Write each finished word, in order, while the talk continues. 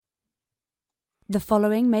The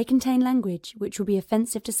following may contain language which will be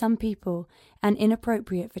offensive to some people and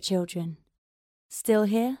inappropriate for children. Still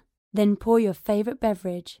here? Then pour your favorite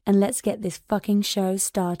beverage and let's get this fucking show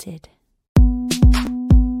started.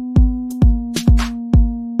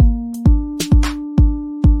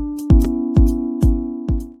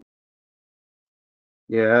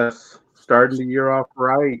 Yes, starting the year off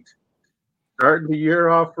right.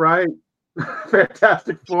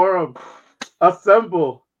 Fantastic Forum.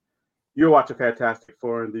 Assemble. You're watching Fantastic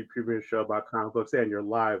Forum, the premier show about comic books and your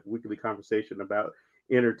live weekly conversation about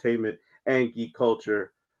entertainment and geek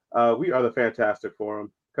culture. We are the Fantastic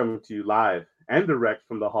Forum, coming to you live and direct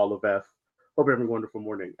from the Hall of F. Hope you're having a wonderful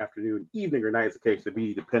morning, afternoon, evening, or night as the case to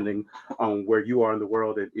be, depending on where you are in the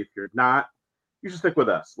world. And if you're not, you should stick with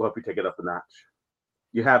us. We'll help you take it up a notch.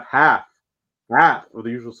 You have half of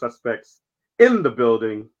the usual suspects in the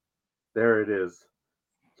building. There it is.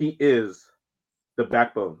 He is the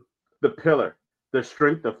backbone, the pillar, the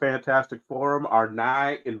strength of Fantastic Forum, our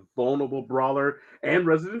nigh invulnerable brawler and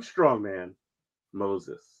resident strongman,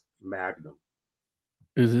 Moses Magnum.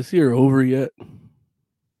 Is this year over yet?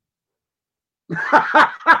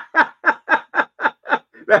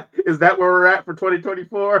 Is that where we're at for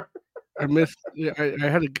 2024? I missed. I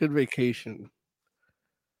had a good vacation.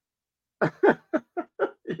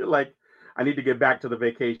 You're like, I need to get back to the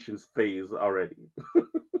vacations phase already.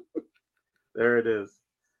 There it is.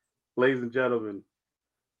 Ladies and gentlemen,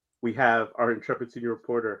 we have our intrepid senior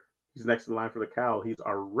reporter. He's next in line for the cowl. He's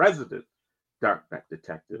our resident Darknet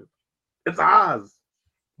detective. It's Oz.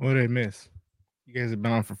 What did I miss? You guys have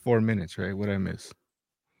been on for 4 minutes, right? What did I miss?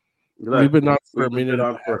 Look, We've been on for a minute.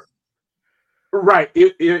 Right.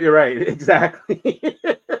 You're right. Exactly.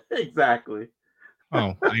 Exactly.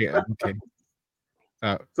 Oh, yeah. Okay.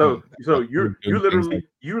 So you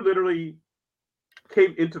literally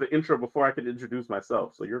came into the intro before I could introduce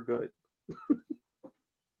myself. So you're good.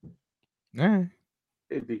 Yeah.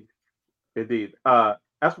 Indeed.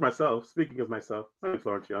 As for myself, speaking of myself, I'm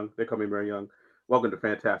Florence Young. They call me Mary Young. Welcome to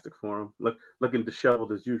Fantastic Forum. Looking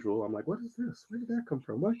disheveled as usual. I'm like, what is this? Where did that come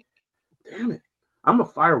from? What? Damn it. I'm a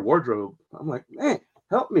fire wardrobe. I'm like, man,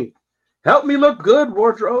 help me. Help me look good,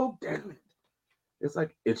 wardrobe. Damn it. It's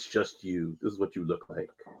like, it's just you. This is what you look like.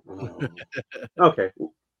 Oh. Okay.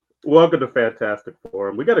 Welcome to Fantastic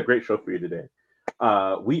Forum. We got a great show for you today.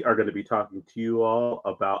 We are going to be talking to you all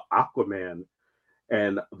about Aquaman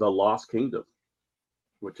and the Lost Kingdom,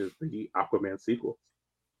 which is the Aquaman sequel.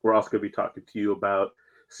 We're also going to be talking to you about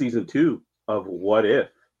season 2 of What If.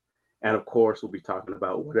 And of course, we'll be talking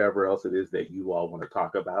about whatever else it is that you all want to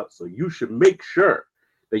talk about. So you should make sure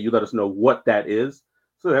that you let us know what that is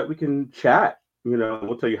so that we can chat. You know,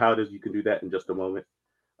 we'll tell you how it is. You can do that in just a moment.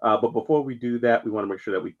 But before we do that, we want to make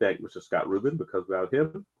sure that we thank Mr. Scott Rubin, because without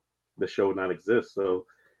him, the show would not exist. So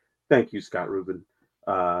thank you, Scott Rubin.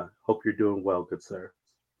 Hope you're doing well, good sir.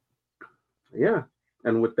 Yeah.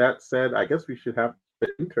 And with that said, I guess we should have the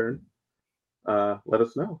intern let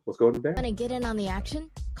us know what's going down. Want to get in on the action?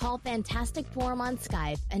 Call Fantastic Forum on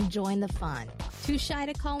Skype and join the fun. Too shy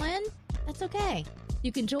to call in? That's okay.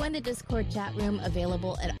 You can join the Discord chat room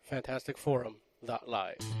available at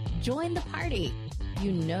fantasticforum.live. Join the party.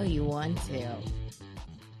 You know you want to.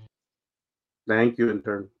 Thank you,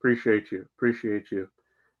 intern. Appreciate you.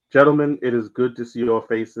 Gentlemen, it is good to see your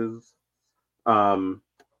faces. Oz,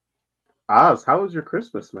 how was your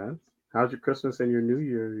Christmas, man? How's your Christmas and your New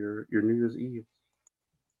Year, your New Year's Eve?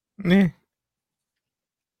 Yeah.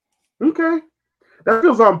 Okay. That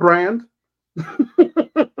feels on brand.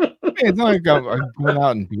 It's not like I'm going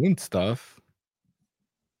out and doing stuff.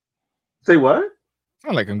 Say what? It's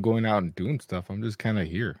not like I'm going out and doing stuff. I'm just kind of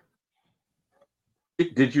here.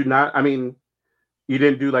 Did you not? I mean, you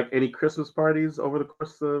didn't do like any Christmas parties over the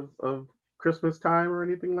course of Christmas time or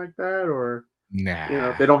anything like that? Or nah. You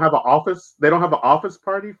know, they don't have an office. They don't have an office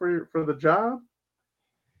party for the job.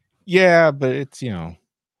 Yeah, but it's, you know,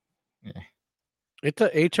 yeah. It's an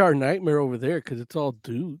HR nightmare over there because it's all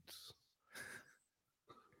dudes.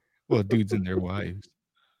 Well, dudes and their wives.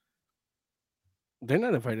 They're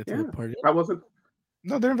not invited to the party. I wasn't.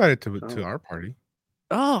 No, they're invited to our party.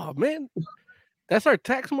 Oh man, that's our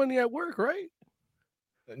tax money at work, right?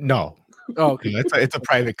 No. Oh, okay. It's a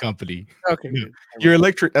private company. Okay. Your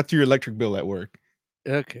electric. That's your electric bill at work.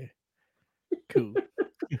 Okay. Cool.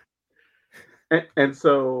 and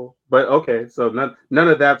so, but okay, so none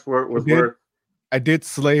of that's worth. I did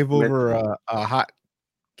slave over a hot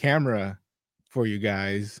camera for you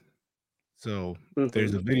guys. So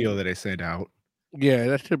there's a video that I sent out. Yeah,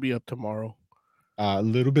 that should be up tomorrow. A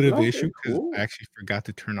little bit of issue because I actually forgot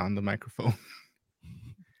to turn on the microphone.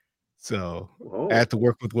 So Whoa. I had to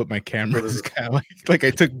work with what my camera is kind of like. I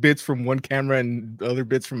took bits from one camera and other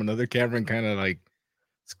bits from another camera and kind of like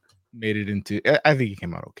made it into. I think it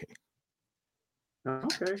came out okay.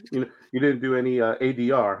 Okay, you didn't do any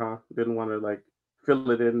ADR, huh? Didn't want to like fill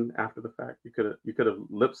it in after the fact. You could have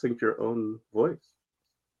lip synced your own voice.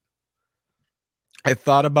 I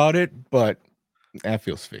thought about it, but that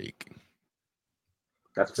feels fake.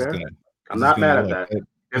 That's fair. Gonna, I'm not mad at that.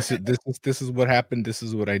 This is what happened. This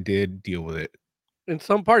is what I did. Deal with it. In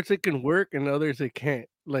some parts it can work, and others it can't.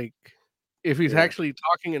 Like if he's actually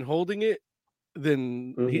talking and holding it,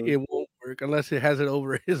 then it won't work unless it has it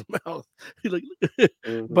over his mouth. Like,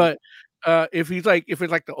 but if it's like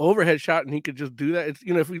the overhead shot and he could just do that, it's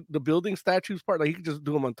if the building statues part, like he could just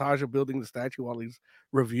do a montage of building the statue while he's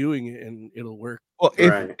reviewing it, and it'll work. Well,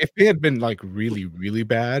 if it had been like really really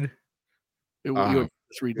bad, you would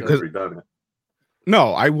just redone it.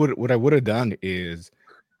 No, what I would have done is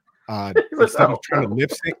instead of trying to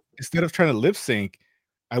lip sync,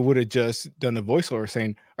 I would have just done a voiceover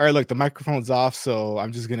saying, all right, look, the microphone's off, so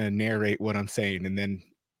I'm just gonna narrate what I'm saying, and then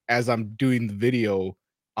as I'm doing the video,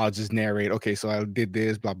 I'll just narrate, okay, so I did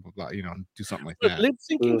this, blah blah blah, do something like that. Lip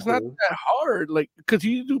syncing's not that hard, like, because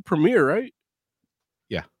you do Premiere, right?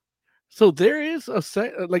 Yeah. So there is a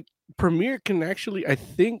set, like Premiere can actually, I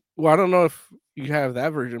think, well, I don't know if you have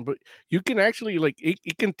that version, but you can actually, like,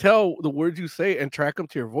 it can tell the words you say and track them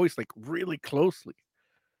to your voice, like, really closely.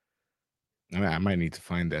 I mean, I might need to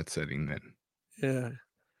find that setting then. Yeah,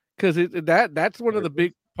 because that's one of the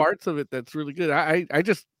big parts of it that's really good. I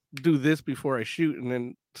just do this before I shoot and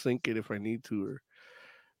then sync it if I need to,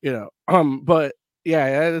 or but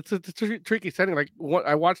yeah, it's a tricky setting. Like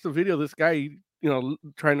I watched the video of this guy,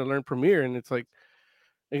 trying to learn Premiere, and it's like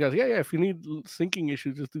he goes, yeah, if you need syncing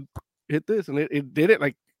issues, just hit this, and it did it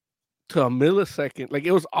like to a millisecond. Like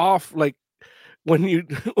it was off, like when you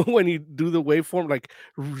do the waveform, like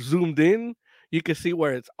zoomed in, you can see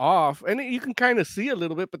where it's off, and you can kind of see a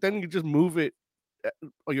little bit, but then you just move it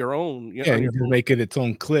on your own. Yeah, you just make it its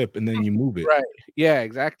own clip, and then you move it. Right. Yeah,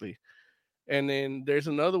 exactly. And then there's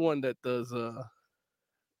another one that does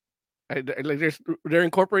they're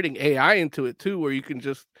incorporating AI into it too, where you can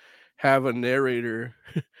just have a narrator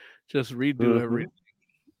just redo everything.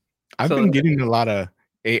 I've been getting a lot of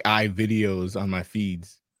AI videos on my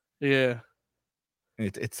feeds. Yeah.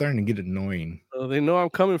 It's starting to get annoying. So they know I'm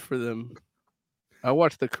coming for them. I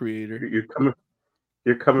watch the creator. You're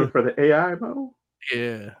coming for the AI, Mo?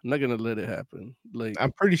 Yeah, I'm not gonna let it happen. Like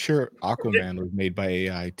I'm pretty sure Aquaman was made by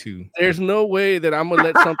AI too. There's no way that I'm gonna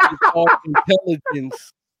let something called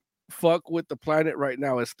intelligence fuck with the planet right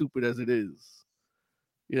now, as stupid as it is.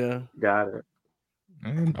 Yeah. Got it.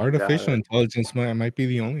 And artificial intelligence might be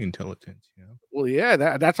the only intelligence, Well,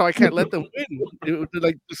 yeah, that's why I can't let them win.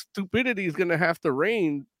 Like the stupidity is gonna have to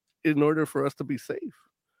reign in order for us to be safe.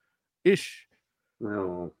 Ish.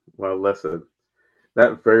 No, well, listen,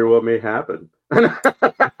 that very well may happen.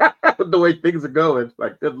 The way things are going,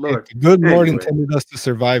 like, good Lord. If the good Lord intended us to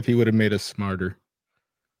survive, he would have made us smarter.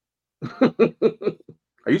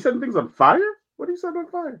 Are you setting things on fire? What are you setting on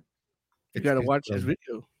fire? You gotta watch this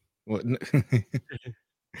video. What? It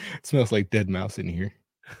smells like dead mouse in here.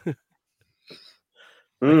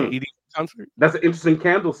 Like eating concert. That's an interesting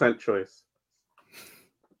candle scent choice.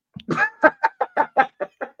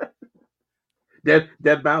 Dead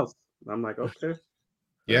mouse. I'm like, okay.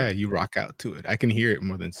 Yeah, you rock out to it. I can hear it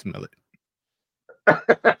more than smell it.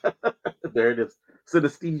 There it is.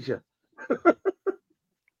 Synesthesia.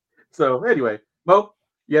 So anyway, Mo,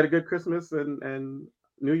 you had a good Christmas and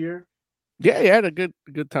New Year? Yeah, I had a good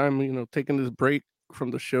time, taking this break from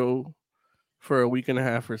the show for a week and a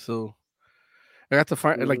half or so. I got to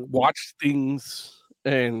find like watch things,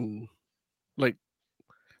 and like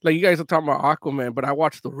you guys are talking about Aquaman, but I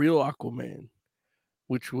watched the real Aquaman,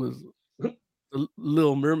 which was the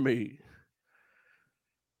Little Mermaid.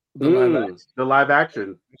 The live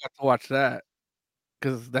action. I got to watch that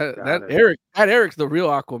because Eric's the real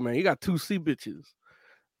Aquaman. You got 2 sea bitches.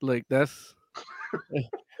 Like that's.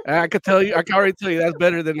 I can already tell you that's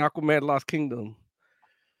better than Aquaman Lost Kingdom.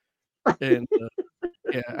 And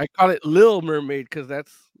yeah, I call it Lil Mermaid because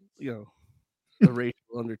that's the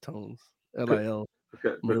racial undertones. LIL.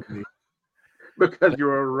 Mermaid. Because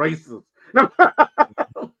you're a racist.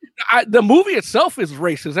 The movie itself is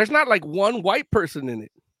racist. There's not like one white person in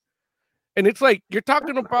it. And it's like you're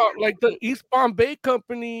talking about like the East Bombay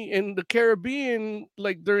Company in the Caribbean,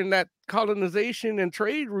 like during that colonization and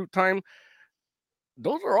trade route time.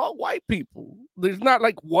 Those are all white people. There's not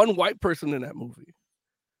like one white person in that movie.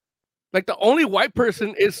 Like the only white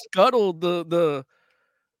person is Scuttle, the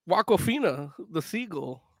Wakofina, the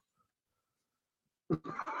seagull.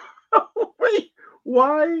 Wait,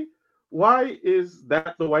 why? Why is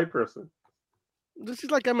that the white person? This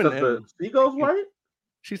is like Because the Eminem. seagull's white.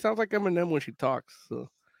 She sounds like Eminem when she talks. So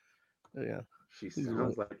yeah, She she's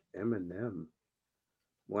sounds white. like Eminem.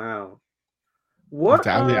 Wow. What?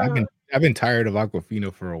 I've been tired of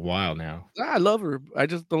Aquafina for a while now. I love her. I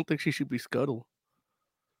just don't think she should be Scuttle.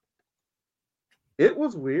 It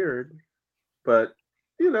was weird, but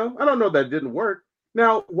I don't know that didn't work.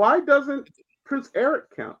 Now, why doesn't Prince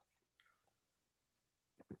Eric count?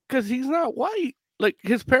 Because he's not white. Like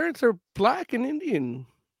his parents are black and Indian.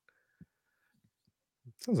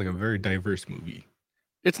 Sounds like a very diverse movie.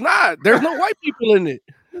 It's not. There's no white people in it.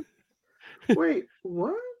 Wait,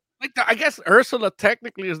 what? Like I guess Ursula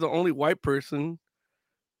technically is the only white person,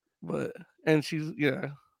 and she's yeah.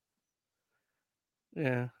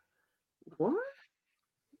 What?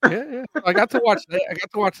 Yeah. I got to watch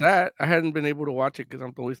that. I hadn't been able to watch it because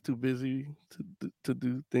I'm always too busy to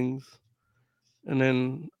do things. And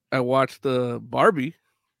then I watched the Barbie.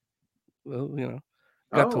 Well,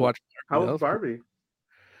 got to watch Barbie. How was Barbie. Barbie?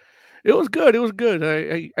 It was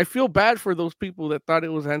good. I feel bad for those people that thought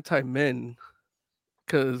it was anti-men.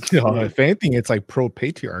 Because if anything, it's like pro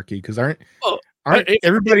patriarchy. Because aren't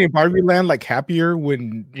everybody in Barbie Land like happier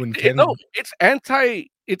when Ken? No, it's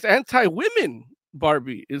anti-women.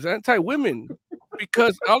 Barbie is anti-women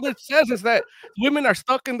because all it says is that women are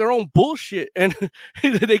stuck in their own bullshit and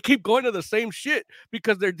they keep going to the same shit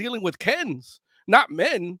because they're dealing with Kens, not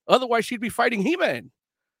men. Otherwise, she'd be fighting He-Man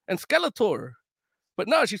and Skeletor. But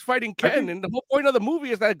no, she's fighting Ken, and the whole point of the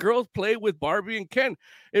movie is that girls play with Barbie and Ken.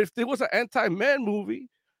 If it was an anti-man movie,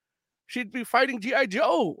 she'd be fighting G.I.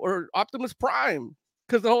 Joe or Optimus Prime,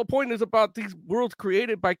 because the whole point is about these worlds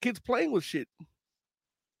created by kids playing with shit.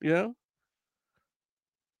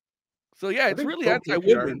 So yeah, it's really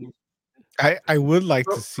anti-women. I would like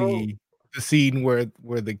to see the scene where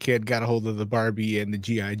the kid got a hold of the Barbie and the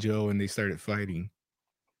G.I. Joe and they started fighting.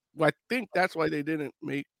 Well, I think that's why they didn't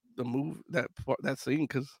make the move that scene,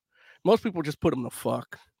 because most people just put them to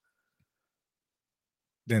fuck.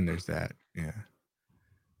 Then there's that, yeah.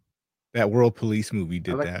 That World Police movie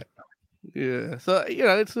did that. Yeah, so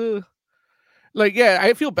it's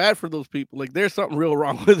I feel bad for those people. Like, there's something real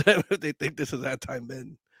wrong with them if they think this is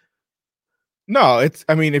anti-men. No, if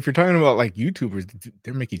you're talking about like YouTubers,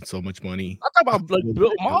 they're making so much money. I'm talking about like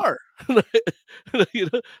Bill Maher.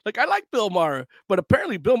 Like I like Bill Maher, but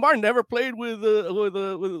apparently Bill Maher never played with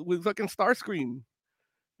fucking Starscream.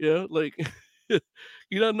 Like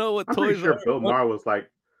you don't know what I'm toys pretty sure are. Bill Maher was like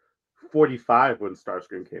 45 when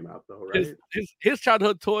Starscream came out, though, right? His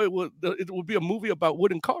childhood toy would be a movie about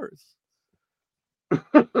wooden cars.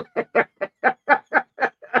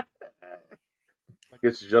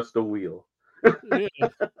 It's just a wheel. You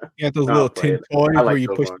got those little tin toys where you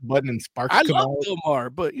push the button and sparks come out. I love Bill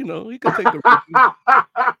Maher, but he can take the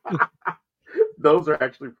Those are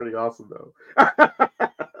actually pretty awesome, though.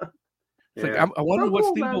 It's like, I wonder what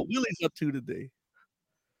Steamboat Willie's up to today.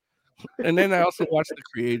 And then I also watched The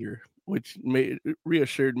Creator, which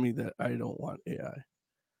reassured me that I don't want AI.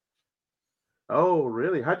 Oh,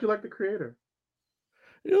 really? How'd you like The Creator?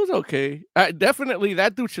 It was okay. Definitely,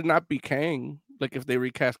 that dude should not be Kang. Like, if they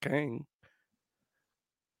recast Kang.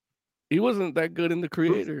 He wasn't that good in The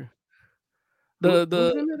Creator. The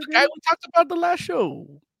guy we talked about the last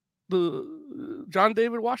show, the John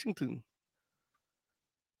David Washington.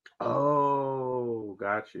 Oh,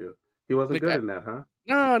 got you. He wasn't good in that, huh?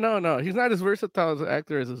 No. He's not as versatile as an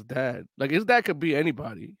actor as his dad. Like, his dad could be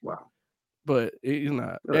anybody. Wow. But he's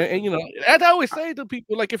not. And as I always say to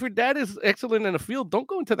people, like, if your dad is excellent in a field, don't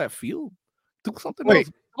go into that field. Do something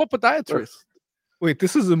else. Become a podiatrist. Wait,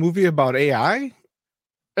 this is a movie about AI?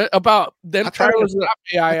 About them trying to stop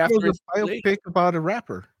AI after it's a biopic about a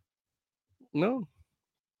rapper. No.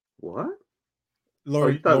 What?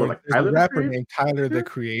 Lord, there's a rapper named Tyler the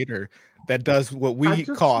Creator that does what we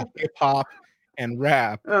call hip hop and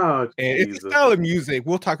rap. Oh, and it's a style of music.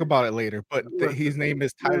 We'll talk about it later. But his name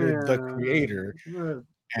is Tyler the Creator.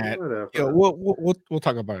 And we'll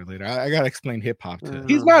talk about it later. I gotta explain hip hop to him.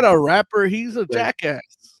 He's not a rapper. He's a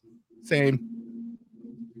jackass. Same.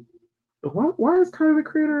 Why is Tyler the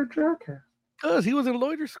Creator a jackass? Because he was in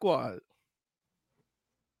Loiter Squad.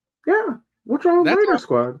 Yeah. What's wrong with Loiter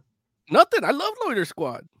Squad? Nothing. I love Loiter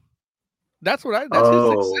Squad. That's his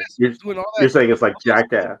success. Doing all that. You're saying it's like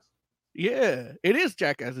Jackass. Yeah, it is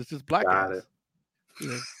Jackass. It's just black Got ass. It.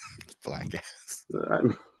 Yeah. Black ass.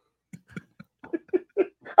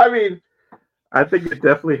 I mean, I think it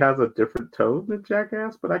definitely has a different tone than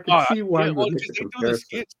Jackass, but I can see why you would make a comparison. They do the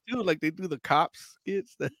skits too, like they do the cops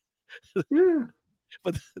skits. Yeah.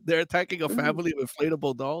 But they're attacking a family of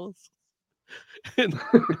inflatable dolls. And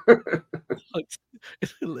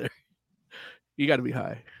it's hilarious. You got to be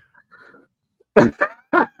high.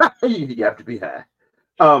 You have to be high.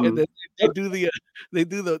 And then they do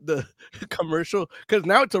the commercial, because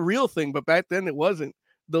now it's a real thing, but back then it wasn't.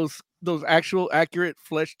 Those actual accurate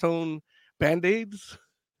flesh tone Band-Aids.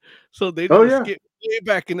 So they did a skit way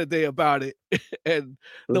back in the day about it, and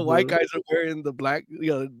the white guys are wearing the black,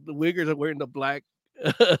 the wiggers are wearing the black,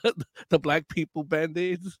 the black people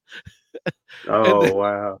Band-Aids. Oh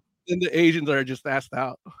wow! And the Asians are just assed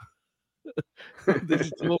out. They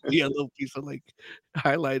just will be a little piece of like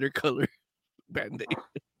highlighter color Band-Aid.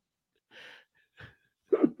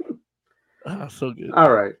 So good.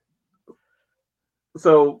 All right.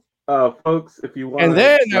 So, folks, if you want, and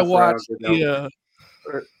then I watched the.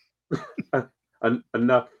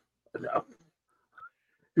 Enough. If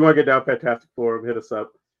you want to get down Fantastic Forum, hit us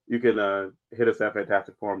up. You can hit us at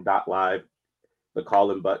fantasticforum.live. The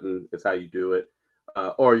call-in button is how you do it.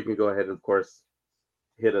 Or you can go ahead and, of course,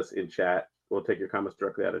 hit us in chat. We'll take your comments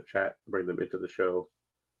directly out of chat, bring them into the show.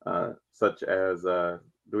 Such as, do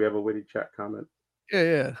we have a witty chat comment?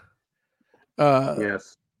 Yeah.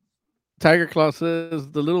 Yes. Tiger Claw says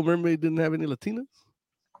the Little Mermaid didn't have any Latinas.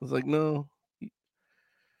 I was like, no.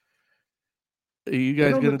 Are you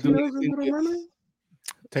guys gonna do anything?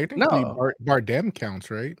 Technically, No. Bardem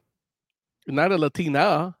counts, right? Not a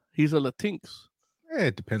Latina. He's a Latinx.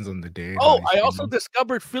 It depends on the day. Oh, I also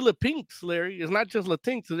discovered Philippinx, Larry. It's not just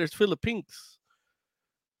Latinx. There's Philippinx.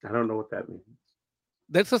 I don't know what that means.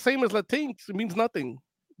 That's the same as Latinx. It means nothing,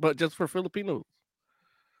 but just for Filipinos.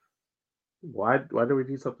 Why do we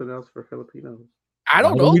need something else for Filipinos? I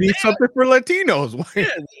don't know. We need something for Latinos. Yeah,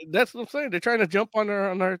 that's what I'm saying. They're trying to jump on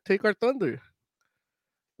our take our thunder.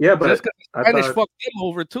 Yeah, but just because Spanish fucked them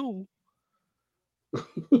over too.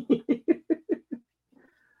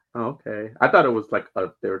 Okay, I thought it was like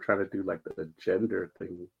they were trying to do like the gender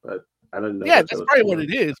thing, but I didn't know. Yeah, that's probably what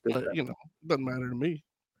it is. But it doesn't matter to me.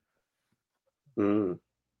 And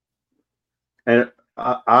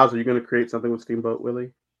Oz, are you going to create something with Steamboat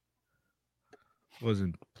Willie?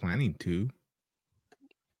 Wasn't planning to.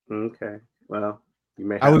 Okay, well, you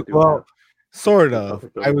may have to. Well, sort of.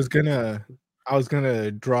 I was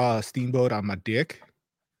gonna draw a steamboat on my dick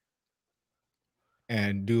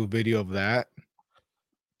and do a video of that,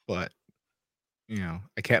 but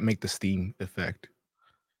I can't make the steam effect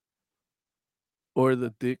or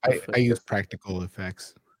the dick. I use practical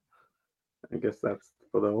effects. I guess that's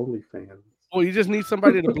for the OnlyFans. Well, you just need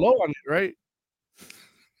somebody to blow on it, right?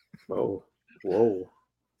 Oh, whoa!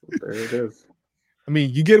 There it is. I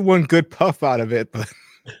mean, you get one good puff out of it, but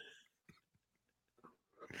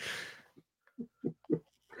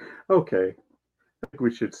okay. I think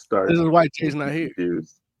we should start. This is why Jay's not here.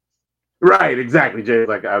 Right, exactly. Jay's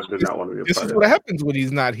like, I do not want to be a this part is of what it. happens when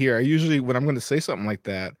he's not here. I usually, when I'm going to say something like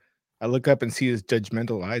that, I look up and see his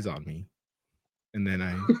judgmental eyes on me. And then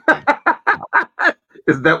I...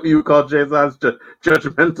 Is that what you would call Jay's eyes?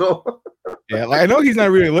 Judgmental? Yeah, I know he's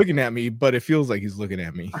not really looking at me, but it feels like he's looking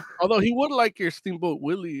at me. Although he would like your Steamboat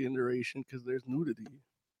Willie iteration because there's nudity.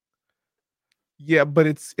 Yeah, but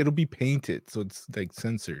it'll be painted, so it's like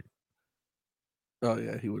censored. Oh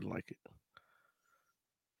yeah, he wouldn't like it.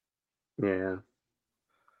 Yeah.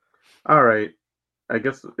 All right. I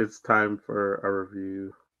guess it's time for a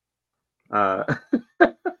review.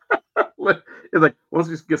 It's like once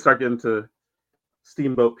we start getting to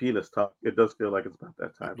Steamboat penis talk, it does feel like it's about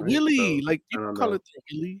that time. Right? Willie, so, like you call it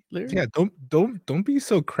Willie, Larry? Yeah, don't be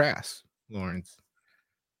so crass, Lawrence.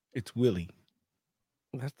 It's Willie.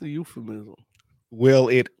 That's the euphemism.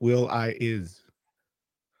 Will I is.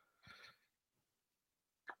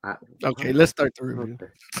 Okay, let's start the review.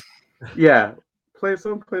 Okay. Yeah, play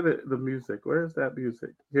the music. Where is that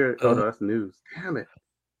music? Here. Oh no, that's news. Damn it.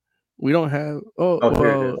 We don't have. Here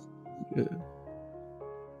it is. Yeah.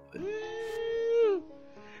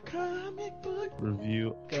 Comic book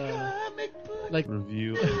review. Comic book Like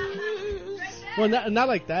review. Well, not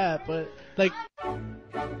like that, but like.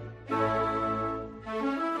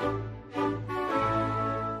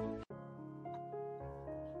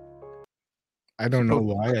 I don't know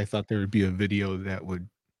why I thought there would be a video that would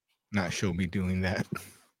not show me doing that.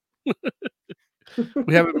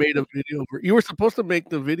 We haven't made a video. You were supposed to make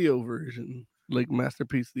the video version, like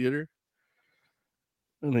Masterpiece Theater,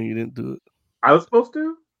 and then you didn't do it. I was supposed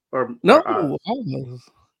to, or no? or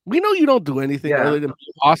we know you don't do anything Yeah. other than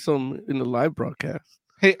be awesome in the live broadcast.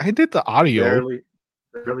 Hey, I did the audio.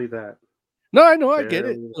 barely that. No, I know, I get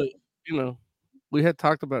it. Barely. But, we had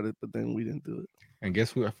talked about it, but then we didn't do it. And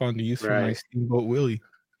guess what? I found the use for my Right. Steamboat Willie.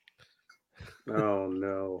 Oh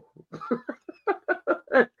no.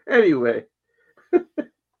 Anyway.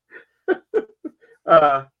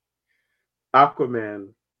 Aquaman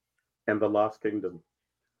and the Lost Kingdom,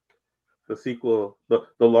 the sequel, the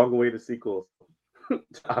long-awaited sequel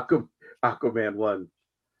to Aquaman 1.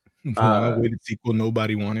 The long-awaited sequel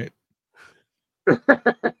nobody wanted.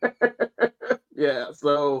 Yeah,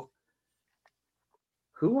 so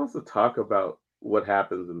who wants to talk about what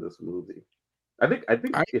happens in this movie? I think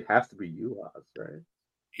it has to be you, Oz, right?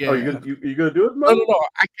 Yeah. Oh, you gonna do it, Mo? No.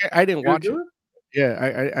 I didn't watch it. it.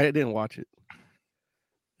 Yeah, I didn't watch it.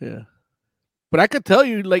 Yeah, but I could tell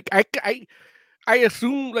you, like, I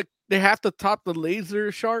assume like they have to top the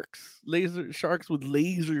laser sharks with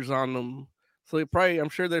lasers on them. So I'm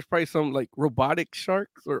sure there's probably some like robotic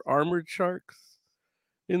sharks or armored sharks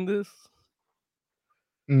in this.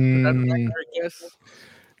 That's my guess.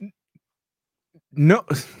 No,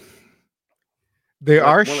 there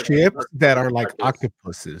are More like ships that are like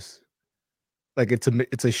octopuses. Like it's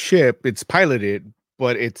a ship, it's piloted,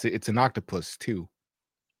 but it's an octopus too.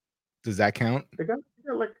 Does that count? They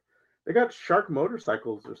got shark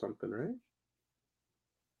motorcycles or something, right?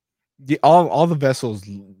 Yeah, all the vessels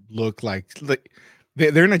look like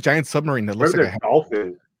they're in a giant submarine that looks like a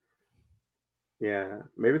dolphin. Yeah,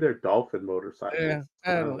 maybe they're dolphin motorcycles. Yeah,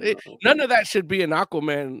 I don't know. None of that should be an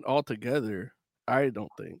Aquaman altogether. I don't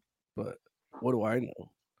think. But what do I know?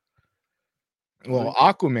 Well,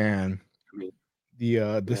 Aquaman,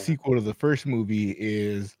 the sequel to the first movie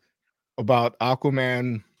is about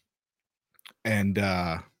Aquaman, and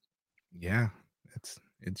it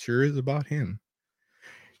sure is about him.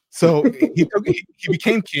 So he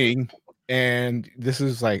became king, and this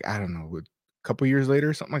is like, I don't know, a couple years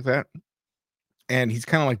later, something like that. And he's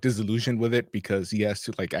kind of like disillusioned with it because he has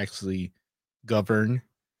to like actually govern.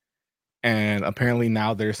 And apparently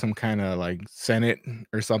now there's some kind of like Senate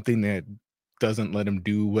or something that doesn't let him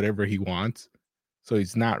do whatever he wants. So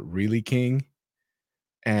he's not really king.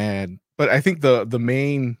 But I think the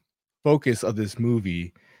main focus of this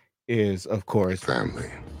movie is, of course,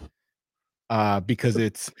 family. Because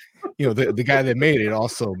it's, the guy that made it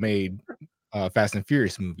also made Fast and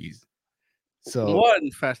Furious movies. So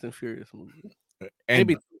one Fast and Furious movie.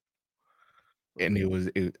 Maybe. And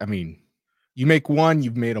I mean, you make one,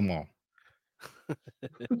 you've made them all. I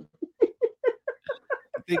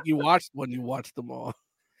think you watched one, you watched them all.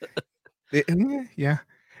 Yeah.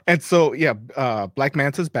 And so, Black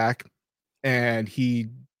Manta's back, and he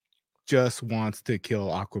just wants to kill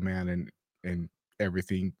Aquaman and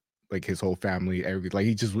everything, like his whole family, everything. Like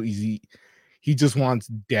he just wants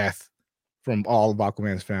death from all of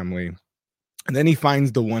Aquaman's family. And then he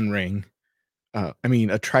finds the One Ring. A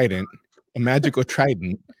trident, a magical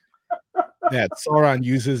trident that Sauron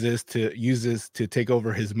uses to take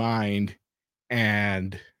over his mind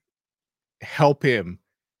and help him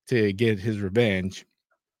to get his revenge.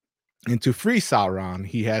 And to free Sauron,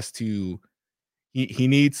 he has to he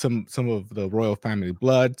needs some of the royal family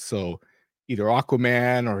blood. So either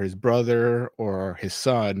Aquaman or his brother or his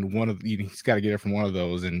son, he's got to get it from one of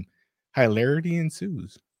those, and hilarity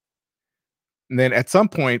ensues. And then at some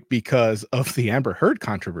point, because of the Amber Heard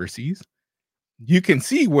controversies, you can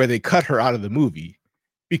see where they cut her out of the movie,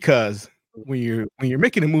 because when you're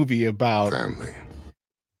making a movie about family,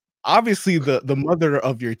 obviously the mother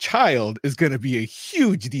of your child is going to be a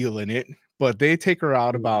huge deal in it, but they take her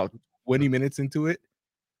out about 20 minutes into it,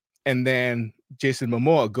 and then Jason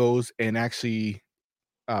Momoa goes and actually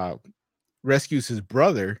rescues his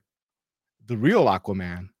brother, the real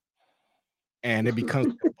Aquaman, and it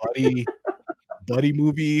becomes a buddy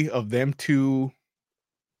movie of them two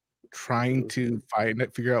trying to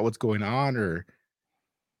figure out what's going on, or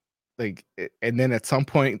like, and then at some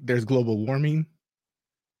point there's global warming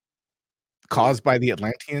caused by the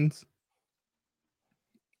Atlanteans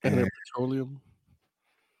and petroleum.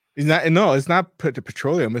 It's not the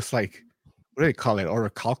petroleum. It's like, what do they call it?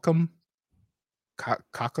 Orichalcum?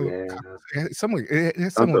 Something like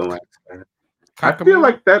that. I feel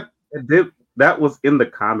like that was in the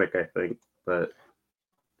comic, I think, but.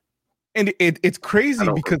 And it's crazy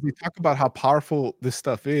because they talk about how powerful this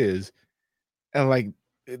stuff is, and like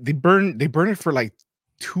they burn it for like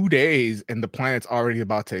 2 days, and the planet's already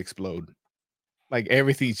about to explode. Like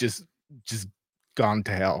everything's just gone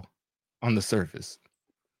to hell on the surface.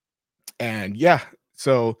 And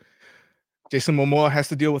so Jason Momoa has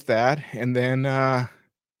to deal with that, and then at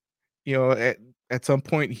some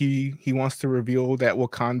point he wants to reveal that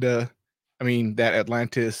that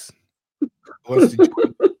Atlantis wants to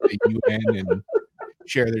join the UN and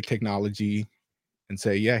share their technology and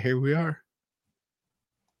say, yeah, here we are.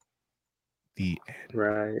 The end.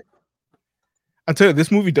 Right. I'll tell you,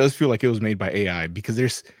 this movie does feel like it was made by AI, because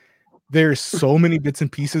there's so many bits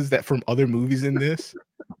and pieces that from other movies in this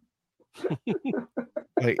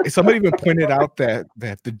Like somebody even pointed out that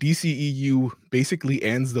the DCEU basically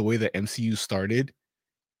ends the way the MCU started,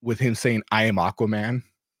 with him saying, "I am Aquaman."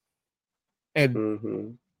 And Mm-hmm.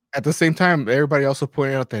 at the same time, everybody also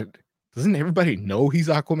pointed out that doesn't everybody know he's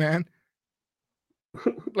Aquaman?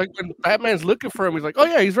 Like when Batman's looking for him, he's like, "Oh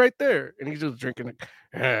yeah, he's right there," and he's just drinking. Like,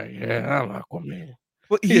 yeah, I'm Aquaman.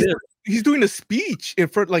 Well, he's doing a speech in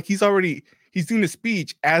front, like he's doing a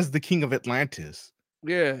speech as the King of Atlantis.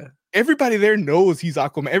 Yeah. Everybody there knows he's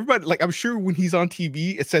Aquaman. Everybody, like, I'm sure when he's on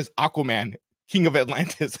TV, it says Aquaman, King of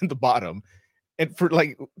Atlantis in the bottom. And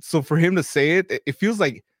for him to say it, it feels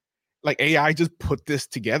like AI just put this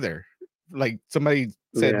together. Like somebody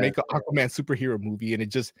said, make an Aquaman superhero movie, and it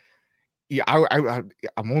just, yeah,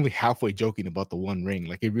 I'm only halfway joking about the One Ring.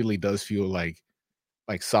 Like it really does feel like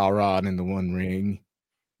Sauron and the One Ring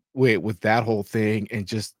with that whole thing, and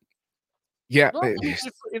just yeah, Well, I mean,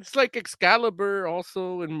 it's like Excalibur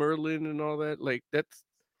also and Merlin and all that. Like that's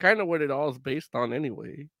kind of what it all is based on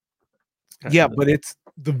anyway. Yeah, but it's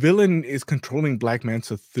the villain is controlling Black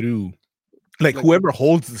Manta through like whoever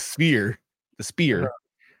holds the spear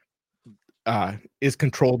is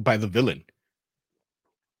controlled by the villain.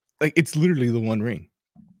 Like it's literally the One Ring.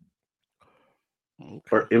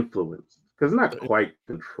 Or influence. Because it's not quite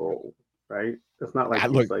control, right? It's not like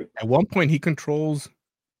he's like at one point he controls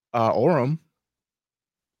Orem,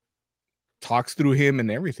 talks through him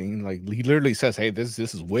and everything. Like he literally says, "Hey, this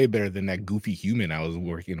is way better than that goofy human I was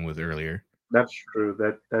working with earlier." That's true.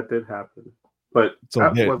 That did happen. But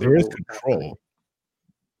so there is control.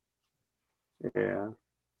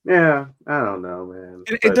 Yeah, I don't know, man.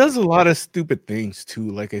 It does a lot of stupid things too.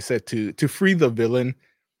 Like I said, to free the villain,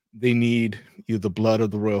 they need the blood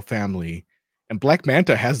of the royal family, and Black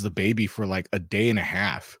Manta has the baby for like a day and a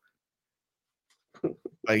half.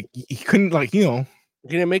 Like he couldn't, you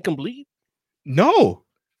didn't make him bleed. No.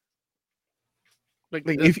 Like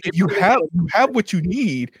if you have what you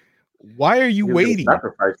need, why are you waiting?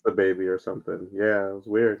 Sacrifice the baby or something. Yeah, it was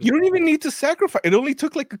weird. You don't even need to sacrifice. It only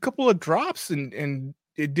took like a couple of drops, and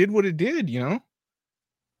it did what it did.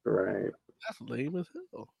 Right. That's lame as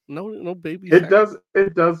hell. No baby. It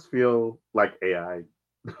does feel like AI.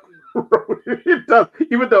 It does,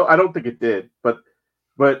 even though I don't think it did. But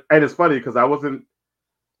and it's funny because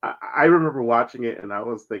I remember watching it and I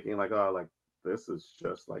was thinking like, oh, like this is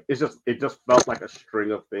just like it just felt like a string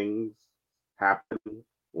of things happening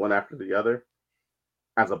one after the other,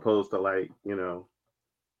 as opposed to like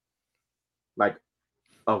like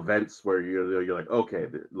events where you're like, okay,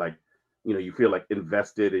 like you feel like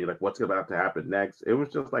invested and you're like, what's about to happen next? It was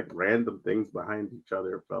just like random things behind each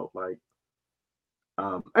other. It felt like,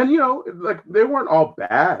 and like they weren't all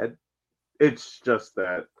bad. It's just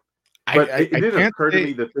that. But it didn't occur to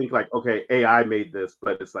me to think like, okay, AI made this,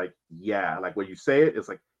 but it's like, yeah, like when you say it, it's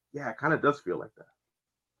like, yeah, it kind of does feel like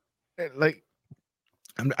that. Like,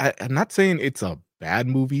 I'm not saying it's a bad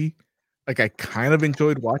movie. Like, I kind of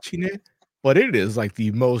enjoyed watching it, but it is like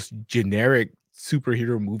the most generic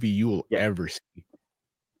superhero movie you will ever see.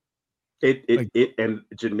 It and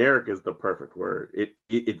generic is the perfect word.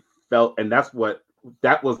 It felt, and that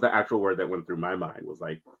was the actual word that went through my mind, was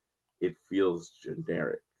like, it feels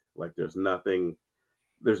generic. Like there's nothing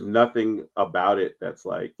about it that's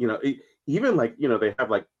like, even like, they have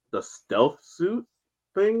like the stealth suit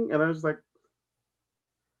thing. And I was like,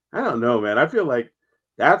 I don't know, man. I feel like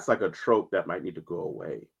that's like a trope that might need to go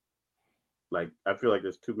away. Like, I feel like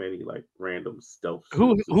there's too many like random stealth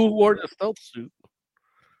suits. Who wore the stealth suit?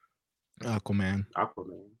 Aquaman.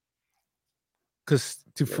 Because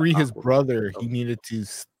to free his brother, he needed to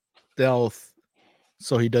stealth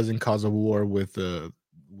so he doesn't cause a war with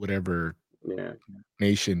whatever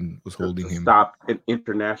nation was holding him. Stop an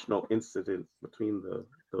international incident between the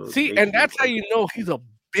See, and that's how you know he's a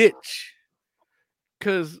bitch.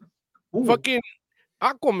 Because fucking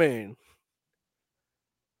Aquaman,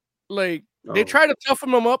 like they try to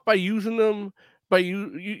toughen him up by using them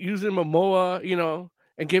using Momoa,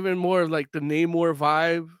 and giving more of like the Namor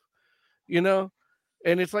vibe,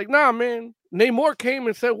 and it's like, nah, man. Namor came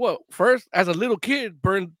and said, what? First, as a little kid,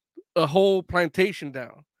 burned a whole plantation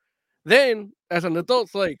down. Then, as an adult,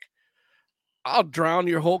 it's like, I'll drown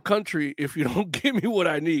your whole country if you don't give me what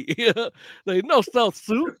I need. Like, no stealth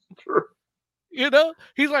suit.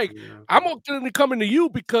 He's like, I'm only coming to you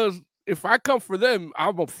because if I come for them,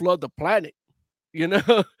 I'm gonna flood the planet.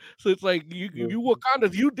 So it's like you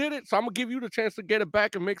Wakanda, you did it, so I'm gonna give you the chance to get it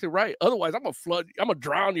back and make it right. Otherwise, I'm gonna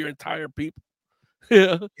drown your entire people.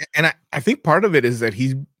 Yeah. And I think part of it is that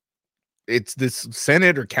it's this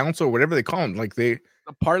Senate or council or whatever they call him. Like the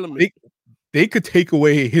parliament. They could take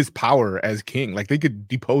away his power as king. Like they could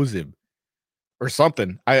depose him. or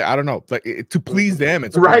something. I don't know. Like to please them,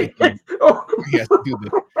 it's right. He has to do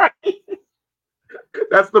this. Right.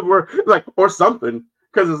 That's the word, like, or something,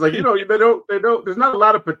 because it's like, they don't. There's not a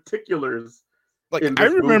lot of particulars Like in I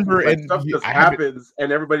this remember, movie. Like and stuff just I haven't. happens,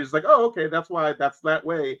 and everybody's like, "Oh, okay, that's why that's that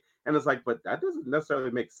way." And it's like, but that doesn't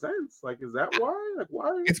necessarily make sense. Like, is that why? Like,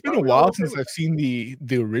 why? It's been why a are we all while okay since with I've seen the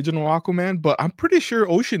original Aquaman, but I'm pretty sure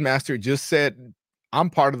Ocean Master just said,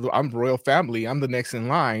 I'm royal family. I'm the next in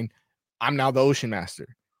line. I'm now the Ocean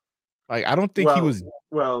Master. Like, I don't that? think he was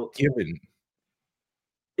Well, given.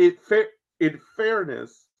 in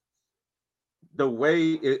fairness, the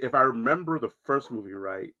way, if I remember the first movie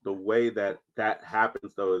right, the way that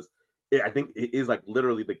happens though is, I think it is like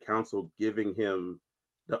literally the council giving him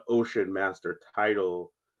the Ocean Master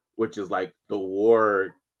title, which is like the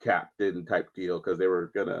war captain type deal, because they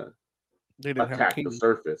were gonna They didn't have a attack the king.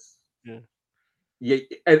 surface. Yeah. Yeah,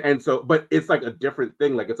 and so, but it's like a different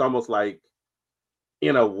thing. Like, it's almost like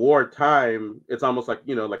in a wartime, it's almost like,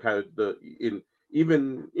 like how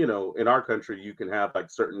even in our country, you can have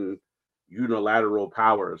like certain unilateral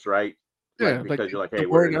powers, right? Yeah, Like, like because you're like, the hey,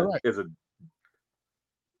 war we're in Iraq. is a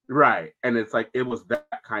right, and it's like it was that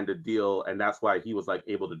kind of deal, and that's why he was like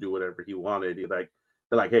able to do whatever he wanted. They're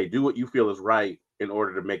like, hey, do what you feel is right in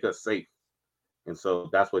order to make us safe, and so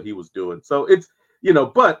that's what he was doing. So it's,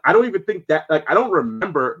 but I don't even think that, like, I don't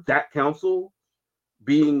remember that council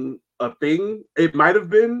being a thing. It might have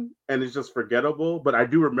been, and it's just forgettable, but I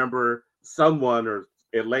do remember someone or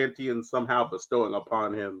Atlantean somehow bestowing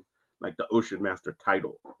upon him like the Ocean Master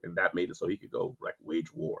title, and that made it so he could go like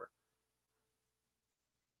wage war.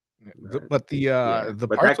 But the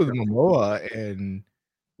But parts that with Momoa and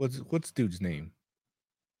what's dude's name?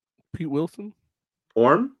 Pete Wilson,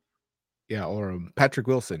 Orm, Yeah, or Patrick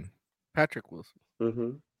Wilson. Patrick Wilson.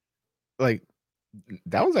 mm-hmm. Like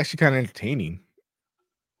that was actually kind of entertaining.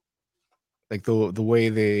 Like the way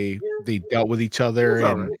they dealt with each other,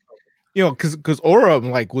 and right. Because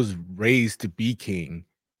Orm like was raised to be king,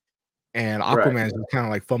 and Aquaman is kind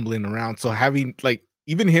of like fumbling around. So having like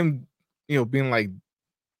even him, being like,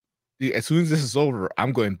 as soon as this is over,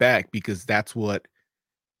 I'm going back, because that's what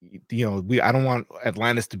I don't want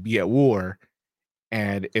Atlantis to be at war,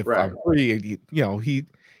 and if I'm free,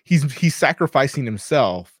 he's sacrificing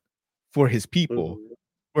himself for his people. Mm-hmm.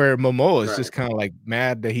 Where Momoa is just kind of like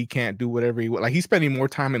mad that he can't do whatever he like. He's spending more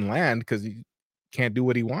time in land because he can't do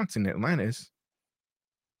what he wants in Atlantis.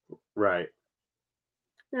 Right.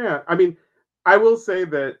 Yeah, I mean, I will say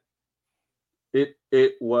that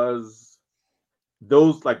it was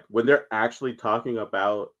those, like, when they're actually talking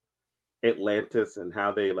about Atlantis and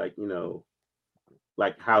how they, like,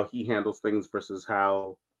 like how he handles things versus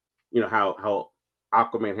how how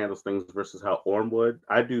Aquaman handles things versus how Orm would.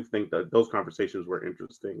 I do think that those conversations were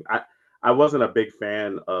interesting. I wasn't a big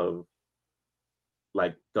fan of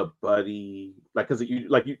like the buddy, like, because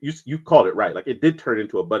you called it right, like it did turn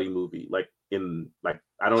into a buddy movie, like in, like,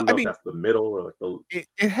 I don't know if that's the middle or like the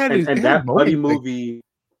it had and that buddy movie.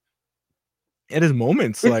 It has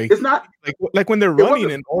moments It's not like when they're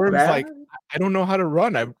running and Orm's bad. like, I don't know how to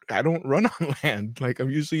run. I don't run on land. Like, I'm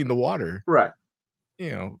usually in the water. Right.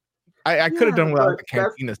 I could have done without the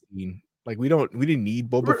cantina scene. Like, we didn't need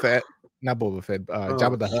Boba Fett. Not Boba Fett,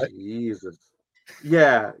 Jabba the Hutt. Jesus.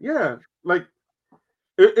 Yeah. Like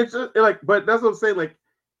it's just, like, but that's what I'm saying. Like,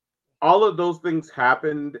 all of those things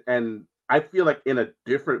happened, and I feel like in a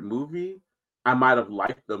different movie, I might have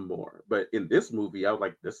liked them more. But in this movie, I was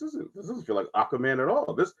like, this doesn't feel like Aquaman at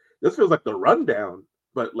all. This feels like the Rundown,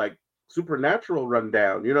 but like supernatural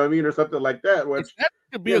Rundown. You know what I mean, or something like that. Which that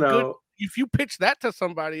could be good. If you pitch that to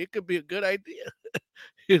somebody, it could be a good idea.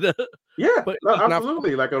 Yeah, but no,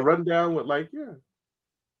 absolutely, like a Rundown with like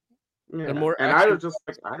and I was just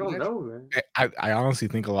like, I don't know, man. I honestly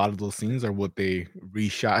think a lot of those scenes are what they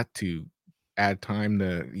reshot to add time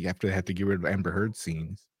to. You have to get rid of Amber Heard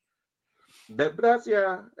scenes. That's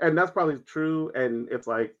and that's probably true. And it's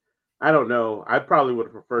like, I don't know. I probably would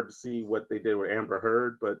have preferred to see what they did with Amber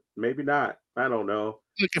Heard, but maybe not. I don't know.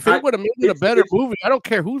 Look, if it would have made it a better movie, I don't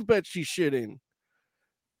care whose bed she's shit in.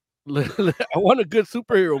 I want a good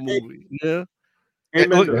superhero movie. Yeah.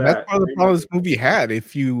 And that's part of the problem this movie had.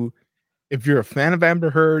 If you're a fan of Amber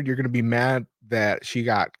Heard, you're gonna be mad that she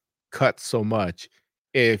got cut so much.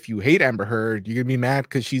 If you hate Amber Heard, you're gonna be mad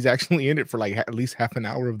because she's actually in it for like at least half an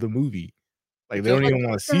hour of the movie. Like, they don't even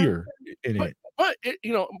want to see her in it. But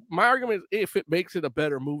my argument is, if it makes it a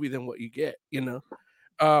better movie than what you get,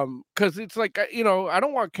 because it's like, I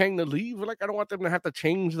don't want Kang to leave. Like, I don't want them to have to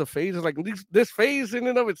change the phases. Like, this phase in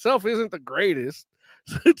and of itself isn't the greatest.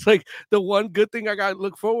 So it's like the one good thing I got to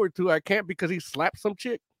look forward to. I can't, because he slapped some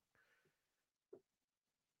chick.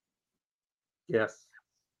 Yes.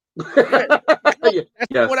 Yeah, Yeah,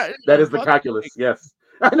 that's what yes, that is the fuck, calculus. like, Yes.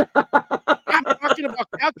 I'm talking about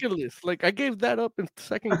calculus. Like I gave that up in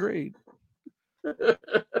second grade.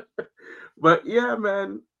 But yeah,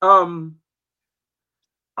 man.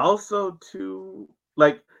 Also too,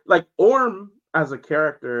 like Orm as a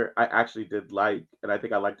character, I actually did like, and I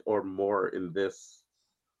think I liked Orm more in this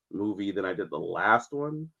movie than I did the last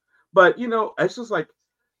one. But it's just like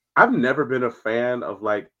I've never been a fan of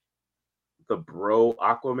like the bro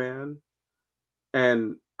Aquaman,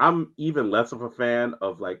 and I'm even less of a fan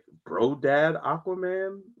of like bro dad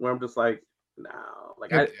Aquaman, where I'm just like, no,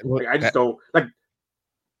 Well, I just don't like.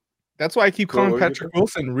 that's why I keep What calling were you Patrick saying?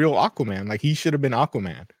 Wilson real Aquaman. Like he should have been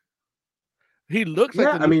Aquaman. He looks like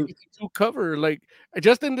Yeah, the I new mean, 52 cover. Like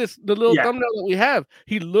just in the little yeah, thumbnail that we have,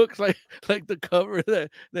 he looks like like the cover that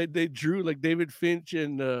they drew, like David Finch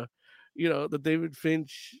and the David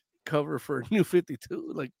Finch cover for New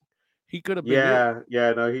 52. Like he could have been it.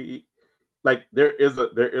 yeah. No, he like there is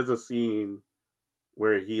a scene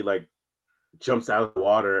where he like jumps out of the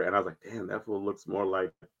water, and I was like, damn, that fool looks more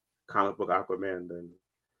like comic book Aquaman than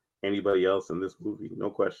anybody else in this movie. No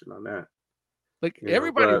question on that. Like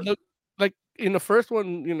everybody But looked like in the first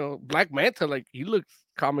one, Black Manta, like he looks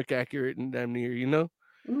comic accurate and damn near.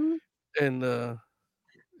 mhm. And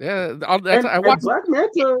yeah, that's and I and watched. Black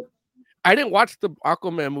Manta, I didn't watch the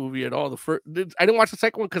Aquaman movie at all. I didn't watch the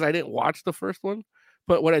second one because I didn't watch the first one.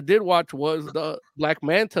 But what I did watch was the Black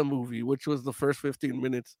Manta movie, which was the first 15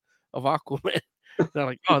 minutes of Aquaman. And I'm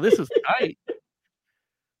like, oh, this is tight.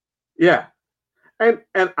 yeah, and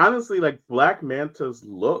honestly, like Black Manta's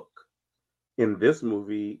look in this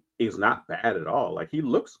movie is not bad at all. Like he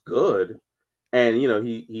looks good, and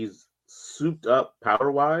he's souped up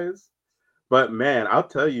power wise. But man, I'll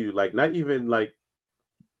tell you, like not even like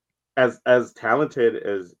as talented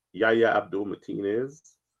as Yahya Abdul Mateen is,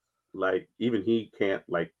 like even he can't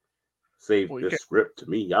like save Well, you this can't, script to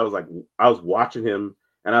me. I was watching him,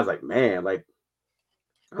 and I was like, man, like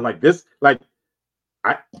I'm like this, like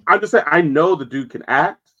I'm just saying I know the dude can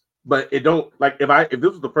act, but it don't like if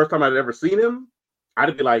this was the first time I'd ever seen him,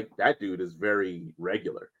 I'd be like, that dude is very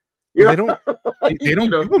regular. You They know, don't like, they don't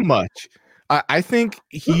give him much. I think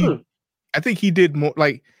mm-mm. he did more.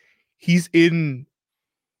 Like he's in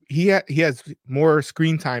he has more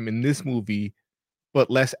screen time in this movie, but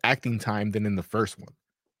less acting time than in the first one.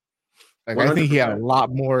 Like I think he had a 100%. lot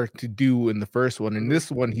more to do in the first one. In Mhm. this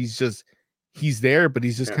one, he's there, but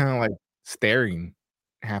he's just Yeah. kind of like staring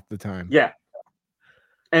half the time. Yeah.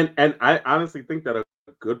 And I honestly think that a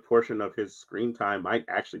good portion of his screen time might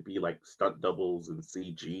actually be like stunt doubles and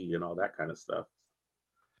CG and all that kind of stuff.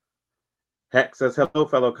 Heck says, hello,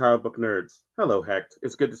 fellow comic book nerds. Hello, Heck.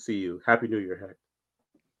 It's good to see you. Happy New Year, Heck.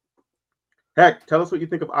 Heck, tell us what you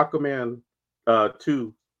think of Aquaman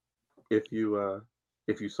 2 if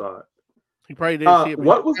you saw it. he probably didn't see it. But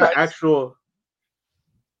What was the actual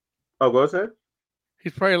Oh, go ahead.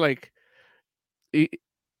 he's probably like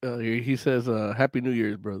he says, "Happy New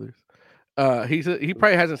Year's, brothers." He said he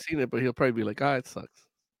probably hasn't seen it, but he'll probably be like, "Ah, it sucks."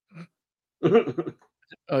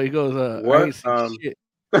 Oh, he goes, "I ain't What seen shit."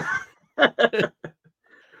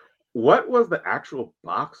 what was the actual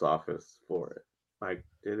box office for it? Like,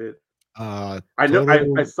 did it? I know I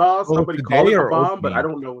Total saw somebody call today it a or bomb, but I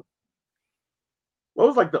opening? don't know what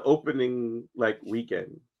was like the opening like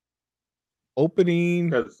weekend Opening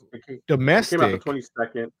because it came out the domestic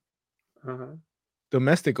 22nd. Uh-huh.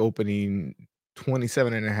 domestic opening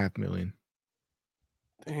 27.5 million.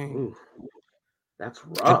 Dang. Ooh, that's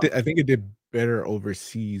rough. I think it did better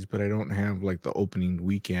overseas, but I don't have like the opening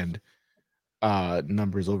weekend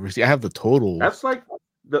numbers overseas. I have the totals. That's like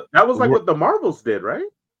that was like what the Marvels did, right?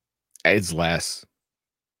 It's less.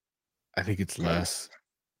 I think it's less.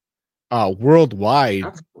 Worldwide,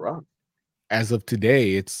 That's rough. as of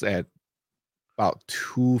today, it's at about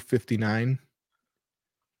 259.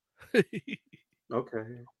 Okay.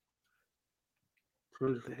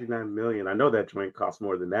 259 million. I know that joint costs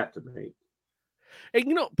more than that to make.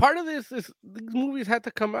 And part of this is these movies had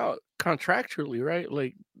to come out contractually, right?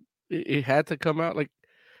 Like it had to come out, like,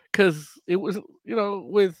 because it was,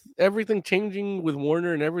 with everything changing with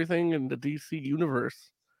Warner and everything in the DC universe,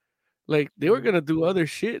 like they were gonna do other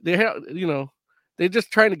shit. They had, they're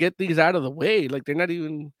just trying to get these out of the way. Like they're not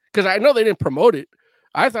even, because I know they didn't promote it.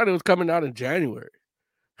 I thought it was coming out in January.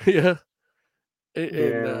 Yeah, and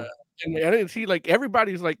Yeah. and I didn't see, like,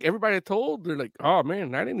 everybody I told, they're like, oh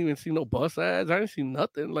man, I didn't even see no bus ads. I didn't see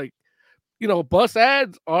nothing. Like, bus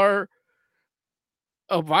ads are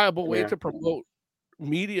a viable way Yeah. to promote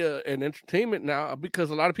media and entertainment now, because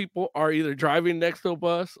a lot of people are either driving next to a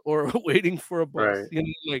bus or waiting for a bus. Right.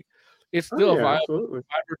 Like it's Oh still a yeah, viable absolutely.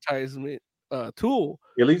 advertisement tool.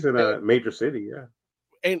 At least in a major city, yeah.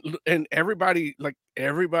 And everybody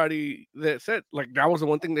that said, like, that was the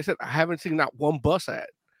one thing they said, I haven't seen not one bus ad.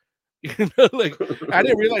 Like, I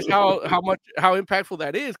didn't realize how impactful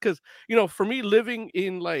that is, because for me, living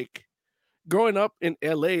in, like, growing up in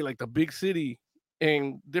LA, like the big city,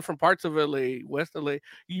 and different parts of LA, West LA,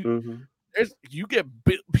 you get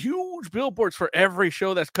huge billboards for every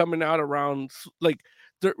show that's coming out around, like,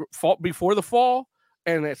 the fall, before the fall,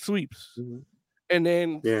 and at sweeps. And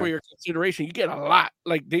then for your consideration, you get a lot.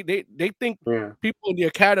 Like, they think people in the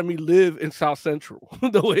academy live in South Central,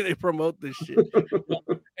 the way they promote this shit.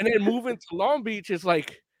 And then moving to Long Beach is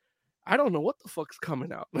like, I don't know what the fuck's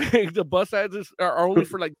coming out. Like, the bus ads are only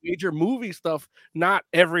for, like, major movie stuff, not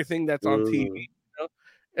everything that's on TV.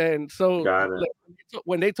 And so, like,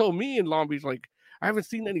 when they told me in Long Beach, like, I haven't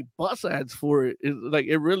seen any bus ads for it, like,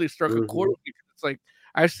 it really struck a chord with me. It's like,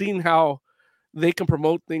 I've seen how they can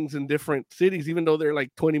promote things in different cities, even though they're like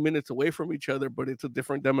 20 minutes away from each other, but it's a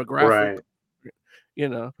different demographic.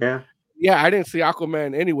 Yeah. Yeah, I didn't see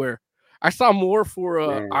Aquaman anywhere. I saw more for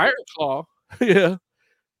Iron Claw. Yeah.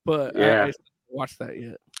 But I haven't watched that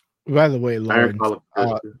yet. By the way, Lawrence,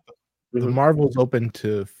 the Marvel's open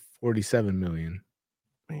to 47 million.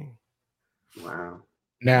 Wow.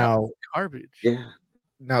 Now, garbage. Yeah.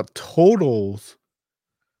 Now totals.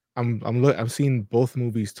 I'm seeing both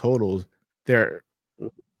movies totals. They're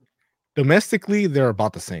domestically, they're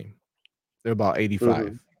about the same. They're about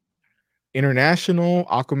 85. International,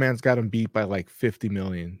 Aquaman's got them beat by like 50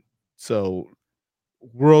 million. So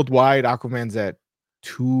worldwide, Aquaman's at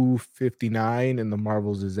 259 and the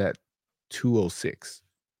Marvels is at 206.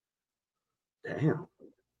 Damn.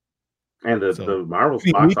 And the Marvel's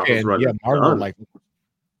box office run. Yeah, Marvel, like,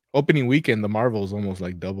 opening weekend, the Marvel's almost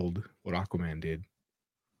like doubled what Aquaman did.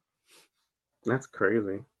 That's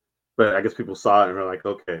crazy. But I guess people saw it and were like,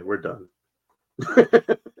 okay, we're done.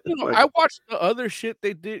 Like, I watched the other shit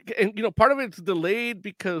they did, and part of it's delayed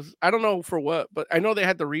because I don't know for what, but I know they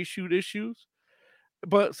had the reshoot issues.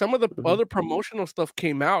 But some of the other promotional stuff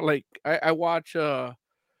came out. Like, I watch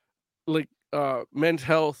Men's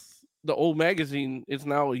Health, the old magazine is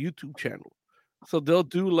now a YouTube channel. So they'll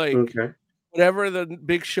do like whatever the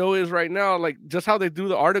big show is right now, like just how they do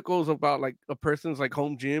the articles about like a person's like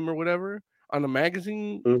home gym or whatever on the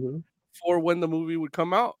magazine for when the movie would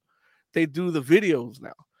come out. They do the videos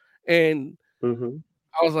now. And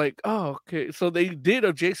I was like, oh, okay. So they did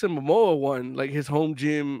a Jason Momoa one, like his home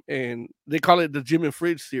gym, and they call it the Gym and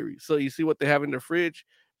Fridge series. So you see what they have in their fridge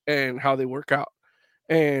and how they work out.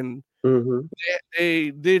 And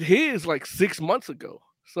they did his like 6 months ago.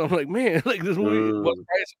 So I'm like, man, like this movie was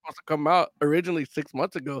probably supposed to come out originally 6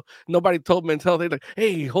 months ago. Nobody told Men's Health. They're like,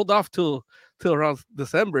 hey, hold off till around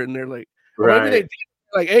December. And they're like, or maybe they did,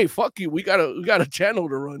 like, hey, fuck you. We got a channel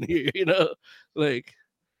to run here, like.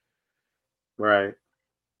 Right.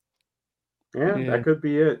 Yeah, that could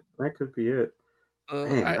be it. That could be it.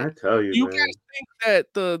 Man, I tell you, guys think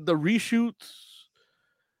that the reshoots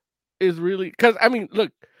is really, because I mean,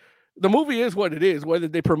 look, the movie is what it is, whether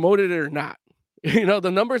they promote it or not.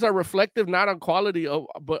 The numbers are reflective not on quality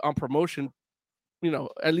but on promotion.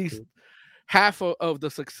 At least half of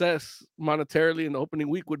the success monetarily in the opening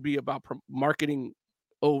week would be about marketing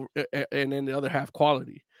over, and then the other half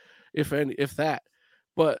quality, if that.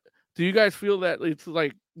 But do you guys feel that it's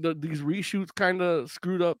like these reshoots kind of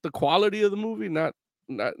screwed up the quality of the movie, not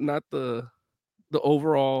the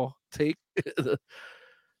overall take?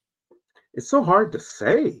 It's so hard to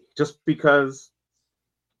say, just because,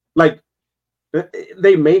 like,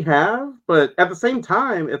 they may have, but at the same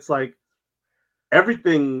time, it's like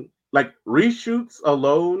everything, like, reshoots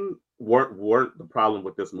alone weren't the problem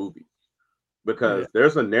with this movie, because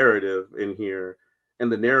there's a narrative in here, and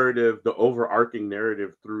the overarching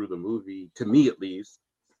narrative through the movie, to me at least,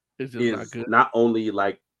 is not only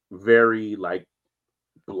like very like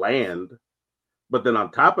bland, but then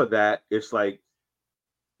on top of that, it's like,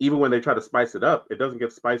 even when they try to spice it up, it doesn't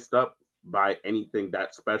get spiced up by anything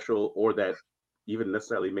that special or that even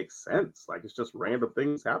necessarily makes sense. Like, it's just random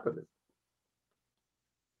things happening.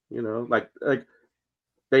 Like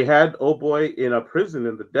they had old boy in a prison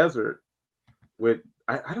in the desert with,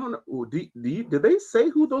 I don't know. Did they say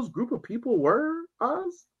who those group of people were,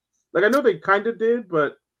 Oz? Like, I know they kind of did,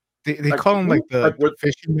 but they like, call them like the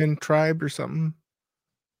fisherman tribe or something.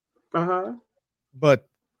 But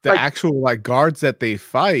the actual like guards that they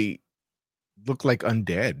fight look like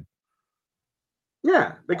undead.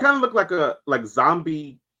 Yeah, they kind of look like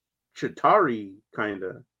zombie Chitauri kind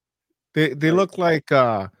of. They look like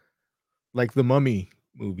the Mummy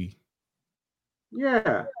movie.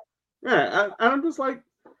 Yeah. I'm just like,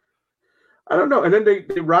 I don't know. And then they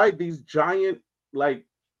ride these giant like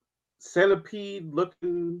centipede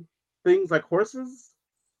looking things like horses,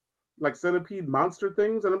 like centipede monster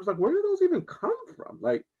things, and I'm just like, where do those even come from?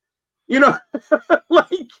 Like, you know,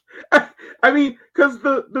 like I mean, because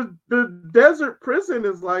the desert prison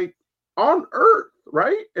is like on Earth,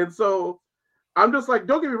 right? And so I'm just like,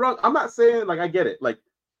 don't get me wrong. I'm not saying like I get it. Like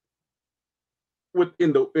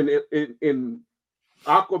in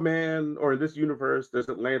Aquaman or in this universe, there's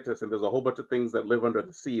Atlantis and there's a whole bunch of things that live under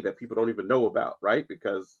the sea that people don't even know about, right?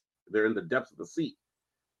 Because they're in the depths of the sea.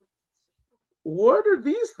 What are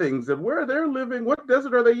these things and where they're living? What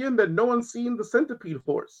desert are they in that no one's seen the centipede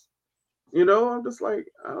horse? You know, I'm just like,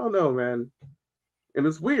 I don't know, man. And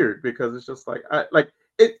it's weird because it's just like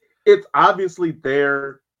it's obviously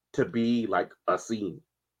there to be like a scene.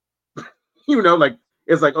 You know, like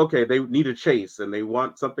it's like, okay, they need a chase and they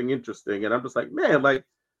want something interesting. And I'm just like, man, like,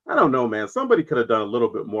 I don't know, man. Somebody could have done a little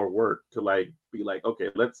bit more work to like be like, okay,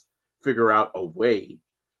 let's figure out a way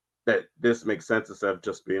that this makes sense instead of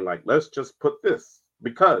just being like, let's just put this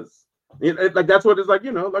because like that's what it's like,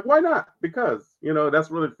 you know, like why not? Because, you know,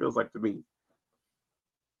 that's what it feels like to me.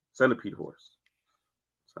 Centipede horse.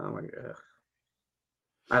 So I'm like, ugh.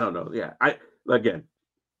 I don't know. Yeah. Again,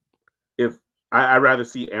 if I'd rather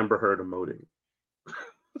see Amber Heard emoting.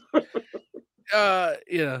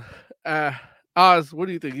 Yeah. Oz, what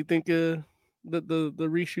do you think? You think the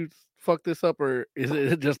reshoots fucked this up, or is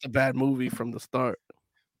it just a bad movie from the start?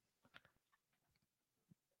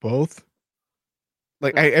 Both.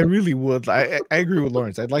 Like I really would. I agree with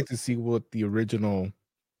Lawrence. I'd like to see what the original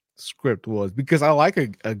script was because I like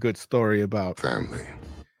a good story about family.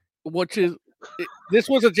 Which is this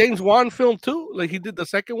was a James Wan film too? Like he did the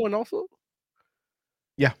second one also?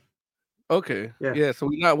 Yeah. Okay. Yeah. So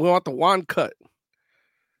we want the Wan cut.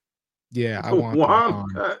 Yeah, I The want Wan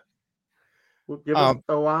cut. We'll give us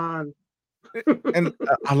the Wan. And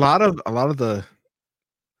a lot of the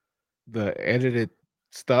edited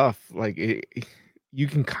stuff, like you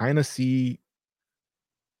can kind of see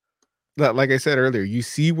that. Like I said earlier, you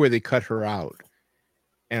see where they cut her out,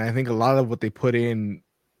 and I think a lot of what they put in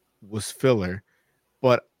was filler.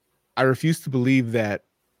 But I refuse to believe that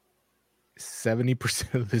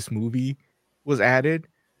 70% of this movie was added.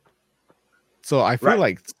 So I feel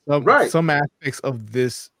like some aspects of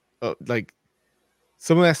this, like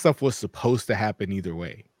some of that stuff was supposed to happen either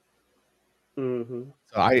way. Mm-hmm.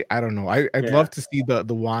 So I don't know. I'd love to see the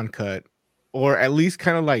wand cut, or at least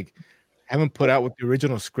kind of like have them put out what the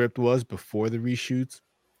original script was before the reshoots,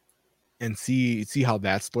 and see how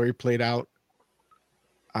that story played out.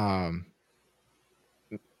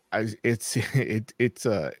 It's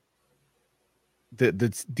the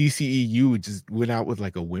DCEU just went out with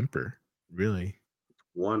like a whimper, really.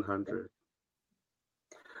 100.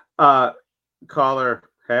 Caller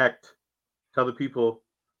hacked. Tell the people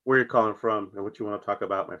where you're calling from and what you want to talk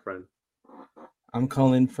about, my friend. I'm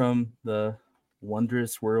calling from the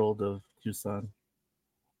wondrous world of Tucson.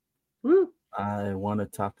 Woo. I want to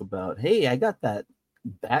talk about, hey, I got that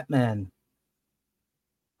Batman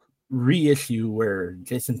reissue where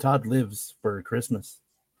Jason Todd lives for Christmas.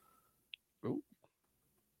 Ooh.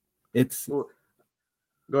 It's Go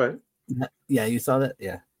ahead. Yeah, you saw that?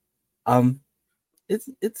 Yeah.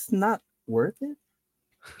 It's not worth it.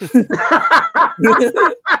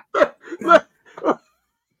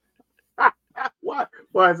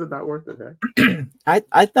 Why is it not worth it?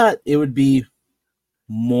 I thought it would be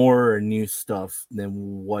more new stuff than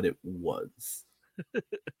what it was.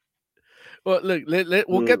 Well, look,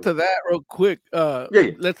 we'll get to that real quick.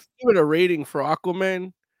 Let's give it a rating for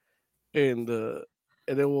Aquaman, and then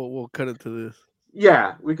we'll cut into this.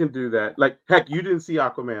 Yeah, we can do that. Like, heck, you didn't see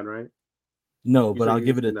Aquaman, right? No, but I'll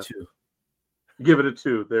give it a 2. Give it a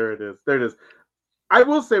 2. There it is. There it is. I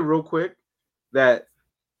will say real quick that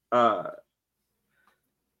the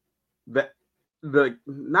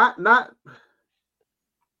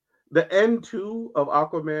end 2 of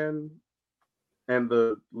Aquaman and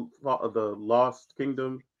the Lost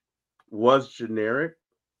Kingdom was generic,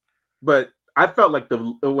 but I felt like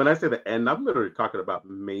when I say the end, I'm literally talking about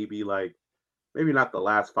maybe not the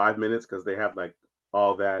last 5 minutes because they have like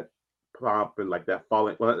all that pomp and like that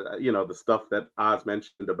falling, the stuff that Oz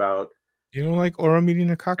mentioned about. You don't like Aura meeting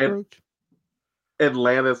a cockroach?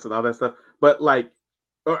 Atlantis and all that stuff, but like,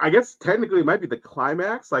 or I guess technically it might be the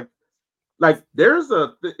climax. Like there's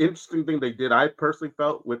the interesting thing they did. I personally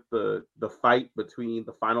felt with the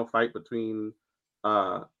final fight between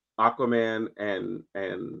Aquaman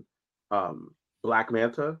and Black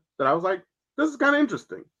Manta, that I was like, this is kind of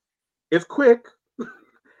interesting. It's quick,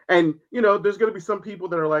 and there's going to be some people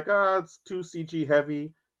that are like, it's too CG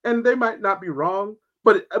heavy, and they might not be wrong.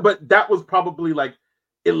 but that was probably like,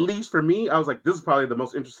 at least for me, I was like, this is probably the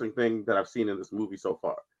most interesting thing that I've seen in this movie so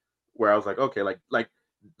far. Where I was like, okay, like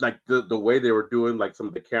the way they were doing like some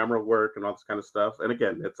of the camera work and all this kind of stuff. And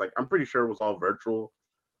again, it's like I'm pretty sure it was all virtual,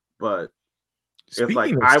 but it's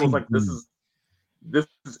like I was like, this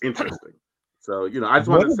is interesting. So I just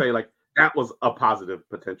wanted to say like that was a positive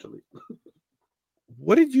potentially.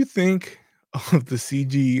 What did you think of the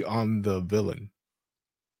CG on the villain?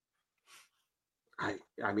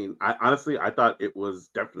 I mean, I honestly I thought it was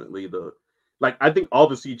definitely I think all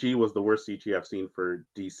the CG was the worst CG I've seen for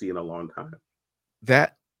DC in a long time.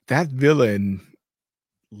 That villain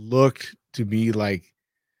looked to me like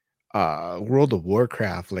World of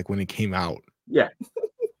Warcraft, like when it came out. Yeah.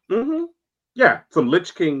 Mm-hmm. Yeah, some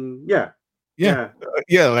Lich King. Yeah,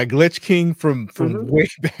 like Lich King from way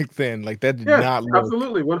back then. Like that did not look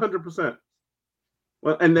absolutely 100%.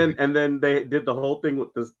 Well, and then they did the whole thing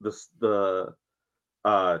with the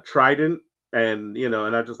trident, and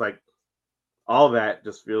and I just like all that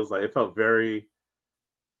just feels like it felt very.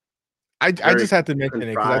 I just had to mention it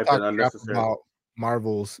because I talk unnecessary about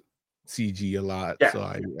Marvel's CG a lot, yeah. so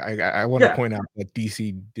I want to point out that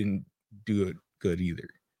DC didn't do it good either.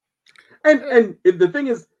 And the thing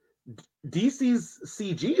is, DC's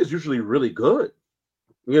CG is usually really good.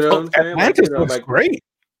 You know what I'm saying? Atlantis looks great.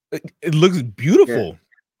 It looks beautiful.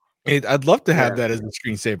 Yeah. I'd love to have that as a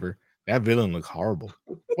screensaver. That villain looks horrible.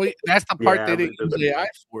 Well, that's the part they didn't use AI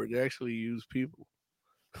for. They actually use people.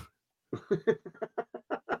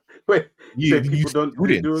 Wait, people don't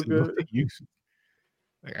do it good?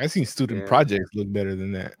 Like I've seen student projects look better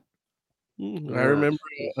than that. I remember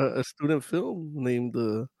a student film named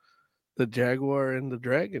the Jaguar and the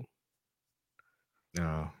Dragon.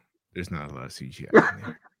 No, there's not a lot of CGI in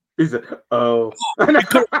there. He said, "Oh."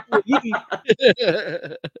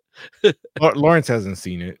 Lawrence hasn't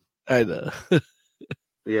seen it. I know.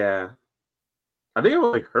 Yeah, I think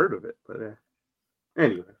I've heard of it, but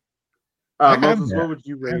anyway. Moses, what would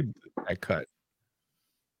you rate? I cut.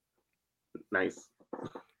 Nice.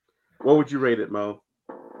 What would you rate it, Mo?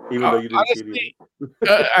 Even though you didn't honestly, see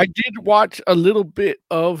it. I did watch a little bit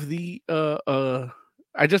of the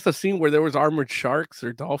I just a scene where there was armored sharks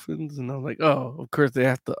or dolphins, and I was like, oh, of course they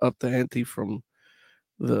have to up the ante from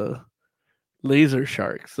the laser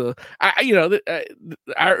sharks. So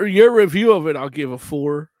your review of it, I'll give a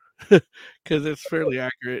 4 because it's fairly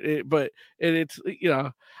accurate. It's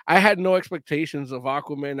I had no expectations of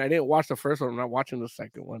Aquaman. I didn't watch the first one. I'm not watching the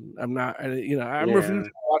second one. I'm refusing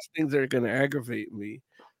to watch things that are going to aggravate me.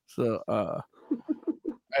 So I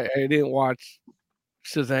didn't watch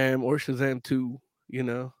Shazam or Shazam 2,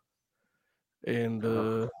 and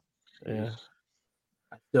yeah.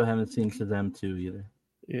 I still haven't seen Shazam 2 either.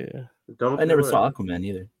 Yeah. I never saw Aquaman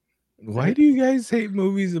either. Why do you guys hate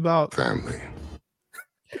movies about family?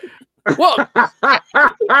 Well,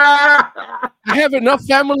 I have enough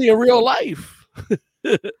family in real life.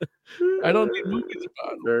 I don't need movies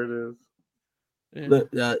about it. There it is.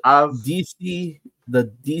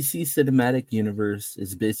 The DC cinematic universe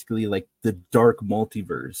is basically like the dark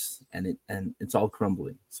multiverse, and it's all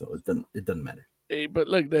crumbling, so it doesn't matter. Hey, but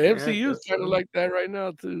look, the MCU is kind of like that right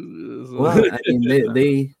now too. So. Well, I mean,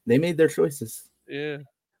 they made their choices. Yeah.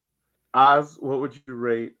 Oz, what would you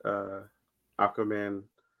rate Aquaman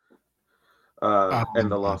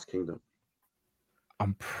and the Lost Kingdom?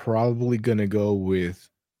 I'm probably gonna go with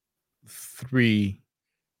 3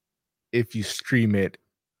 if you stream it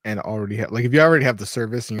and already have, like, if you already have the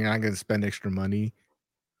service and you're not gonna spend extra money.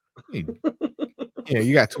 You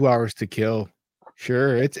got 2 hours to kill.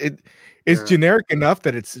 Sure, it's generic enough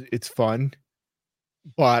that it's fun,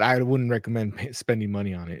 but I wouldn't recommend spending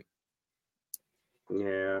money on it.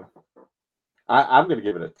 Yeah, I'm gonna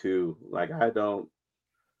give it a 2. Like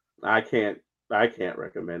I can't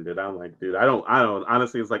recommend it. I'm like, dude, I don't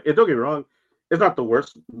honestly. It's like, don't get me wrong, it's not the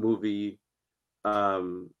worst movie,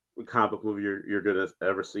 comic book movie you're gonna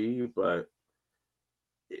ever see, but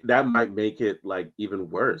that might make it like even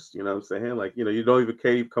worse. You know what I'm saying? Like, you don't even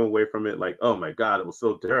care. You come away from it like, oh my god, it was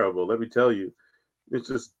so terrible. Let me tell you, it's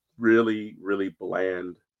just really, really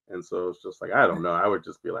bland. And so it's just like, I don't know. I would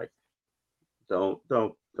just be like, don't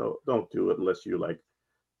do it unless you like.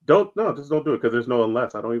 Just don't do it, because there's no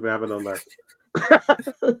unless. I don't even have an unless.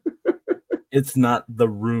 It's not the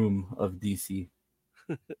Room of DC.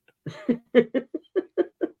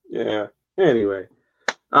 Yeah. Anyway.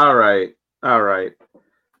 All right.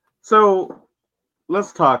 So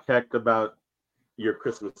let's talk, Heck, about your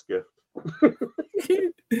Christmas gift.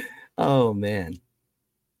 Oh man.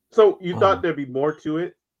 So you thought there'd be more to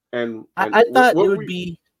it, and I thought it would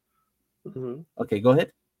be. Mm-hmm. Okay, go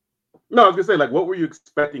ahead. No, I was gonna say, like, what were you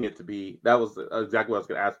expecting it to be? That was exactly what I was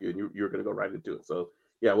gonna ask you, and you were gonna go right into it. So,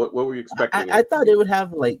 yeah, what were you expecting? I thought it would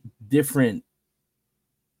have like different.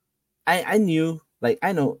 I knew, like,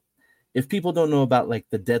 I know, if people don't know about like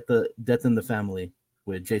the death in the family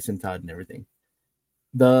with Jason Todd and everything,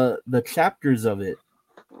 the chapters of it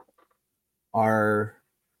are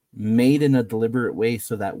made in a deliberate way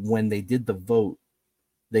so that when they did the vote,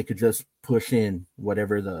 they could just push in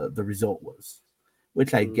whatever the result was,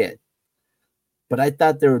 which I get. But I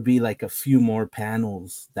thought there would be like a few more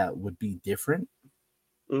panels that would be different,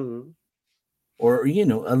 or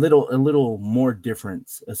a little more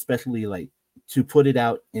difference, especially like to put it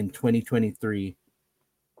out in 2023,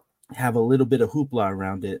 have a little bit of hoopla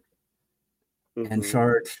around it, and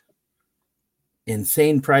charge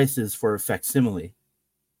insane prices for a facsimile,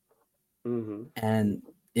 and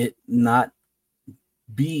it not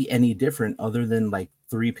be any different other than like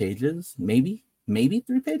 3 pages, maybe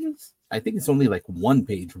 3 pages. I think it's only like 1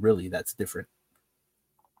 page really that's different.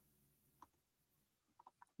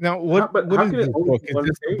 Now, what is this book? Is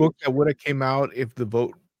this the book that would have came out if the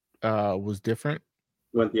vote was different?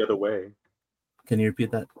 Went the other way. Can you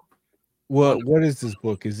repeat that? What is this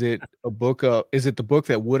book? Is it a book is it the book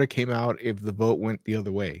that would have came out if the vote went the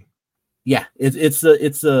other way? Yeah, it's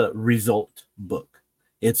a result book.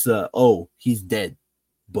 It's a he's dead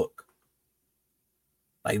book.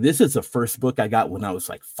 Like, this is the first book I got when I was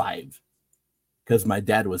like 5, because my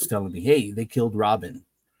dad was telling me, hey, they killed Robin,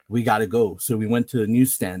 we got to go. So we went to a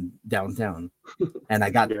newsstand downtown and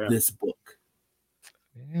I got this book.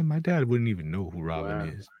 Man, my dad wouldn't even know who Robin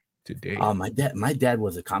is today. My dad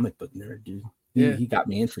was a comic book nerd, dude. He got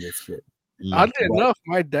me into this shit. Oddly enough,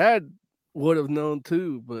 my dad would have known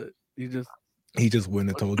too, but he just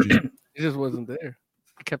wouldn't have told you. He just wasn't there.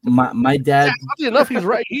 He kept my dad. Oddly enough, he's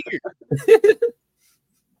right here.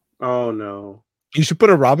 Oh no! You should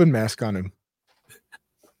put a Robin mask on him.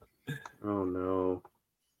 Oh no!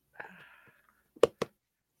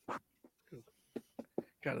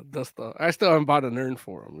 Got to dust off. I still haven't bought an urn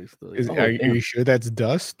for him. Are you sure that's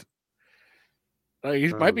dust? He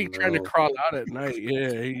might be trying to crawl out at night.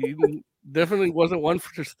 Yeah, he definitely wasn't one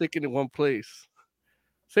for sticking in one place.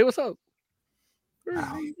 Say what's up.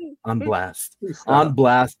 On blast. On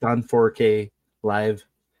blast on 4K live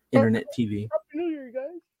internet TV. Happy New Year,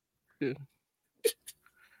 guys.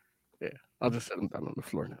 Yeah, I'll just set him down on the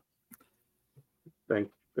floor now. Thank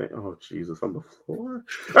oh Jesus, on the floor.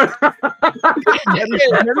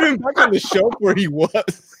 Never him back on the shelf where he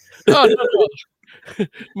was. Oh, no.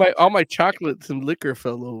 All my chocolates and liquor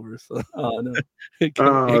fell over. So. Oh no.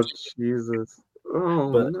 Oh Jesus.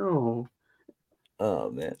 Oh no. Oh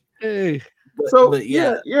man. Hey. But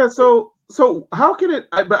yeah. So how can it?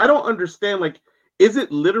 But I don't understand. Like, is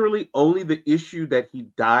it literally only the issue that he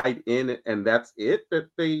died in, and that's it? That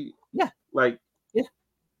they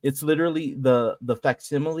It's literally the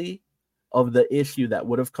facsimile of the issue that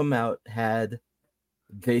would have come out had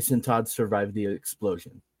Jason Todd survived the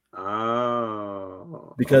explosion.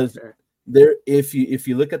 Oh, because there, if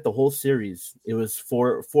you look at the whole series, it was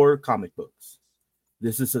four comic books.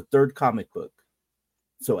 This is the 3rd comic book.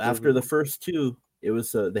 So after the first 2, it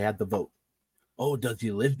was they had the vote. Oh, does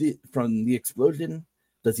he live from the explosion?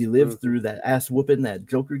 Does he live through that ass whooping that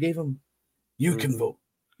Joker gave him? You can vote.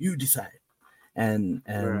 You decide. And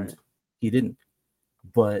he didn't.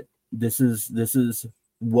 But this is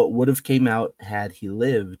what would have came out had he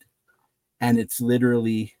lived, and it's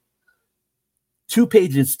literally 2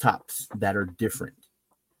 pages tops that are different.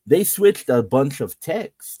 They switched a bunch of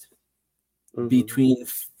text between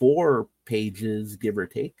 4 pages, give or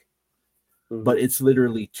take, but it's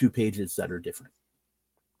literally 2 pages that are different.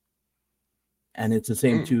 And it's the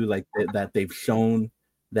same too, like that they've shown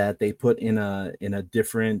that they put in a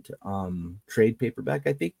different trade paperback,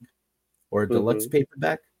 I think, or a deluxe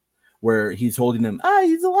paperback, where he's holding him.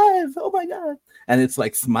 He's alive! Oh my god! And it's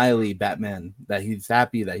like smiley Batman, that he's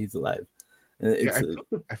happy that he's alive.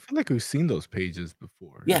 I feel like we've seen those pages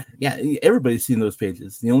before. Yeah, everybody's seen those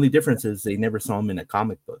pages. The only difference is they never saw them in a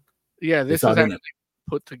comic book. Yeah, this is actually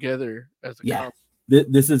put together as a comic.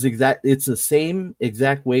 This is exact. It's the same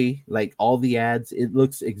exact way. Like all the ads, it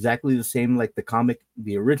looks exactly the same like the comic,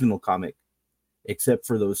 the original comic, except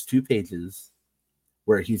for those 2 pages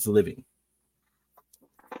where he's living.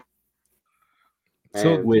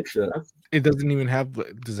 So, which it doesn't even have.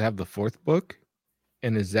 Does it have the 4th book?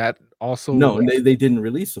 And is that also no? They didn't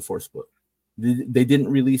release the 4th book. They didn't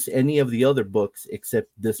release any of the other books except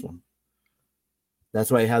this one.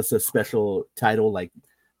 That's why it has a special title like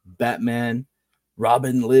Batman.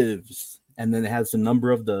 Robin Lives, and then it has the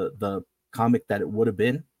number of the comic that it would have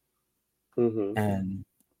been, and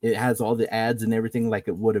It has all the ads and everything like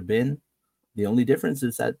it would have been. The only difference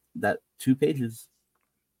is that 2 pages.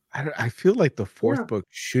 I feel like the fourth book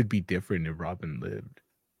should be different if Robin lived.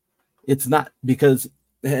 It's not, because,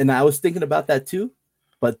 and I was thinking about that too,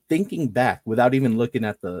 but thinking back without even looking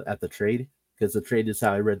at the trade, because the trade is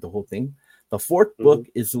how I read the whole thing. The fourth book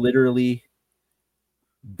is literally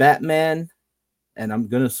Batman, and I'm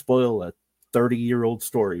gonna spoil a 30-year-old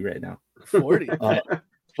story right now. 40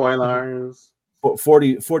 spoilers.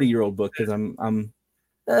 40-year-old book, because I'm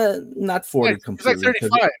not 40 completely. It's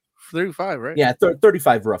like 35, right? Yeah,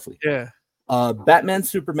 35 roughly. Yeah. Batman,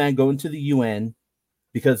 Superman go into the UN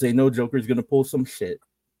because they know Joker's gonna pull some shit,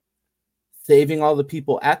 saving all the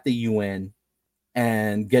people at the UN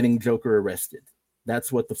and getting Joker arrested.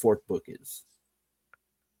 That's what the fourth book is.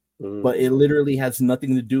 But it literally has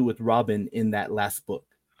nothing to do with Robin in that last book.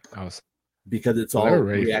 Because it's all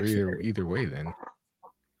reactionary. Either way, then.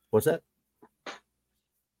 What's that?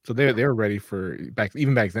 So they're ready for back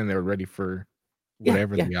then. They were ready for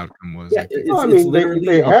whatever the outcome was. Yeah, it's literally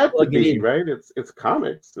they had to be, right? It's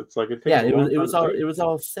comics. It's like it takes it was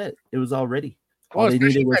all set. It was all ready. All they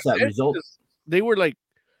needed was that result. They were like,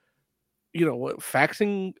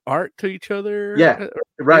 faxing art to each other. Yeah,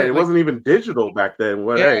 right. It wasn't even digital back then.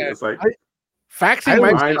 It's like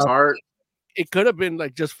faxing art. It could have been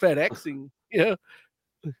like just FedExing. Yeah.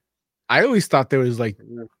 I always thought there was like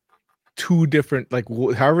 2 different, like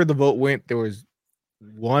however the vote went, there was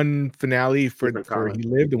one finale for he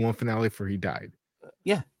lived and one finale for he died.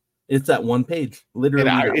 Yeah, it's that 1 page, literally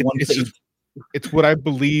one page. It's what I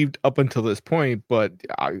believed up until this point, but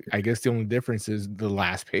I guess the only difference is the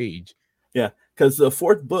last page. Yeah, because the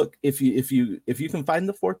fourth book, if you can find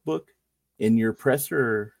the fourth book in your press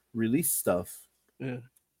or release stuff, it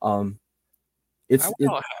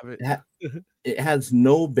has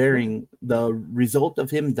no bearing. The result of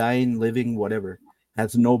him dying, living, whatever,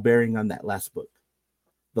 has no bearing on that last book.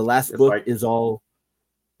 The last book is all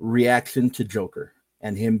reaction to Joker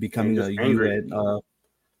and him becoming a UN,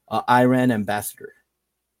 Iran ambassador.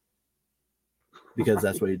 Because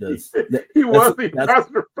that's what he does. He was the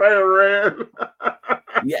ambassador for Iran.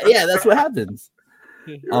 yeah, that's what happens.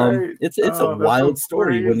 Right. It's a wild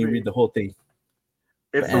story when you read the whole thing.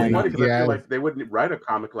 It's so funny because I feel like they wouldn't write a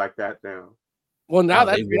comic like that now. Well, now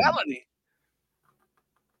that's reality.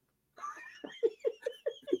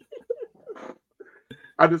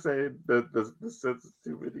 I'm just saying the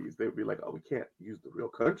sensitivities, they would be like, oh, we can't use the real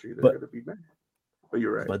country. They're going to be mad. But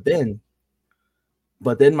you're right. But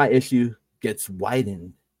then my issue gets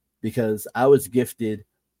widened because I was gifted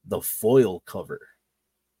the foil cover.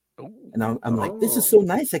 And I'm like, this is so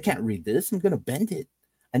nice. I can't read this. I'm going to bend it.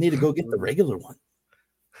 I need to go get the regular one.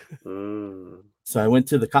 So I went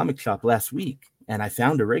to the comic shop last week and I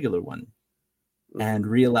found a regular one and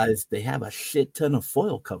realized they have a shit ton of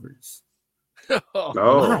foil covers.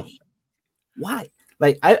 Why?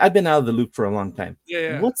 Like, I've been out of the loop for a long time.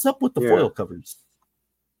 Yeah. What's up with the foil covers?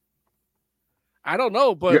 I don't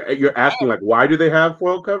know, but you're asking like, why do they have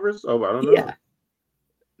foil covers? Oh, I don't know. Yeah,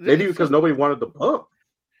 maybe because nobody wanted the book.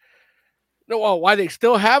 No, well, why they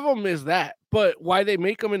still have them is that, but why they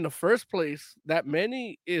make them in the first place, that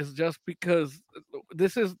many, is just because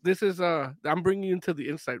this is I'm bringing you into the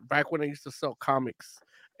insight back when I used to sell comics,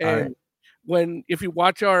 and if you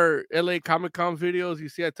watch our LA Comic Con videos, you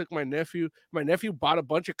see I took my nephew bought a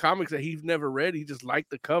bunch of comics that he's never read. He just liked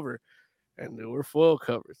the cover. And they were foil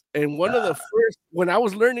covers. And one of the first, when I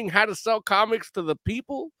was learning how to sell comics to the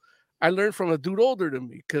people, I learned from a dude older than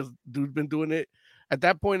me because dude's been doing it. At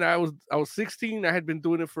that point, I was 16. I had been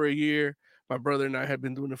doing it for a year. My brother and I had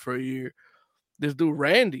been doing it for a year. This dude,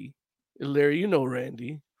 Randy, Larry, you know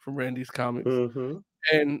Randy from Randy's Comics.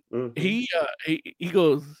 And he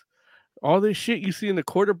goes, all this shit you see in the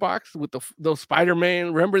quarter box with those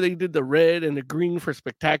Spider-Man, remember they did the red and the green for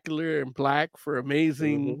Spectacular and black for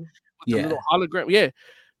Amazing. The little hologram. Yeah.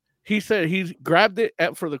 He said he grabbed it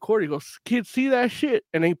for the quarter. He goes, kids see that shit.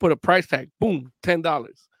 And then he put a price tag. Boom, $10.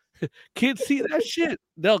 Kids see that shit.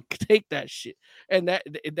 They'll take that shit. And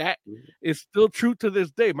that is still true to this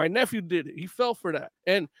day. My nephew did it. He fell for that.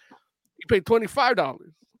 And he paid $25.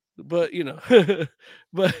 But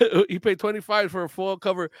but he paid $25 for a foil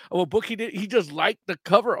cover of a book he did. He just liked the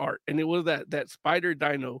cover art. And it was that Spider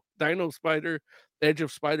Dino Spider, Edge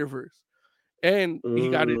of Spider-Verse. And he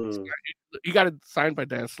got it signed by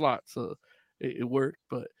Dan Slott, so it worked.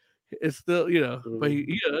 But it's still, But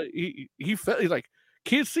he felt, he's like,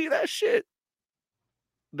 kids see that shit.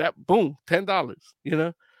 That boom, $10.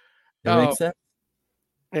 That makes sense.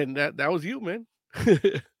 And that was you, man.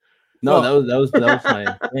 No, that was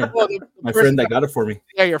my friend that got it for me.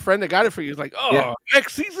 Yeah, your friend that got it for you is like,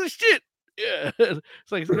 X sees this shit. Yeah,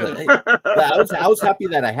 it's like I was happy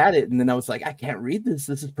that I had it, and then I was like, I can't read this.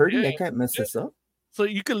 This is pretty. I can't mess this up. So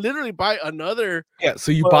you can literally buy another. Yeah,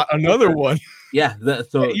 so you bought another one. Yeah,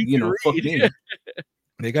 so you know, fuck me.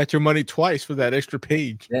 They got your money twice for that extra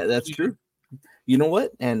page. Yeah, that's true. You know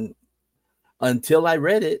what? And until I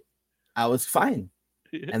read it, I was fine.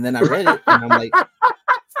 And then I read it, and I'm like,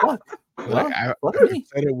 fuck. Well, I've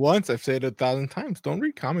said it once. I've said it 1,000 times. Don't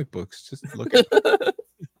read comic books. Just look at it.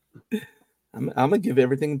 I'm gonna give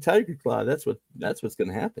everything Tiger Claw. That's what's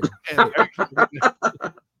gonna happen.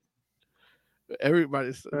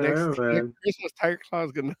 Everybody's next Christmas. Tiger Claw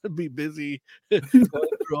is gonna be busy going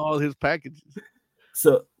through all his packages.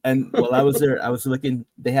 So, and while I was there, I was looking.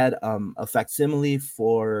 They had a facsimile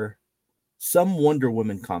for some Wonder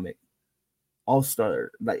Woman comic,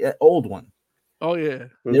 All-Star, like an old one. Oh yeah,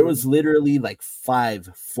 there was literally like 5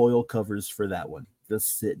 foil covers for that one,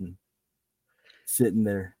 just sitting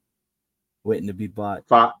there, waiting to be bought.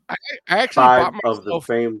 I actually bought myself of the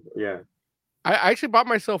same. Yeah, I actually bought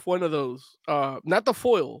myself one of those. Not the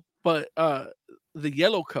foil, but the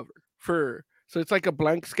yellow cover for. So it's like a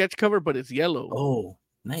blank sketch cover, but it's yellow. Oh,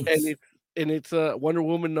 nice! And it's Wonder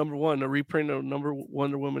Woman #1, a reprint of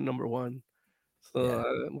Wonder Woman #1. So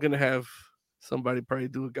I'm gonna have somebody probably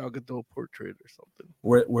do a Gal Gadot portrait or something.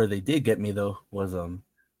 Where they did get me though was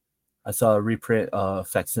I saw a reprint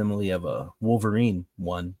facsimile of a Wolverine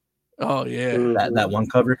one. Oh yeah, that one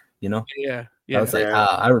cover, you know. Yeah. I was like,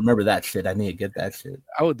 I remember that shit. I need to get that shit.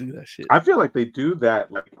 I would do that shit. I feel like they do that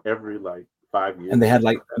like every 5 years. And they had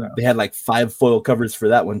like 5 foil covers for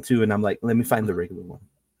that one too. And I'm like, let me find the regular one.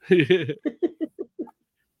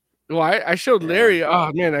 Well, I showed Larry.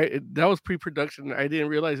 Oh man, that was pre-production. I didn't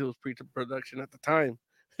realize it was pre-production at the time.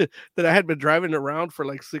 That I had been driving around for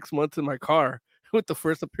like 6 months in my car with the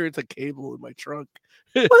first appearance of Cable in my trunk.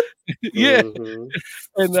 Yeah,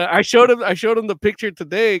 and I showed him the picture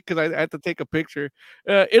today because I had to take a picture.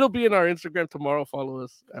 It'll be in our Instagram tomorrow. Follow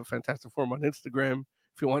us at Fantastic Forum on Instagram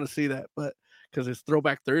if you want to see that. But because it's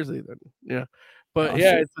Throwback Thursday, then yeah. But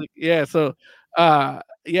it's like So I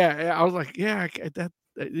was like, that.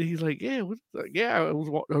 He's like, I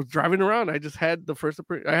was driving around. I just had the first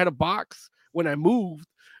appearance. I had a box when I moved,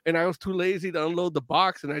 and I was too lazy to unload the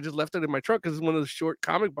box, and I just left it in my truck because it's one of the short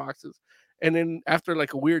comic boxes. And then after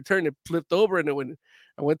like a weird turn, it flipped over, and then when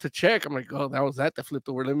I went to check, I'm like, oh, that was that flipped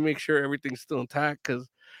over. Let me make sure everything's still intact because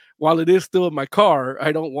while it is still in my car,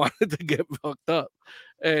 I don't want it to get fucked up.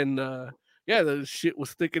 And the shit was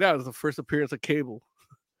sticking out. It was the first appearance of Cable.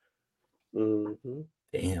 Mm-hmm.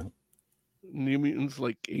 Damn. New Mutants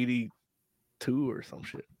like 82 or some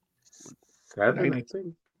shit. 7, I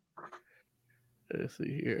think. Let's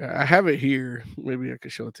see here. I have it here. Maybe I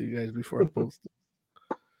could show it to you guys before I post it.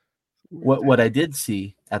 What I did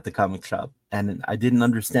see at the comic shop, and I didn't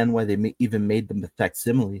understand why they even made them a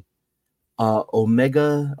facsimile.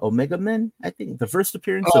 Omega Men, I think the first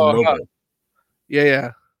appearance of Lobo.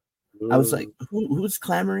 Yeah. I was like, who's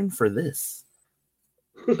clamoring for this?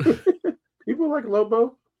 People like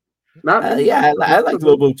Lobo. I like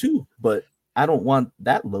Lobo too, but I don't want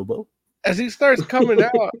that Lobo. As he starts coming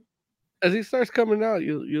out,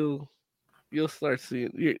 you'll start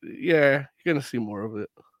seeing. You're gonna see more of it.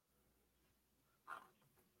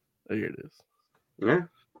 Oh, here it is. Yeah,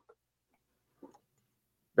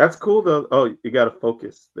 that's cool though. Oh, you got to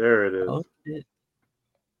focus. There it is. Oh, shit.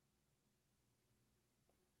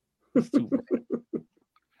 It's too bright.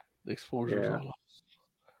 The exposure is all lost.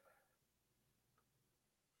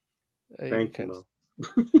 Thank you.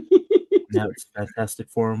 Now it's Fantastic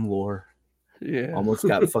Forum lore. Yeah, almost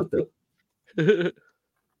got fucked up.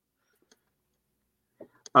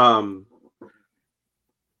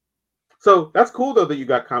 So that's cool though that you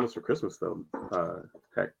got comics for Christmas though.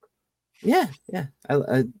 Heck. Yeah.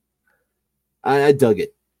 I dug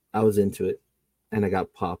it. I was into it, and I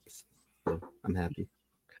got pops. So I'm happy.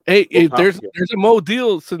 Hey, there's a Mo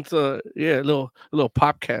deal since a little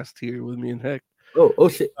popcast here with me and Heck. Oh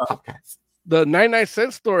shit, popcast. The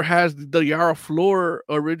 99-cent store has the Yara Flor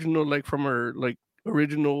original, like from her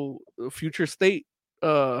original Future State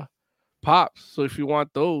pops. So if you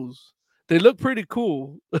want those, they look pretty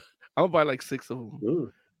cool. I'll buy like 6 of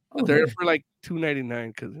them. They're for like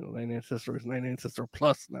 $2.99 because 99-cent store is 99-cent store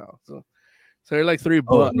plus now. So they're like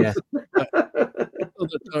 $3. Yeah.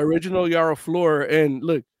 The original Yara Flor, and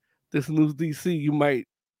look, this new DC,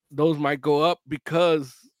 those might go up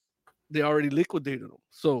because they already liquidated them.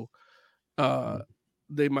 So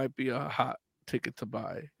they might be a hot ticket to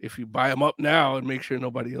buy if you buy them up now and make sure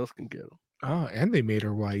nobody else can get them. Oh, and they made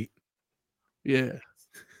her white. Yeah.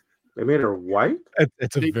 They made her white?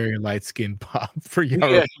 It's a very light skinned pop for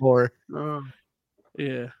Yara Flor.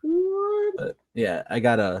 Yeah. What? Yeah, I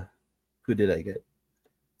got who did I get?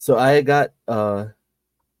 So I got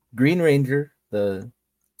Green Ranger, the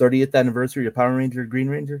 30th anniversary of Power Ranger Green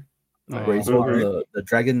Ranger, where he's holding the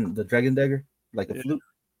dragon dagger like a flute.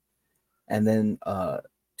 And then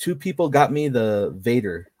 2 people got me the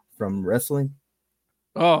Vader from wrestling.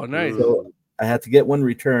 Oh, nice. So I had to get one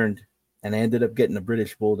returned, and I ended up getting a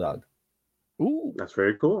British Bulldog. Ooh, that's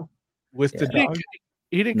very cool. With the dog?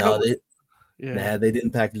 He didn't No, come they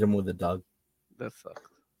didn't package him with a dog. That sucks.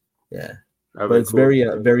 Yeah. That'd But it's cool.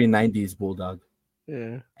 very 90s Bulldog.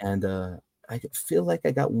 Yeah. And I feel like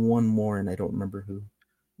I got one more, and I don't remember who.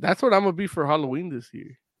 That's what I'm gonna be for Halloween this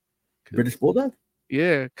year. British Bulldog?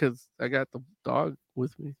 Yeah, because I got the dog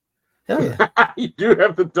with me. Hell yeah. You do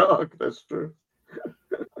have the dog. That's true.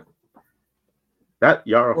 That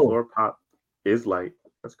Yara floor pop is light.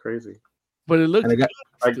 That's crazy. But it looks like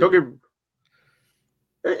don't get.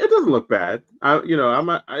 It doesn't look bad.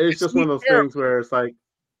 It's just one of those things where it's like.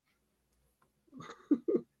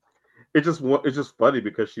 It's just funny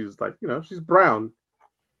because she's like, she's brown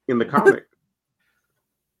in the comic.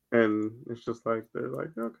 And it's just like, they're like,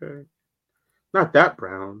 okay, not that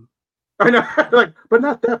brown. I know, but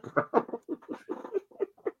not that brown.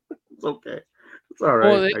 It's okay. It's all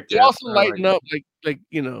right. Well, they also lighten up like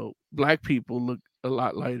black people look a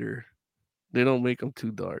lot lighter. They don't make them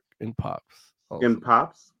too dark in pops. Also. In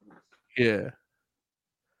pops? Yeah.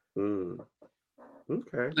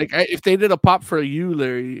 Okay. Like if they did a pop for you,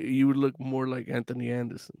 Larry, you would look more like Anthony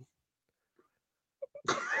Anderson.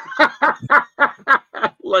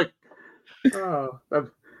 That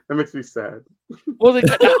makes me sad. Well,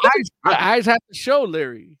 the eyes have to show,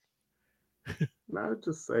 Larry. I'm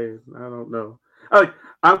just saying. I don't know.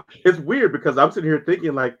 It's weird because I'm sitting here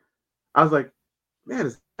thinking I was like, man,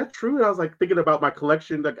 is that true? And I was like thinking about my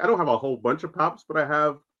collection. Like I don't have a whole bunch of pops, but I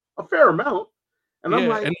have a fair amount. And I'm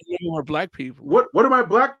like, and more black people. What do my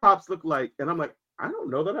black pops look like? And I'm like, I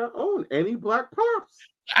don't know that I own any black pops.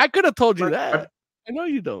 I could have told you that. I know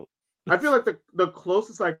you don't. I feel like the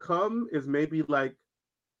closest I come is maybe like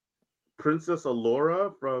Princess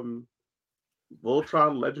Allura from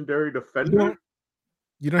Voltron Legendary Defender.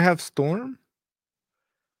 You don't have Storm?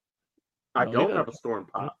 I don't have a Storm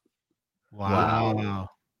pop. Wow.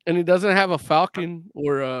 And he doesn't have a Falcon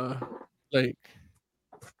or like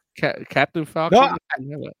Captain Falcon.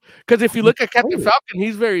 Because if you look at Captain Falcon,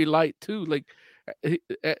 he's very light too. Like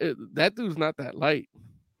that dude's not that light.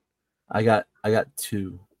 I got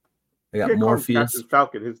 2. I got Morpheus. Captain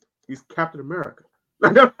Falcon. He's Captain America.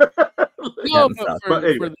 No, but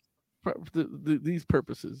for these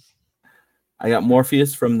purposes. I got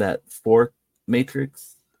Morpheus from that 4th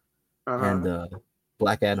Matrix and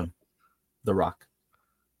Black Adam, The Rock.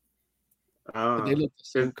 They look the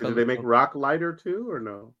same do they make Rock lighter too, or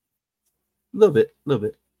no? A little bit.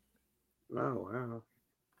 Oh wow,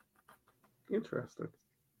 interesting.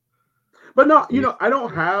 But no, I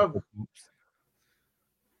don't have.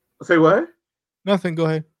 Say what? Nothing. Go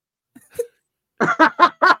ahead.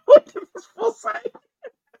 What did this fool say?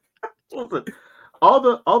 Listen, all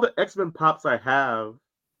the X-Men pops I have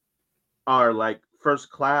are like first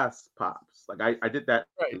class pops. Like I did that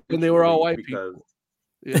right, and they were all white people.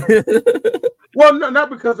 Yeah. Well, no, not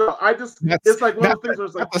because it's like one of those things where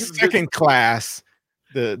it's like the second class,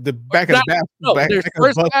 the back of the back. No, there's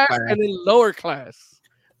first class and then lower class.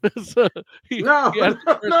 No,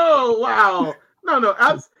 wow, no.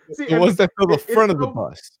 The ones that fill the front of the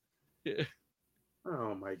bus. Yeah.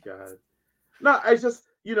 Oh my god. No, I just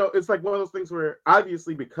it's like one of those things where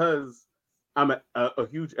obviously because I'm a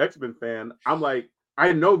huge X-Men fan, I'm like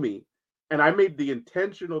I know me. And I made the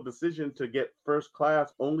intentional decision to get first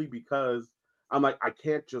class only because I'm like, I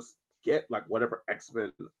can't just get like whatever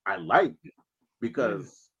X-Men I like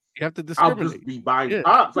because you have to discriminate. I'll just be buying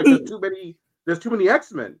pops. Like there's too many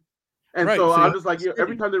X-Men. And so I'm just like,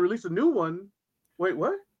 every time they release a new one, wait,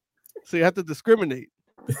 what? So you have to discriminate.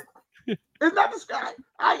 It's not discriminate.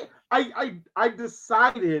 I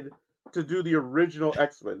decided to do the original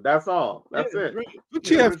X-Men. That's all. That's it. Right. Don't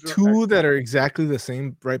you have 2 that are exactly the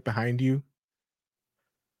same right behind you?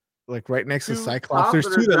 Like right next to Cyclops. There's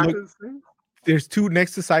 2 that look. There's 2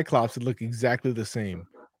 next to Cyclops that look exactly the same.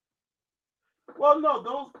 Well,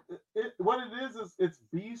 no, what it is it's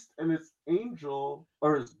Beast and it's Angel,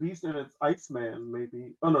 or it's Beast and it's Iceman,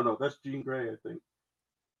 maybe. Oh no, that's Jean Grey, I think.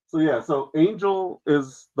 So yeah, so Angel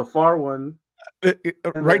is the far one.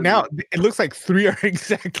 Now, it looks like 3 are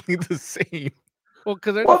exactly the same. Well,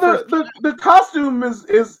 because the costume is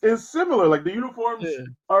similar. Like the uniforms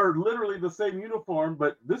are literally the same uniform,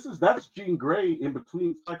 but that's Jean Grey in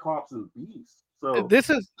between Cyclops and Beast. So this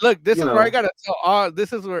is this is you where I know. gotta tell Oz.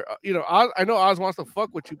 This is where Oz, I know Oz wants to fuck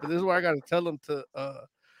with you, but this is where I gotta tell him to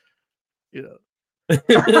you know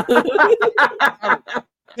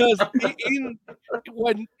because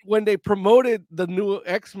when they promoted the new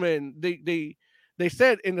X-Men, they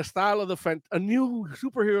said in the style of a new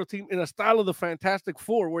superhero team in a style of the Fantastic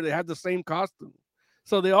Four, where they had the same costume,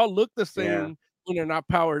 so they all look the same when they're not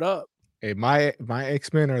powered up. Hey, my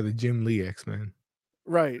X-Men are the Jim Lee X-Men.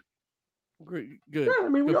 Right. Great. Good. Yeah, I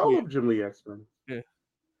mean, we Good for all you. love Jim Lee X-Men. Yeah.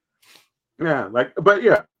 Yeah, but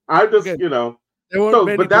yeah, I just Good. There weren't so,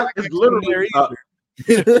 many but that black is X-Men literally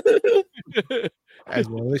there As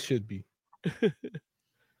well it should be.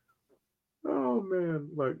 oh man,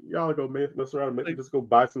 like y'all go mess around and make me just go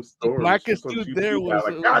buy some the stores. blackest some dude cheap there food now. was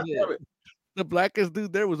Like, God damn it. the blackest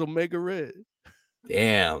dude there was Omega Red.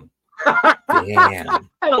 Damn. Damn.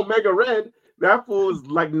 Omega Red. That fool is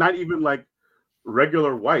like not even like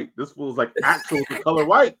regular white. This fool's like actual color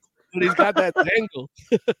white. But he's got that dangle.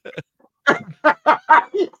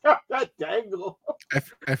 That dangle.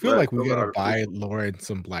 I feel Right, like we those gotta are buy Lauren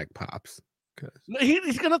some black pops.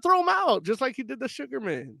 He's gonna throw him out just like he did the Sugar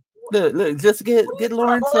Man. Look, just get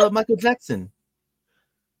Lawrence Michael Jackson.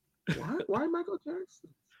 Why Michael Jackson?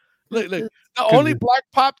 Look, the only black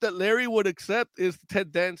pop that Larry would accept is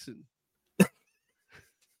Ted Danson.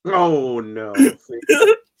 Oh no!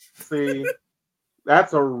 See,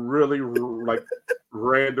 that's a really like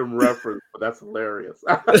random reference, but that's hilarious.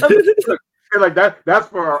 Like that's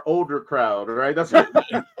for our older crowd, right? That's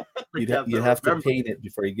you have to paint it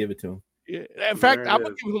before you give it to him. Yeah. In fact, I'm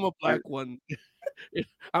gonna give him a black one.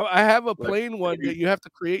 I have a plain one that you have to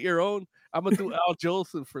create your own. I'm gonna do Al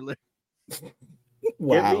Jolson for Larry.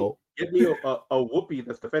 Wow. Get me a Whoopi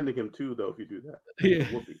that's defending him too, though. If you do that, yeah.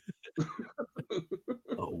 Whoopi.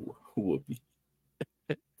 Oh, Whoopi.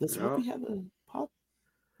 Does Whoopi have a pop?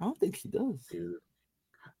 I don't think she does. Dude,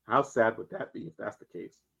 how sad would that be if that's the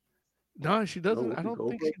case? No, she doesn't. No, I don't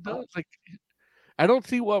think she does. pop? Like, I don't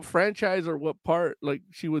see what franchise or what part like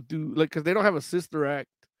she would do. Like, because they don't have a sister act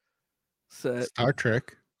set. Star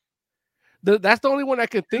Trek. That's the only one I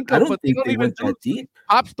can think of. I don't but think they they went that deep.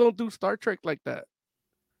 Pops don't do Star Trek like that.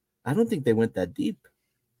 I don't think they went that deep.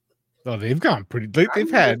 Oh, they've gone pretty.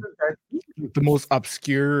 They've had the most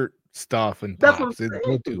obscure stuff and pops.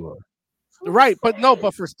 Right, but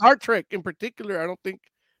for Star Trek in particular, I don't think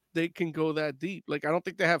they can go that deep. Like, I don't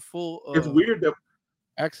think they have full. It's weird that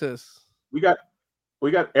access. We got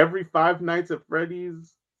every Five Nights at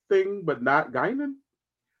Freddy's thing, but not Guinan.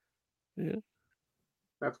 Yeah,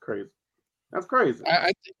 that's crazy. That's crazy.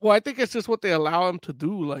 I think it's just what they allow them to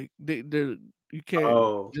do. Like you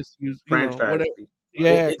can't just use whatever.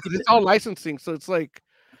 Yeah, because it's all licensing. So it's like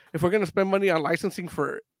if we're gonna spend money on licensing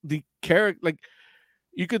for the character, like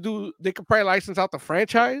they could probably license out the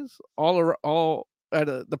franchise all at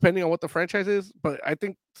depending on what the franchise is. But I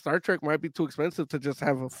think Star Trek might be too expensive to just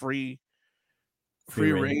have a free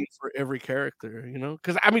reign for every character,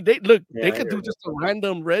 because I mean they could do just a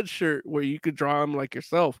random red shirt where you could draw them like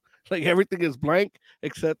yourself, like everything is blank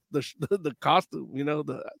except the costume,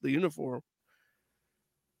 the uniform.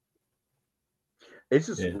 It's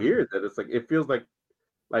just weird that it's like it feels like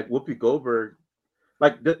Whoopi Goldberg,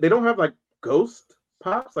 like they don't have like ghost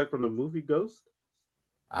pops like from the movie Ghost.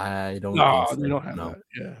 I don't. No, they don't have that.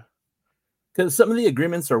 Yeah, because some of the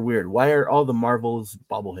agreements are weird. Why are all the Marvels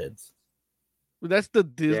bobbleheads? That's the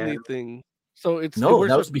Disney thing. So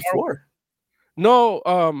that was before. No,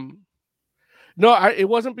 it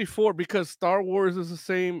wasn't before because Star Wars is the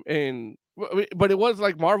same, but it was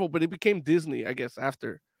like Marvel, but it became Disney, I guess,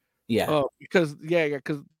 after. Yeah. Because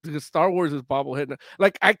Star Wars is bobblehead.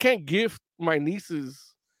 Like I can't gift my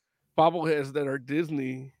nieces bobbleheads that are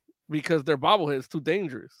Disney because their bobbleheads too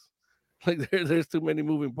dangerous. Like there's too many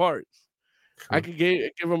moving parts. True. I could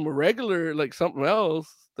give them a regular like something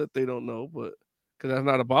else that they don't know, but because that's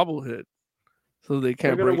not a bobblehead, so they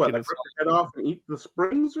can't break it. Like, rip their head off and eat the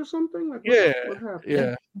springs or something. Like, what happened?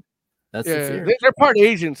 Yeah. That's they're part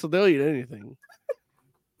Asian, so they'll eat anything.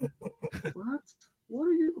 What? What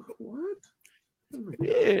are you? What?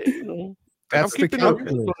 Yeah, that's the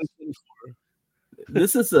calculus.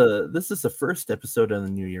 This is the first episode of the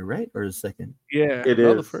new year, right, or the second? Yeah, it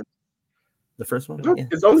is. The first one. No,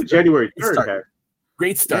 it's only January 3rd.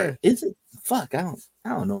 Great start. Yeah. Is it? Fuck, I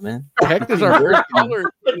don't know, man. Heck is our first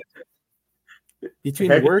caller.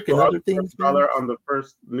 Between work and other things. Caller on the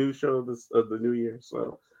first news show of the new year.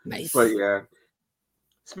 So nice. But yeah.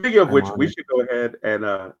 Speaking of which, we should go ahead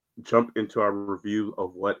and jump into our review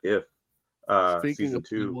of What If season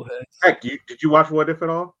 2. Heck, did you watch What If at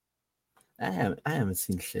all? I haven't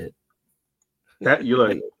seen shit. That you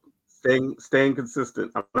like staying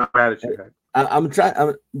consistent. I'm not mad at you, Heck. I'm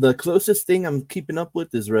trying. The closest thing I'm keeping up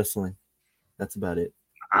with is wrestling. That's about it.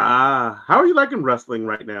 How are you liking wrestling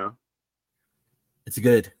right now? It's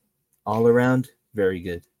good, all around, very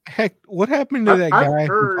good. Heck, what happened to that I've guy whose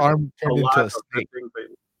heard arm a turned into lot a of good snake? things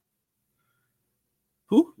lately.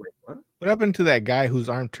 Who? Wait, what? What happened to that guy whose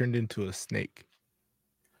arm turned into a snake?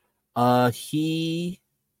 He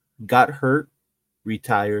got hurt,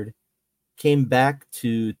 retired, came back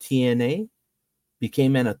to TNA,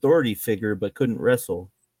 became an authority figure, but couldn't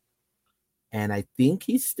wrestle. And I think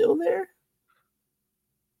he's still there.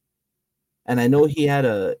 And I know he had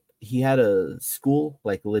a school,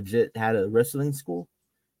 like legit had a wrestling school,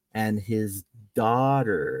 and his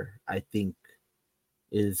daughter, I think,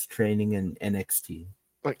 is training in NXT.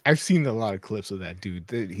 Like I've seen a lot of clips of that dude.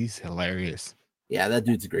 He's hilarious. Yeah, that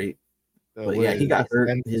dude's great. But What yeah, is he got it, hurt.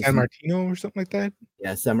 San Martino or something like that.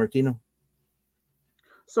 Yeah, San Martino.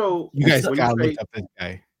 So You guys when gotta you look say, up this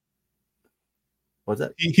guy. What's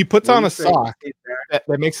that? He puts when on you a say sock he came back,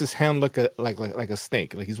 that makes his hand look like a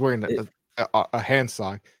snake. Like he's wearing a hand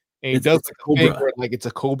sock, and he It's does a like a thing cobra. where like it's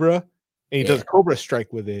a cobra, and he does Yeah. cobra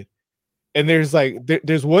strike with it. And there's like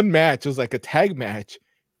there's one match, it was like a tag match,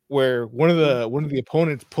 where one of the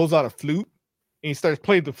opponents pulls out a flute and he starts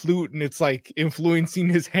playing the flute, and it's like influencing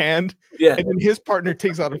his hand. Yeah. And then his partner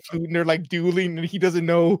takes out a flute, and they're like dueling, and he doesn't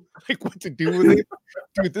know like what to do with it.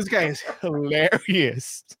 Dude, this guy is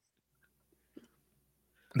hilarious.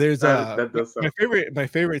 There's that does sound my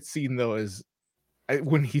favorite scene though is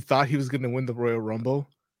when he thought he was gonna win the Royal Rumble.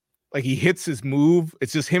 Like he hits his move.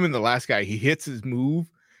 It's just him and the last guy. He hits his move,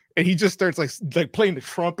 and he just starts like playing the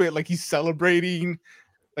trumpet, like he's celebrating.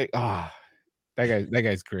 Like that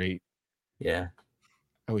guy's great. Yeah.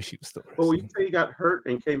 I wish he was still But when you wrestling. say he got hurt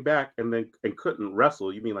and came back and couldn't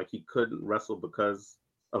wrestle, you mean like he couldn't wrestle because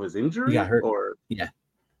of his injury? He got hurt. Or Yeah.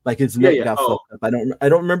 Like his neck got fucked up. I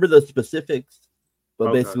don't remember the specifics,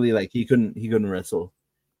 but basically like he couldn't wrestle.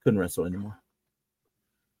 Couldn't wrestle anymore.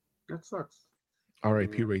 That sucks.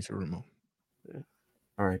 R.I.P. Razor Ramon.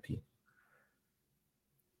 R.I.P.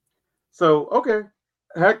 So okay.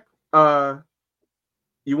 Heck,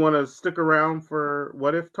 you want to stick around for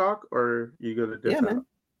what if talk, or you gonna dip out? Man.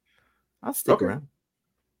 I'll stick around.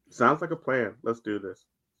 Sounds like a plan. Let's do this.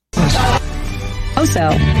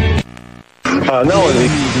 Also,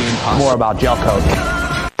 no, more about gel coat.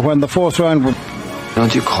 When the fourth round would...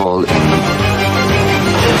 Don't you call it?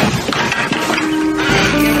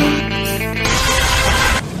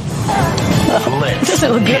 does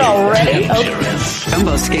it look good already?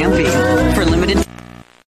 Jumbo Scampi for limited.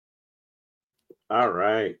 All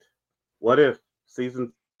right. What if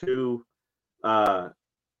season 2, 9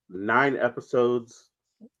 episodes?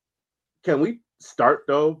 Can we start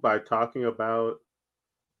though by talking about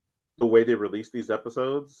the way they release these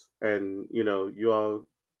episodes, and you all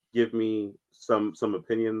give me some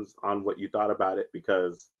opinions on what you thought about it,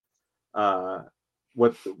 because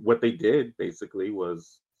what they did basically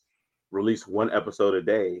was release one episode a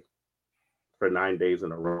day for 9 days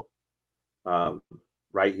in a row,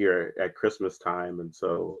 right here at Christmas time, and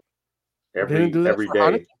so every day there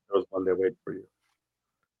was one there waiting for you.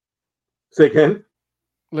 Say again?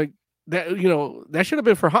 Like that, that should have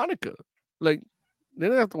been for Hanukkah. Like they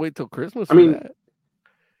didn't have to wait till Christmas. I mean,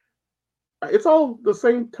 it's all the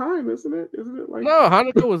same time, isn't it? Isn't it like no?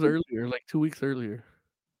 Hanukkah was earlier, like 2 weeks earlier.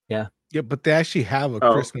 Yeah, but they actually have a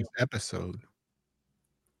Christmas episode,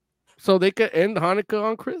 so they could end Hanukkah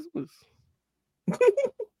on Christmas.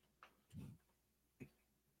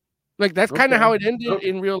 Like that's kind of how it ended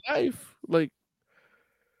in real life. Like,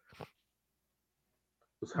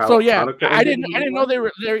 so yeah, I didn't know they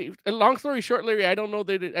were there. Long story short, Larry, I didn't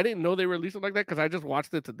know they released it like that because I just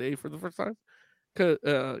watched it today for the first time. Cause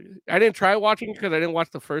I didn't try watching it because I didn't watch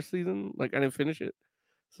the first season. Like I didn't finish it.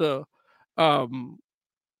 So,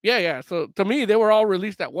 yeah. So to me, they were all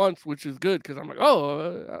released at once, which is good because I'm like,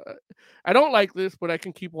 I don't like this, but I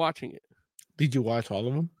can keep watching it. Did you watch all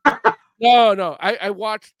of them? No. I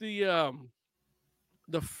watched the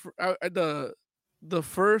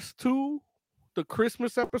first two, the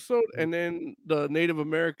Christmas episode, and then the Native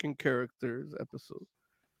American characters episode.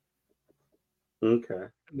 Okay.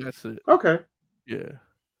 And that's it. Okay. Yeah.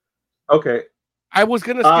 Okay. I was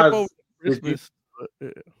gonna skip over Christmas, but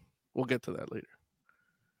we'll get to that later.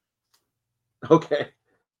 Okay.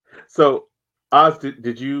 So, Oz,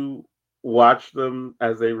 did you watch them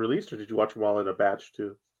as they released, or did you watch them all in a batch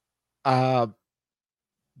too?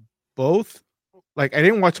 Both. Like I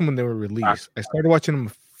didn't watch them when they were released. I started watching them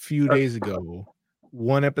a few days ago,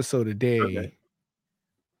 one episode a day,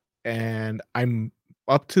 and I'm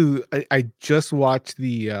up to. I just watched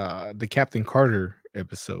the Captain Carter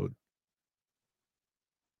episode.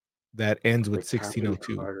 that ends with Like Captain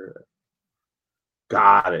 1602. Carter.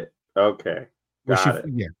 Got it. Okay. Got it.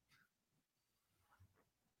 Yeah.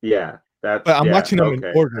 Yeah. That's But I'm yeah, watching them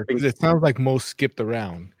okay. in order I think, because it sounds like Mo skipped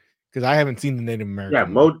around because I haven't seen the Native yeah,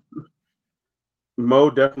 American one.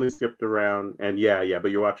 Mo definitely skipped around, and yeah,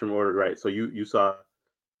 but you're watching order right. So you saw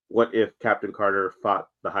what if Captain Carter fought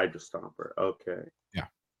the Hydra Stomper? Okay. Yeah.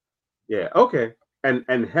 Yeah. Okay.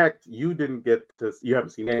 And heck, you didn't get to. You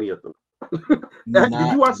haven't seen any of them. Did you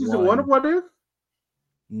Not watch season 1 of one. What If?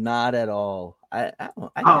 Not at all. I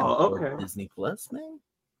can't Oh, afford okay. Disney Plus, man.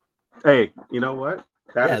 Hey, you know what?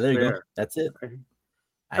 That Yeah, is there you go. fair. That's it.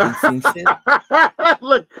 I ain't seen shit.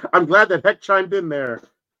 Look, I'm glad that Heck chimed in there.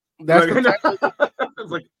 That's Like, the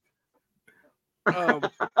it's like,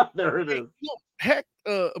 there it is. Heck,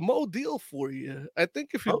 Mo deal for you. I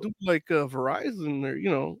think if you do like Verizon or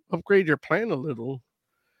upgrade your plan a little,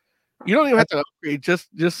 you don't even have to upgrade. Just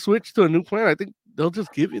switch to a new plan. I think they'll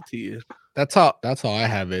just give it to you. That's how I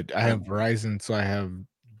have it. I have Verizon, so I have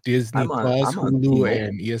Disney Plus, I'm on Hulu, T-Mobile.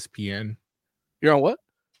 and ESPN. You're on what?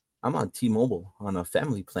 I'm on T-Mobile on a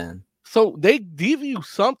family plan. So they give you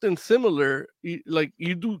something similar. Like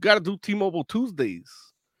you got to do T-Mobile Tuesdays,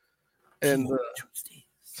 and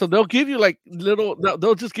so they'll give you like little.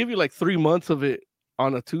 They'll just give you like 3 months of it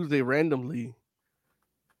on a Tuesday randomly.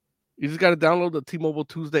 You just got to download the T-Mobile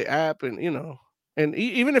Tuesday app, and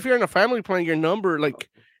even if you're in a family plan, your number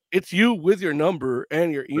it's you with your number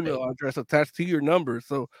and your email address attached to your number,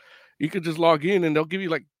 so you could just log in and they'll give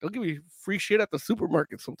you free shit at the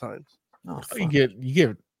supermarket sometimes. Oh, you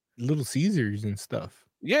get Little Caesars and stuff.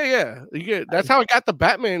 Yeah. That's how I got the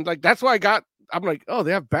Batman. Like that's why I'm like, oh,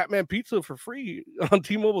 they have Batman pizza for free on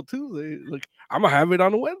T-Mobile Tuesday. Like I'm gonna have it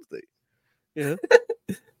on a Wednesday. Yeah.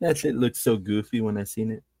 That shit looked so goofy when I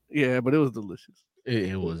seen it. Yeah, but it was delicious.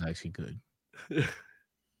 It was actually good.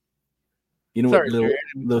 You know what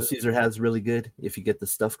Little Caesar has really good? If you get the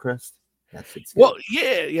stuffed crust, that shit's good. Well,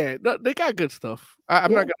 yeah. They got good stuff.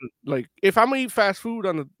 I'm not gonna if I'm gonna eat fast food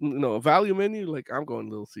on a value menu, like I'm going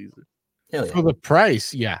Little Caesar. Hell yeah. For the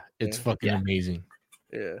price, it's fucking amazing.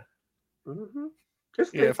 Yeah. Mm-hmm.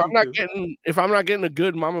 Yeah, if I'm not getting a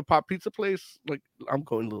good mom and pop pizza place, like I'm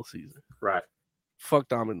going Little Caesar. Right. Fuck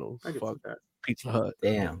Domino's. Fuck that. Pizza Hut.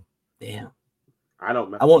 Damn. I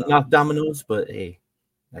won't knock Domino's, but hey,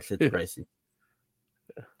 that shit's pricey.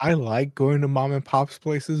 I like going to mom and pop's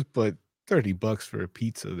places, but $30 for a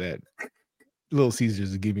pizza that Little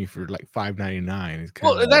Caesars give me for like $5.99 is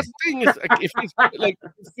kind of. Well, that's the thing is if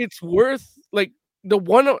it's worth like the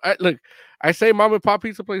one. I say mom and pop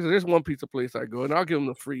pizza place. There's one pizza place I go and I'll give them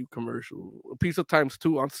the free commercial. Pizza times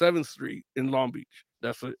 2 on 7th Street in Long Beach.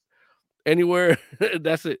 That's it. Anywhere,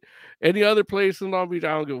 that's it. Any other place in Long Beach, I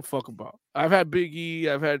don't give a fuck about. I've had Big E,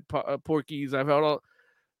 I've had Porky's, I've had all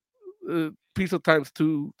pizza times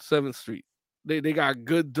 2 7th Street. They got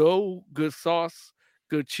good dough, good sauce,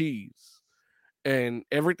 good cheese, and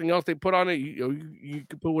everything else they put on it. You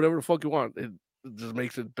can put whatever the fuck you want. It just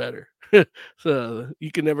makes it better. So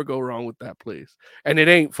you can never go wrong with that place. And it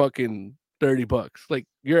ain't fucking $30. Like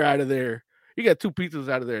you're out of there. You got 2 pizzas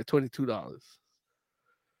out of there at $22.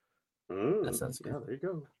 That sounds good. Yeah, there you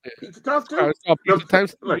go. Pizza times 2. Pizza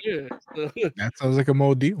times 2. Yeah. That sounds like a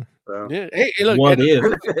Mo deal. Yeah. Hey, look. What if?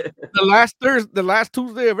 The last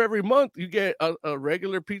Tuesday of every month, you get a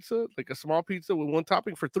regular pizza, like a small pizza with one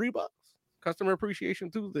topping for $3. Customer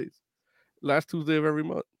Appreciation Tuesdays. Last Tuesday of every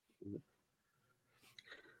month.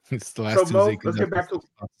 It's the last Tuesday. Let's get back to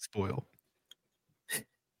spoil.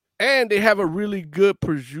 And they have a really good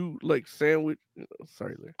prosciutto like sandwich.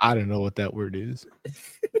 Sorry, Larry. I don't know what that word is.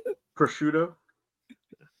 Prosciutto.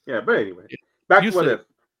 Yeah, but anyway, back to What If.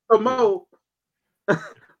 So Mo,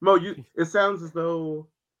 it sounds as though,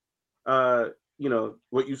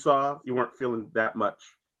 what you saw, you weren't feeling that much.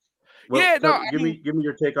 Well, give me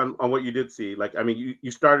your take on what you did see. Like, I mean,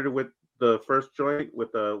 you started with the first joint with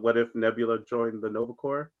What If Nebula joined the Nova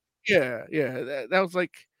Corps. Yeah, that was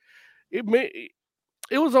like it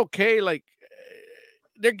was okay. Like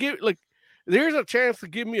there's a chance to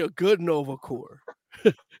give me a good Nova Corps.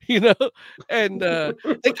 And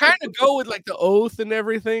they kind of go with like the oath and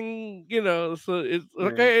everything, so it's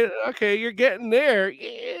okay, you're getting there,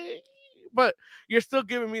 but you're still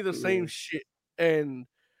giving me the same shit. And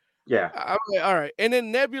I'm like, all right. And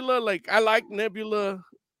then Nebula, like I like Nebula,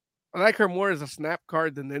 I like her more as a snap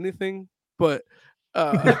card than anything, but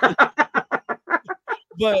but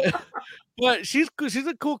she's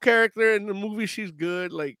a cool character in the movie. She's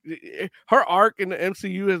good. Like her arc in the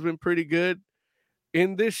MCU has been pretty good.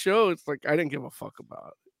 In this show, it's like I didn't give a fuck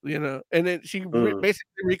about it, and then she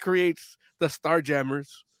basically recreates the Starjammers,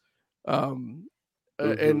 and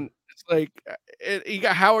It's like you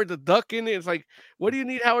got Howard the Duck in it. It's like, what do you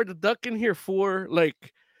need Howard the Duck in here for?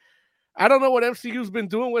 Like, I don't know what MCU's been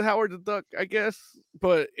doing with Howard the Duck, I guess,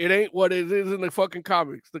 but it ain't what it is in the fucking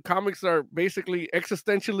comics. The comics are basically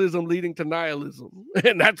existentialism leading to nihilism,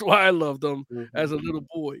 and that's why I loved them as a little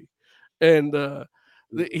boy. And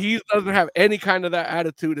he doesn't have any kind of that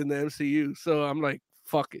attitude in the MCU, so I'm like,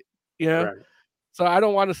 fuck it, Right. So I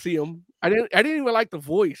don't want to see him. I didn't even like the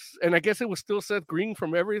voice, and I guess it was still Seth Green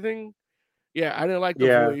from everything. Yeah, I didn't like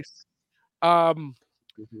the voice.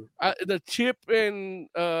 The Chip and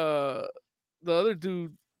the other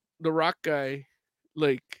dude, the rock guy,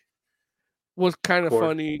 like, was kind of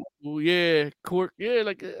funny. Yeah, Cork. Yeah,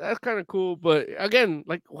 like that's kind of cool. But again,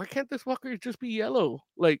 like, why can't this fucker just be yellow?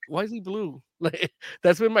 Like, why is he blue? Like,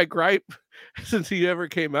 that's been my gripe since he ever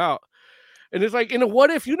came out. And it's like, in a what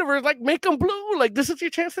if universe, like, make him blue. Like, this is your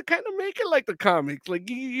chance to kind of make it like the comics. Like,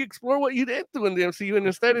 you explore what you didn't do in the MCU, and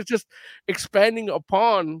instead it's just expanding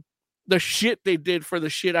upon the shit they did for the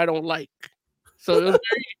shit I don't like. So it was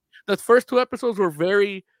the first 2 episodes were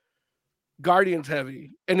very Guardians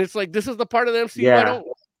heavy, and it's like, this is the part of the MCU I don't,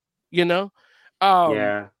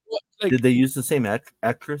 Like, did they use the same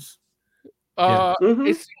actress? It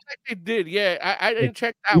seems like they did. Yeah, I didn't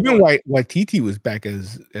check that. Even Waititi was back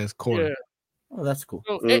as Korra. Yeah. Oh, that's cool.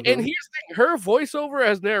 So, and here's the thing: her voiceover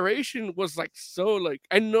as narration was like, so like,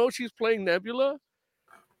 I know she's playing Nebula,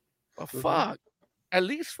 but fuck, at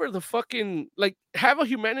least for the fucking, like, have a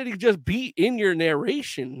humanity just be in your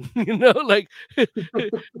narration, like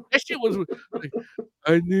that shit was like,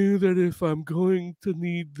 I knew that if I'm going to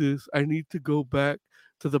need this, I need to go back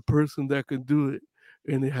to the person that can do it,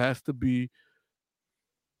 and it has to be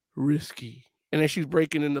risky. And then she's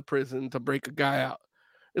breaking into prison to break a guy out.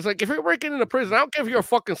 It's like, if you're breaking into prison, I don't care if you're a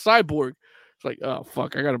fucking cyborg. It's like, oh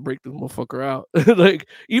fuck, I gotta break this motherfucker out. Like,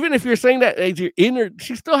 even if you're saying that as your inner,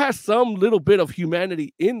 she still has some little bit of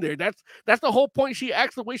humanity in there. That's the whole point. She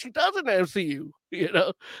acts the way she does in the MCU,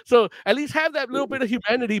 So at least have that little bit of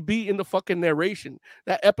humanity be in the fucking narration.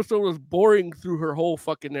 That episode was boring through her whole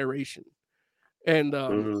fucking narration, and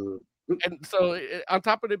so on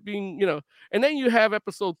top of it being, and then you have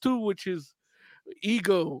episode 2, which is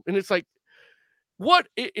Ego, and it's like,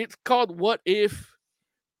 it's called What If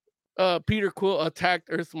Peter Quill attacked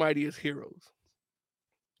Earth's Mightiest Heroes.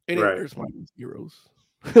 It ain't Earth's Mightiest Heroes.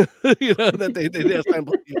 That they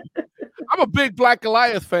assembled. I'm a big Black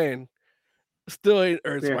Goliath fan. Still ain't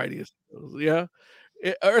Earth's Mightiest Heroes.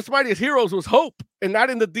 Earth's Mightiest Heroes was Hope, and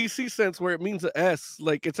not in the DC sense where it means an S,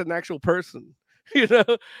 like it's an actual person,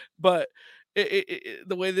 but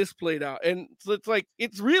the way this played out. And so it's like,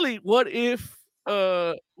 it's really, what if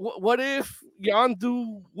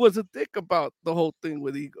Yondu was a dick about the whole thing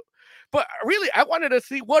with Ego? But really, I wanted to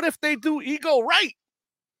see, what if they do Ego right?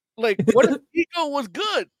 Like, what if Ego was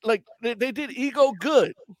good? Like, they did Ego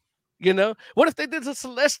good, What if they did the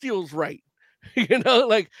Celestials right?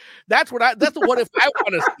 Like, that's the what if I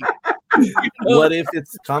want to see. What if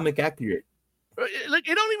it's comic accurate? Like,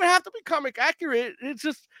 it don't even have to be comic accurate. It's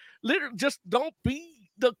just literally, just don't be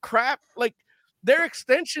the crap. Like, they're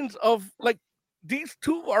extensions of, like, these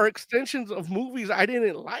 2 are extensions of movies I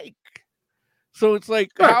didn't like. So it's like,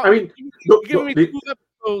 you give me 2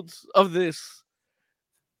 episodes of this,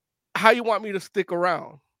 how you want me to stick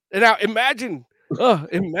around? And now imagine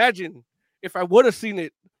if I would have seen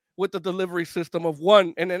it with the delivery system of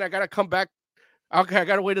 1, and then I gotta come back. Okay, I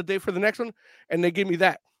gotta wait a day for the next one, and they give me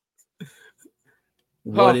that.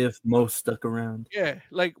 What if Mo stuck around? Yeah,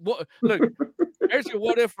 like, what? Look, there's your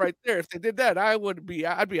what if right there. If they did that, I'd be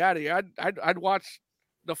out of here. I'd watch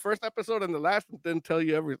the first episode and the last, and then tell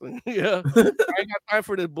you everything. I ain't got time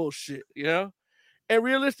for this bullshit. And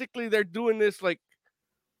realistically, they're doing this like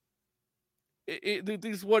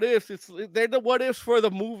these what ifs. They're the what ifs for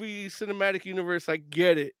the movie cinematic universe. I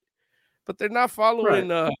get it, but they're not following.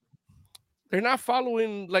 They're not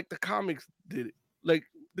following like the comics did it. Like,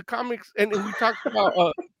 the comics, and we talked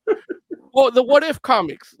about the what if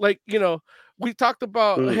comics. Like, we talked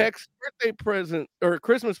about Hex birthday present, or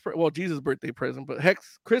Christmas Jesus' birthday present, but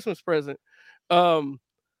Hex Christmas present,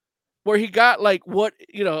 where he got, like, what,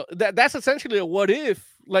 that's essentially a what if.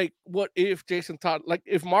 Like, what if Jason Todd, like,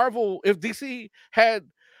 if DC had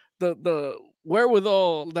the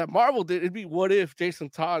wherewithal that Marvel did, it'd be what if Jason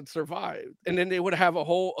Todd survived, and then they would have a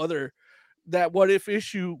whole other, that what if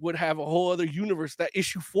issue would have a whole other universe. That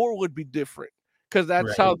issue 4 would be different, because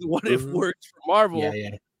that's how the what if works for Marvel.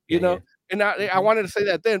 And I wanted to say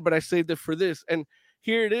that then, but I saved it for this. And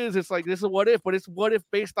here it is. It's like, this is what if, but it's what if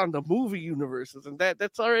based on the movie universes, and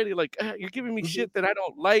that's already like, you're giving me shit that I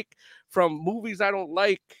don't like from movies I don't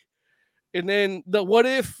like, And then the What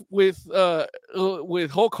If with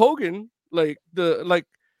Hulk Hogan, like the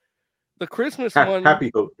Christmas one.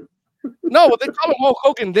 Happy Hogan. No, well, they call him Hulk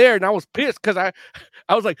Hogan there, and I was pissed because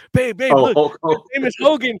I was like, babe, look, his name is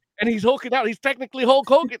Hogan, and he's hulking out. He's technically Hulk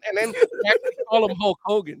Hogan, and then they actually call him Hulk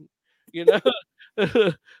Hogan, you know.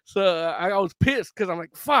 So I was pissed because I'm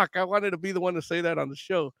like, fuck, I wanted to be the one to say that on the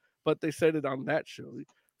show, but they said it on that show.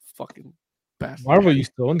 Fucking bastard. Marvel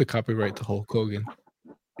used to own the copyright to Hulk Hogan.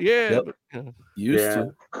 Yeah, Yep. but, Used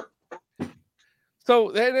to.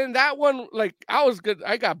 So then that one, like, I was good.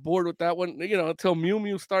 I got bored with that one, you know, until Mew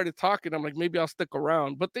Mew started talking. I'm like, maybe I'll stick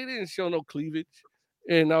around, but they didn't show no cleavage,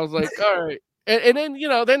 and I was like, all right. And then, you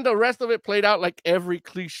know, then the rest of it played out like every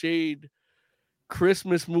cliched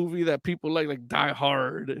Christmas movie that people like Die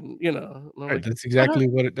Hard, and you know, Right, like, that's exactly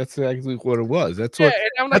what it was. That's yeah, what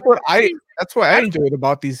and I'm that's like, what I enjoyed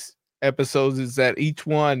about these episodes is that each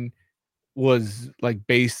one was like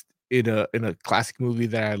based in a classic movie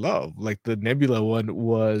that I love. Like the Nebula one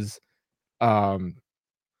was the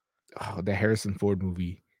Harrison Ford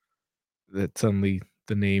movie that suddenly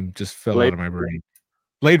the name just fell out of my brain.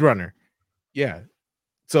 Blade Runner. Yeah.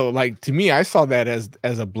 So like to me, I saw that as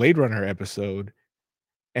a Blade Runner episode,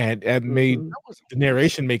 and it made the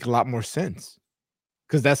narration make a lot more sense.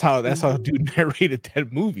 Because that's how dude narrated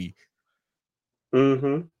that movie.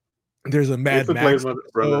 Mm-hmm. There's a Mad Max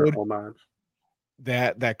episode. Homage.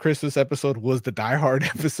 That Christmas episode was the Die Hard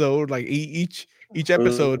episode. Like each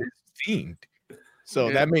episode is themed.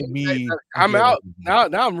 So that made me. I'm out now.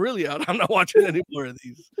 Now I'm really out. I'm not watching any more of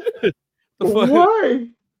these. Why?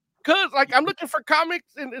 Because like I'm looking for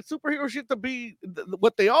comics and superhero shit to be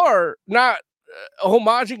what they are, not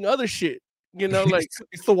homaging other shit. You know, like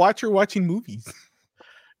it's the watcher watching movies.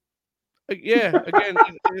 Yeah, again,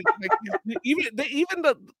 even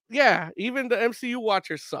the MCU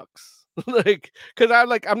watcher sucks. Like, because I'm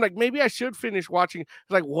like, maybe I should finish watching.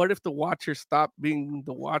 Like, what if the Watcher stopped being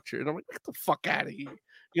the Watcher? And I'm like, get the fuck out of here.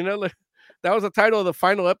 You know, like that was the title of the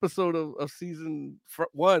final episode of season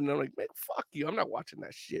 1. And I'm like, man, fuck you. I'm not watching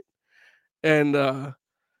that shit. And that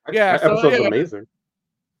episode's amazing.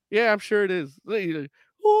 Yeah, I'm sure it is.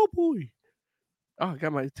 Oh boy. Oh, I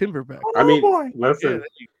got my timber back. I mean, listen,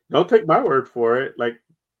 don't take my word for it. Like,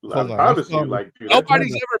 I promise you, like, dude,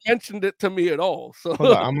 nobody's ever mentioned it to me at all. So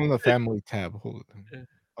hold on, I'm on the family tab. Hold on.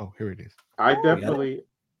 Oh, here it is. I definitely.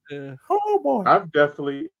 Oh boy!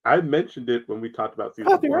 I mentioned it when we talked about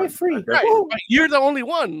season copyright 1. free. Right, but you're the only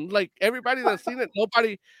one. Like everybody that's seen it,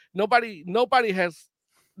 nobody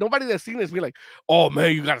that's seen this be like, oh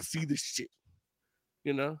man, you gotta see this shit.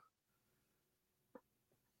 You know.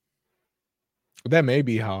 That may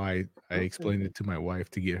be how I explained it to my wife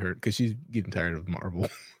to get her, because she's getting tired of Marvel.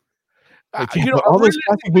 Like, you know, all those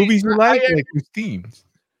classic movies you like with themes.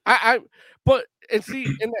 But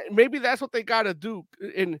maybe that's what they gotta do.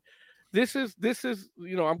 And this is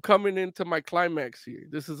you know, I'm coming into my climax here.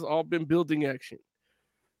 This has all been building action.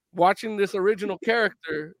 Watching this original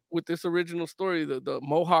character with this original story, the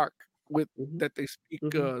Mohawk with that they speak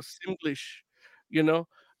Simlish, you know.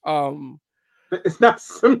 It's not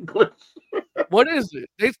Simlish. What is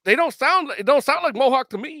it? They don't sound like Mohawk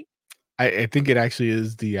to me. I think it actually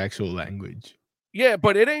is the actual language. Yeah,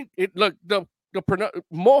 but it ain't. It look the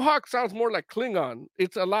Mohawk sounds more like Klingon.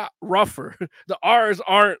 It's a lot rougher. The R's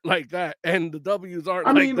aren't like that, and the W's aren't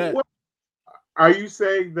like that. What, are you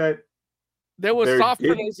saying that there was soft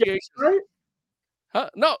pronunciations? Right? Huh?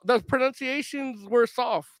 No, the pronunciations were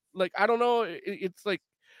soft. Like I don't know. It's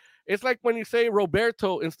like when you say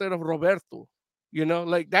Roberto instead of Roberto. You know,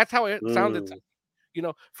 like that's how it sounded to me. You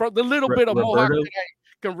know, from the little bit of Mohawk that I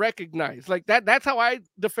can recognize. Like that's how I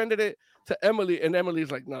defended it to Emily, and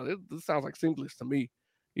Emily's like, no, this sounds like Simlish to me.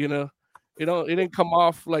 You know, it didn't come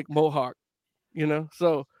off like Mohawk. You know,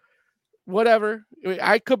 so whatever.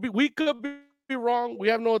 We could be wrong. We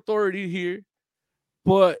have no authority here,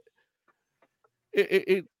 but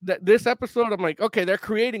this episode, I'm like, okay, they're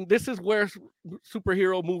creating. This is where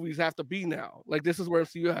superhero movies have to be now. Like this is where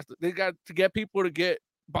MCU has to. They got to get people to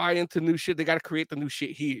buy into new shit. They got to create the new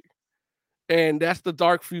shit here, and that's the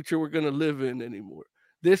dark future we're gonna live in anymore.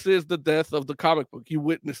 This is the death of the comic book. You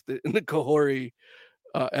witnessed it in the Kahori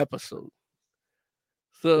episode.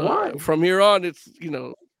 So from here on, it's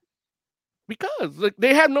because like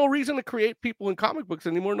they have no reason to create people in comic books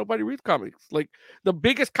anymore. Nobody reads comics. Like the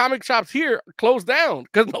biggest comic shops here closed down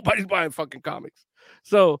because nobody's buying fucking comics.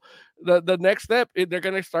 So the next step, they're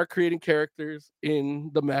gonna start creating characters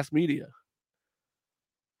in the mass media.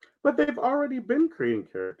 But they've already been creating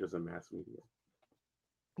characters in mass media.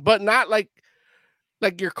 But not like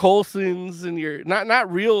your Coulsons and your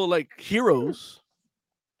not real like heroes.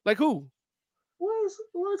 Like who? What?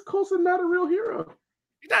 why is Coulson not a real hero?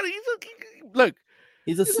 Look,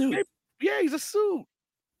 he's a suit. He's a suit.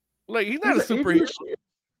 Like he's not a superhero.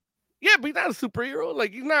 Yeah, but he's not a superhero.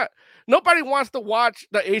 Like he's not. Nobody wants to watch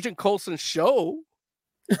the Agent Coulson show.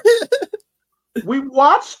 We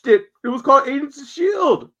watched it. It was called Agents of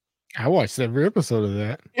S.H.I.E.L.D. I watched every episode of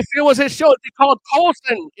that. If it was his show, it'd be called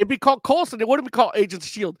Coulson. It'd be called Coulson. It wouldn't be called Agents of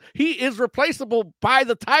S.H.I.E.L.D. He is replaceable by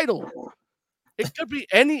the title. It could be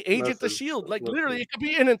any Agent of S.H.I.E.L.D. Like literally, it could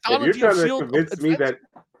be an anthology of S.H.I.E.L.D.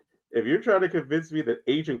 If you're trying to convince me that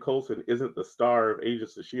Agent Coulson isn't the star of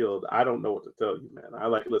Agents of S.H.I.E.L.D., I don't know what to tell you, man. I'm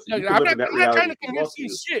not trying to convince you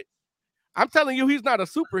shit. I'm telling you, he's not a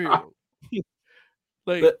superhero.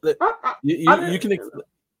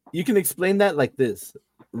 You can explain that like this.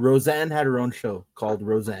 Roseanne had her own show called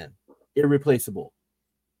Roseanne, Irreplaceable.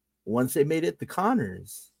 Once they made it the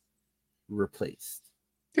Connors, replaced.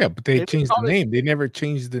 Yeah, but they changed the name. They never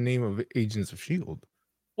changed the name of Agents of S.H.I.E.L.D.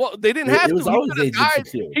 Well, they didn't have to. Was always Agents of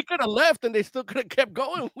S.H.I.E.L.D. He could have left, and they still could have kept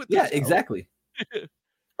going with. Yeah, exactly. I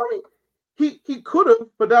mean, he could have,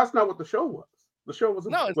 but that's not what the show was. The show was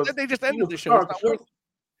instead they just ended the show.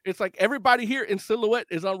 It's like everybody here in silhouette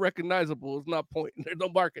is unrecognizable. It's not point. There's no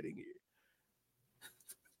marketing here.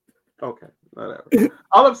 Okay, whatever.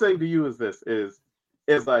 All I'm saying to you is this: is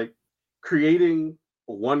like creating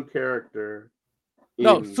one character.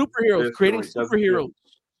 No, superheroes. Creating superheroes.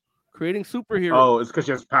 Creating superheroes. Oh, it's because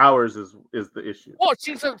she has powers is the issue. Oh,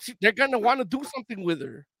 they're gonna want to do something with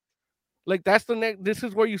her. Like that's the next. This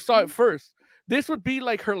is where you saw it first. This would be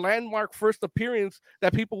like her landmark first appearance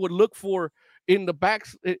that people would look for in the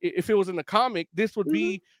backs. If it was in the comic, this would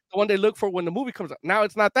be the one they look for when the movie comes out. Now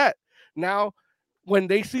it's not that. Now, when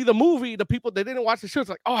they see the movie, the people that didn't watch the show, it's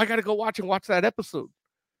like, oh, I gotta go watch that episode.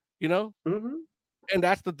 You know, and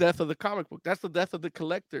that's the death of the comic book. That's the death of the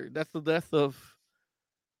collector. That's the death of,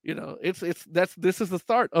 you know, this is the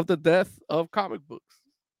start of the death of comic books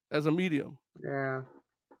as a medium. Yeah.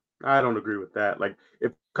 I don't agree with that. Like,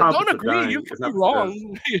 if don't agree, you could be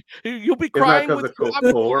wrong. You'll be crying with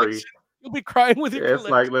Corey. You'll be crying with your. It's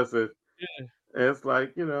like, listen, it's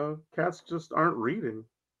like, you know, cats just aren't reading.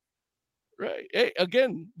 Right. Hey,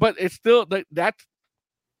 again, but it's still that's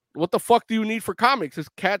what the fuck do you need for comics? Is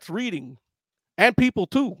cats reading, and people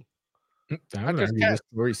too. The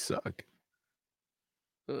stories suck.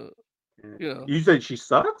 You said she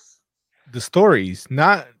sucks. The stories,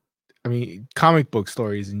 not. I mean, comic book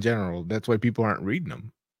stories in general. That's why people aren't reading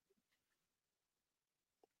them.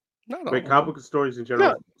 Wait, comic book stories in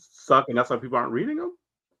general suck, and that's why people aren't reading them?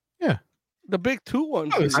 Yeah. The big two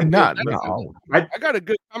ones. Not I got a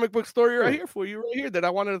good comic book story right here for you, right here, that I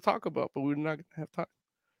wanted to talk about, but we're not going to have time.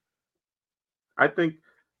 I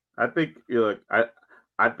think you're like,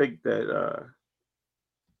 I think that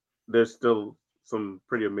there's still some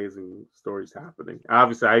pretty amazing stories happening.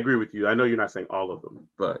 Obviously, I agree with you. I know you're not saying all of them,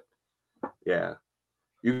 but yeah,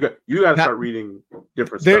 you got to start reading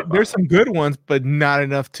different stuff. There's some good ones, but not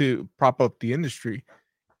enough to prop up the industry.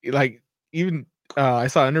 Like even I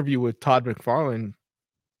saw an interview with Todd McFarlane,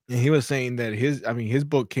 and he was saying that his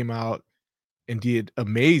book came out and did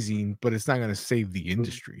amazing, but it's not going to save the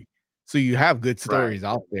industry. So you have good stories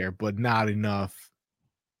out there, but not enough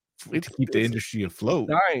to keep the industry afloat.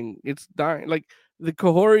 It's dying. Like the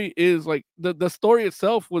Kahori is like the story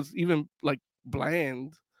itself was even like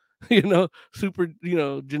bland. You know, super, you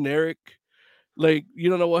know, generic. Like,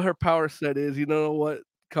 you don't know what her power set is. You don't know what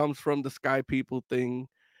comes from the Sky People thing.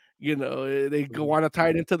 You know, they want to tie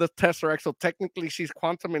it into the Tesseract. So technically, she's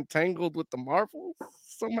quantum entangled with the Marvels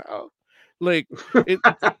somehow. Like, you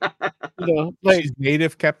know, like she's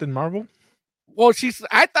native Captain Marvel. Well,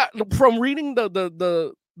 I thought from reading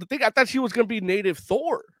the thing, I thought she was gonna be native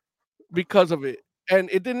Thor because of it.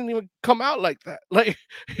 And it didn't even come out like that. Like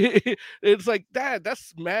it's like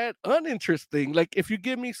that's mad uninteresting. Like if you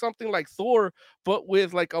give me something like Thor, but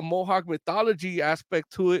with like a Mohawk mythology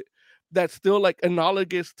aspect to it, that's still like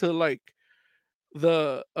analogous to like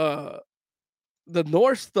the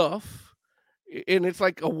Norse stuff, and it's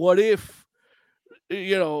like a what if,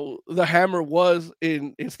 you know, the hammer was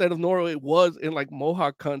instead of Norway, it was in like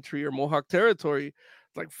Mohawk country or Mohawk territory.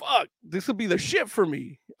 It's like, fuck, this would be the shit for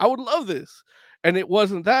me. I would love this. And it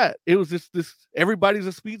wasn't that. It was just this. Everybody's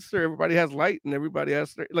a speedster. Everybody has light, and everybody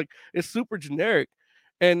has like it's super generic.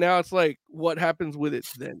 And now it's like, what happens with it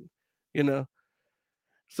then? You know.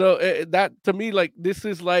 So that to me, like this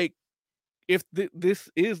is like, if this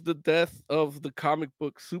is the death of the comic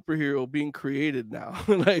book superhero being created now.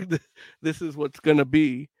 Like this is what's gonna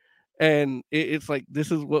be, and it's like this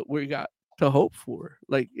is what we got to hope for.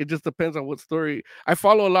 Like it just depends on what story. I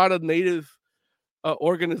follow a lot of native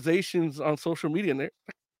organizations on social media, and they're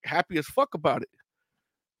happy as fuck about it.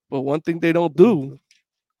 But one thing they don't do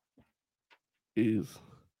is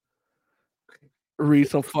read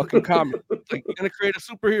some fucking comics. Like, you're gonna create a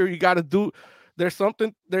superhero, you got to do. There's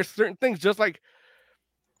certain things. Just like,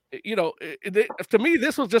 to me,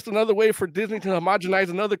 this was just another way for Disney to homogenize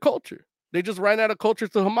another culture. They just ran out of cultures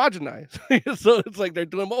to homogenize, so it's like they're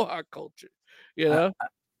doing Mohawk culture.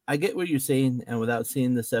 I get what you're saying, and without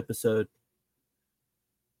seeing this episode,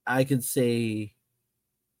 I can say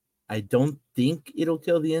I don't think it'll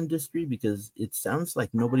kill the industry because it sounds like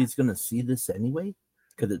nobody's gonna see this anyway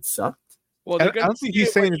because it sucked. Well, I don't think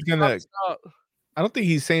he's saying it's gonna. I don't think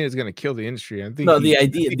he's saying it's gonna kill the industry. I think the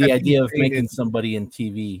idea of making somebody in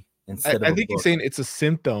TV instead of. I think he's saying it's a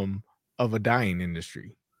symptom of a dying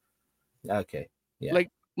industry. Okay, yeah.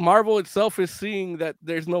 Like, Marvel itself is seeing that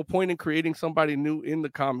there's no point in creating somebody new in the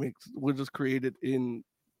comics. We'll just create it in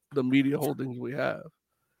the media holdings we have.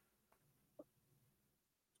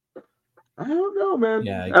 I don't know, man.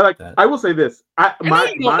 Yeah, I will say this. That's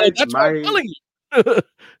why I'm telling you.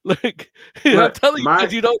 Like, I'm telling you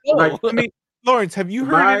because you don't know. Like, I mean, Lawrence, have you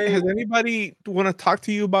heard? Has anybody want to talk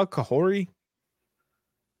to you about Kahori?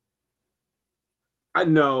 I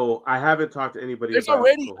know I haven't talked to anybody. There's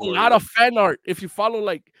already a lot of fan art. If you follow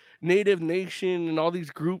like Native Nation and all these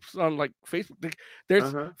groups on like Facebook, there's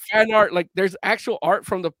fan art. Like, there's actual art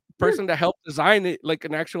from the person that helped design it, like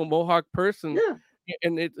an actual Mohawk person. Yeah,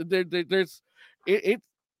 and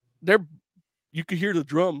you could hear the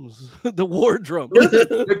drums, the war drums.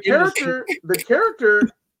 The character.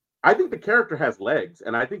 I think the character has legs,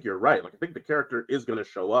 and I think you're right. Like, I think the character is going to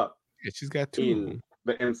show up. Yeah, she's got two in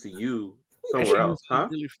the MCU. Somewhere else, huh?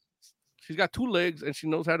 She's got 2 legs and she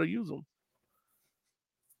knows how to use them.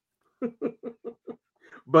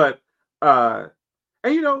 But and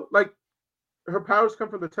like, her powers come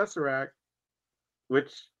from the Tesseract,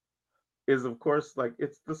 which is, of course, like,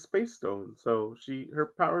 it's the Space Stone. So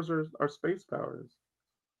her powers are space powers.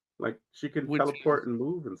 Like, she can teleport and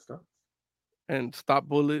move and stuff. And stop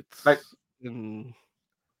bullets. Like, and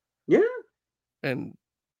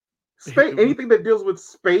space, anything that deals with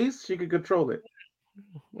space, she can control it.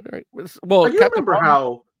 Right. Well, you remember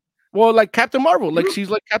how? Well, like Captain Marvel, like she's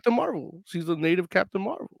like Captain Marvel. She's a native Captain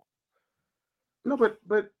Marvel. No, but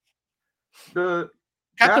the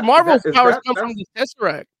Captain Marvel's powers come from the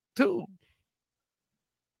Tesseract too.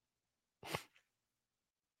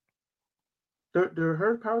 Do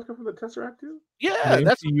her powers come from the Tesseract too? Yeah,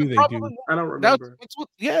 that's what they do. I don't remember.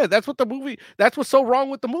 That's what the movie. That's what's so wrong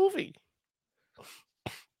with the movie.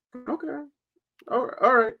 Okay. All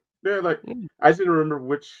right. Yeah, like, I just didn't remember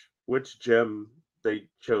which gem they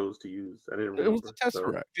chose to use. I didn't remember. It was the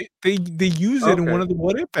Tesseract. So. They use it in one of the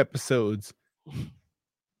What If episodes.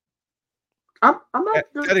 I'm not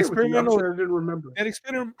that experimental. I didn't remember. That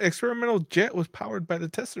experimental jet was powered by the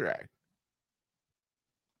Tesseract.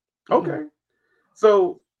 Okay.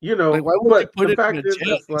 So, like, why would they put it in a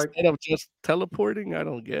jet instead of just teleporting? I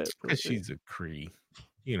don't get. Because she's a Kree.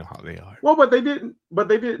 You know how they are. Well, but they didn't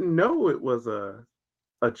know it was a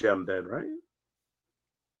gem then, right?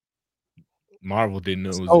 Marvel didn't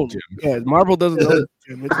know it was a gem. Yeah, Marvel doesn't know it's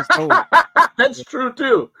a gem. It's a stone. That's true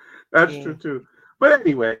too. True too. But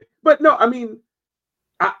anyway, no, I mean,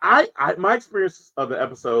 I my experience of the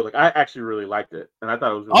episode, like, I actually really liked it, and I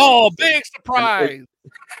thought it was really big surprise.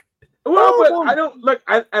 But I don't like,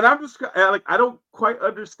 I'm just like, I don't quite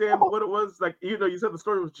understand what it was. Like, you said the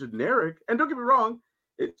story was generic, and don't get me wrong,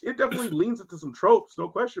 it definitely leans into some tropes, no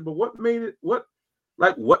question. But what made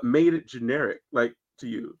it generic, like, to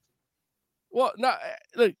you? Well, no,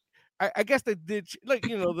 look, I guess they did, like,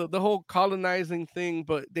 the whole colonizing thing,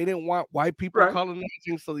 but they didn't want white people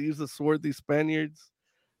colonizing, so they used the swarthy Spaniards,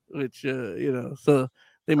 which so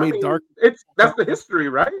they made dark. That's the history,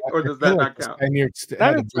 right? Or does that not count? Spaniards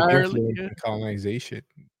had a big influence in colonization.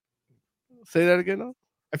 Say that again, though.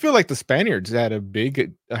 I feel like the Spaniards had a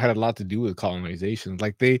lot to do with colonization.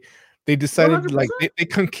 Like, they decided 100%. Like they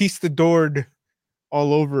conquistadored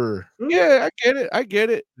all over. Yeah, I get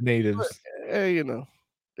it. Natives. But,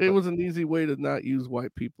 it was an easy way to not use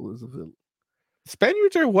white people as a villain.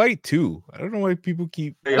 Spaniards are white too. I don't know why people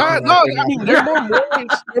keep. No, I mean, they're more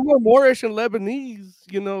Moorish. They're more Moorish and Lebanese.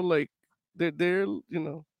 Like they're.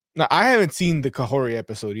 No, I haven't seen the Kahori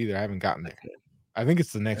episode either. I haven't gotten there. I think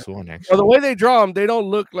it's the next one, actually. Well, the way they draw them, they don't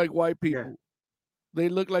look like white people. Yeah. They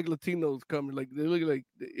look like Latinos coming. Like, they look like,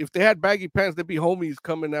 if they had baggy pants, they'd be homies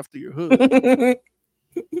coming after your hood.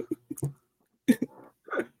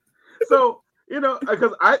 So,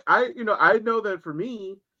 because I know that for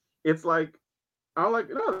me, it's like, I'm like,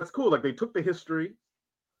 no, that's cool. Like, they took the history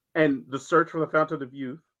and the search for the Fountain of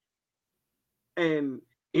Youth and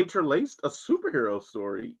interlaced a superhero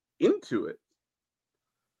story into it.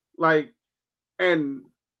 Like, and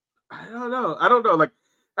I don't know. Like,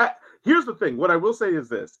 here's the thing. What I will say is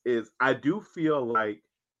this: is I do feel like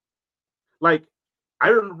I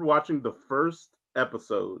remember watching the first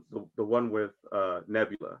episode, the one with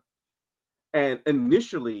Nebula, and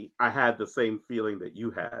initially I had the same feeling that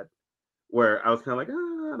you had, where I was kind of like,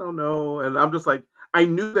 I don't know, and I'm just like, I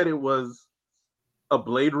knew that it was a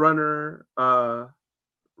Blade Runner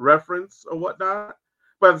reference or whatnot,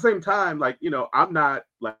 but at the same time, like,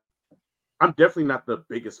 I'm definitely not the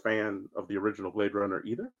biggest fan of the original Blade Runner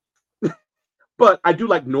either, but I do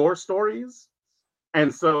like Noir stories,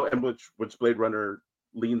 and which Blade Runner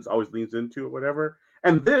always leans into or whatever.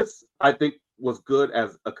 And this, I think, was good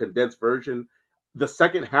as a condensed version. The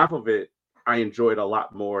second half of it, I enjoyed a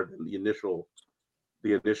lot more than the initial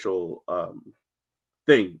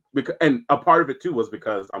thing. And a part of it too was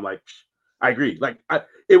because I'm like, I agree. Like,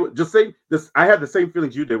 it was just saying this. I had the same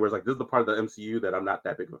feelings you did, where it's like, this is the part of the MCU that I'm not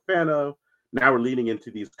that big of a fan of. Now we're leaning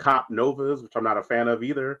into these cop novas, which I'm not a fan of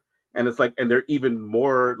either. And it's like, and they're even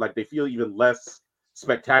more like, they feel even less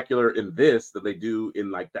spectacular in this than they do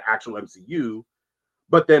in like the actual MCU.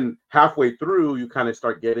 But then halfway through, you kind of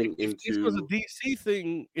start getting if into. this was a DC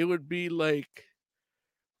thing, it would be like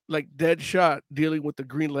Deadshot dealing with the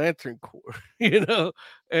Green Lantern Corps,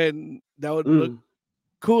 and that would look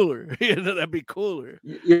cooler. That'd be cooler.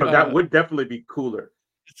 That would definitely be cooler.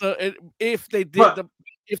 So if they did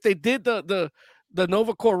the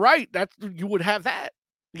Nova Corps right, you would have that,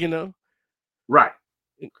 Right.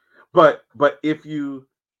 But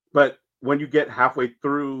when you get halfway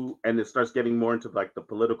through and it starts getting more into like the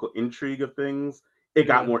political intrigue of things, it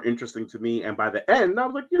got more interesting to me. And by the end, I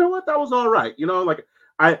was like, you know what, that was all right. Like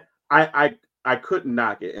I couldn't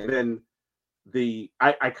knock it. And then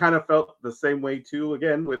I kind of felt the same way too.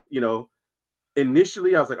 Again, with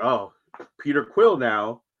initially I was like, oh, Peter Quill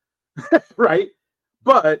now, right?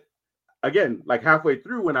 But again, like halfway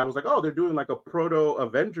through, when I was like, oh, they're doing like a proto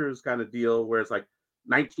Avengers kind of deal, where it's like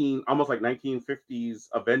almost like 1950s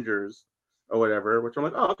Avengers or whatever, which I'm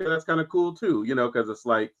like, oh, okay, that's kind of cool too, because it's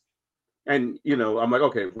like, and I'm like,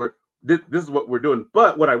 okay, this is what we're doing.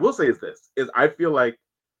 But what I will say is this: is I feel like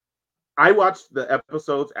I watched the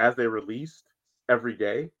episodes as they released every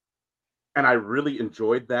day, and I really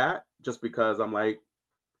enjoyed that, just because I'm like,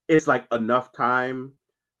 it's like enough time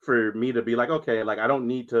for me to be like, okay, like I don't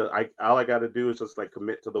need to. All I got to do is just like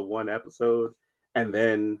commit to the one episode, and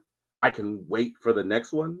then I can wait for the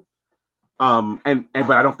next one. But I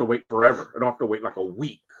don't have to wait forever. I don't have to wait like a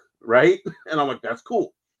week, right? And I'm like, that's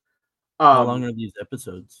cool. How long are these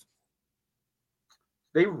episodes?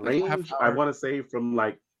 They range, I want to say, from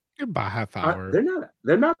like about half hour.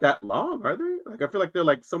 They're not that long, are they? Like, I feel like they're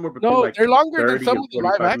like somewhere between No, like they're longer than 30 some and of the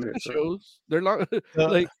live 45 action minutes, right? shows. They're long,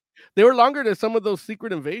 like they were longer than some of those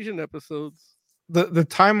Secret Invasion episodes. The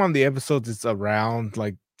time on the episodes is around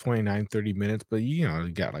like 29-30 minutes, but you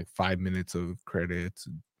got like 5 minutes of credits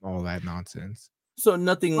and all that nonsense. So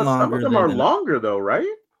nothing But longer. some of them are longer though, right?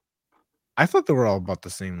 I thought they were all about the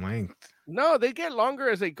same length. No, they get longer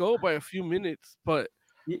as they go by a few minutes, but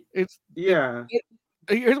it's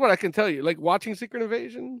here's what I can tell you: like watching Secret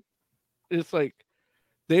Invasion, it's like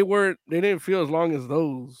they didn't feel as long as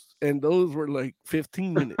those, and those were like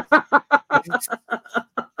 15 minutes.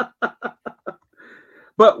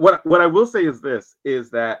 But what I will say is this: is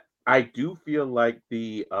that I do feel like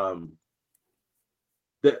the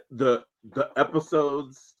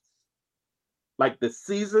episodes, like the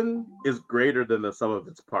season, is greater than the sum of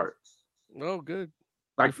its parts. Oh, good.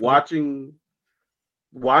 Like watching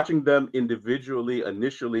them individually,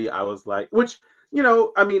 initially, I was like, which,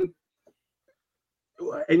 I mean,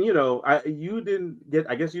 and you didn't get,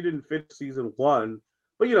 I guess you didn't finish season 1,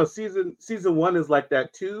 but season 1 is like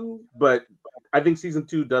that too, but I think season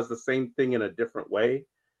 2 does the same thing in a different way.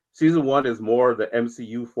 Season 1 is more the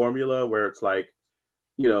MCU formula, where it's like,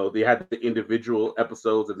 they had the individual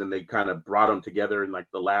episodes and then they kind of brought them together in like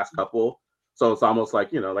the last couple. So it's almost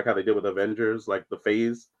like, like how they did with Avengers, like the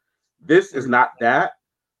phase. This is not that,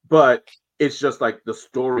 but it's just like the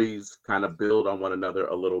stories kind of build on one another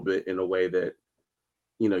a little bit in a way that,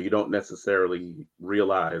 you don't necessarily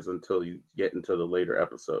realize until you get into the later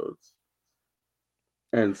episodes.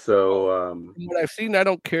 And so from what I've seen, I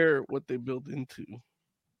don't care what they build into.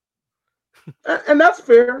 And that's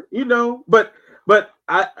fair, but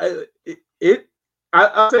I'll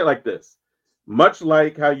say it like this: much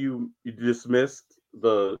like how you dismissed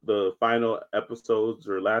the final episodes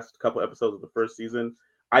or last couple episodes of the first season,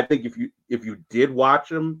 I think if you did watch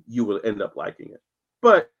them, you will end up liking it.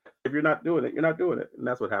 But if you're not doing it, you're not doing it, and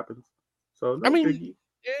that's what happens. So no biggie.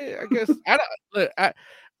 Yeah, I guess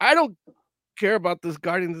I don't care about this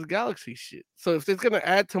Guardians of the Galaxy shit. So if it's gonna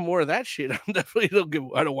add to more of that shit, I'm definitely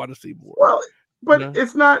I don't want to see more. Well, but you know?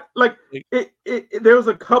 it's not like there was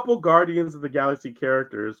a couple Guardians of the Galaxy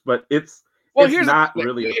characters, but it's not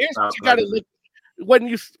really here's about what you gotta look when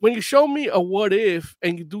you show me a what if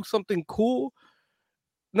and you do something cool.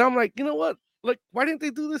 Now I'm like, you know what? Like, why didn't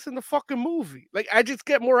they do this in the fucking movie? Like, I just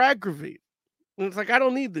get more aggravated. And it's like, I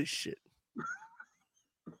don't need this shit.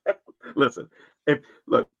 Listen,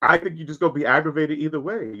 I think you just gonna be aggravated either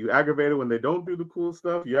way. You aggravated when they don't do the cool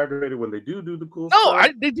stuff. You aggravated when they do the cool stuff. No,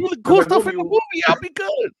 they do the cool stuff in the movie. I'll be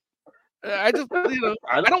good. I just,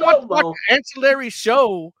 I don't want to watch an ancillary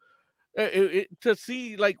show to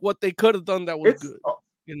see like what they could have done that was good.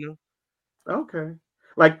 Okay.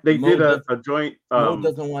 Like they did a joint. Mo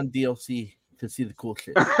doesn't want DLC to see the cool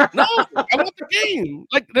shit. No, I want the game.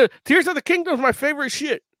 Like the Tears of the Kingdom is my favorite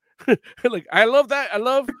shit. Like I love that. I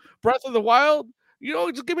love Breath of the Wild.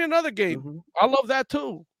 Just give me another game. Mm-hmm. I love that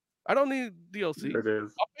too. I don't need DLC. It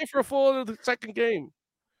is. I'll pay for a full second game.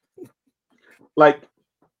 Like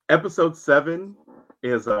episode 7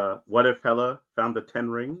 is what if Hela found the 10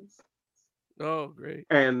 rings? Oh, great.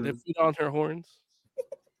 And they feed on her horns.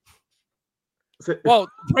 Well,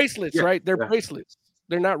 bracelets, right? They're bracelets.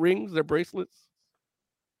 They're not rings, they're bracelets.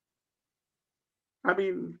 I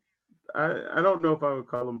mean, I don't know if I would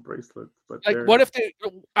call them bracelets, but like what if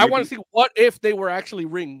I want to see what if they were actually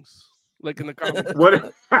rings, like in the comics. What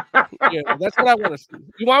if, yeah, that's what I want to see.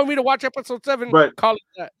 You want me to watch episode 7? But call it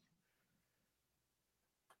that.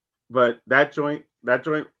 But that joint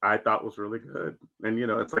I thought was really good. And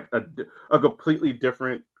it's like a completely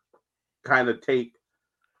different kind of take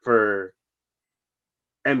for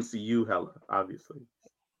MCU Hela, obviously.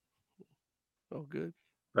 Oh, good.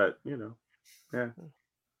 But yeah.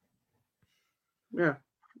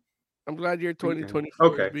 I'm glad your 2024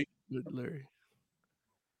 okay. is being good, Larry.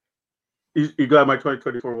 You glad my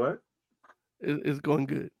 2024 what? Is going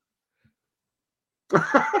good.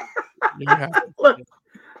 Look,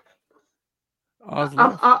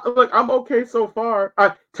 look, I'm okay so far.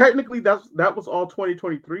 Technically, that was all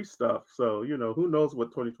 2023 stuff. So who knows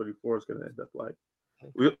what 2024 is going to end up like.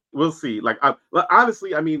 We'll see. Like,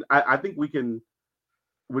 honestly, I mean, I think we can.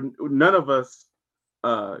 None of us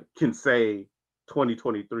can say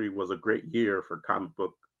 2023 was a great year for comic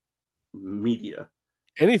book media.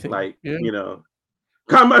 Anything, like yeah.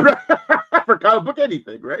 For comic book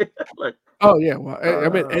anything, right? Like, oh yeah, well, I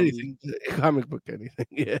mean anything, comic book anything,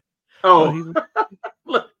 yeah. Oh,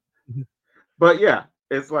 but yeah,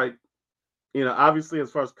 it's like obviously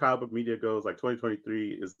as far as comic book media goes, like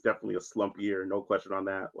 2023 is definitely a slump year, no question on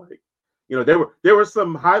that. Like, there were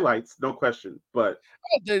some highlights, no question, but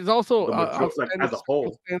there's also like as a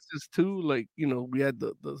whole circumstances too. Like we had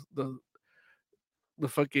the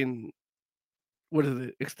fucking what is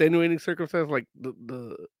it? Extenuating circumstance, like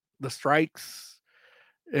the strikes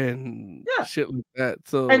and shit like that.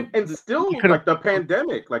 So and still like the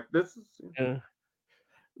pandemic, like this is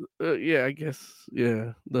yeah, I guess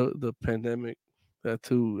the pandemic that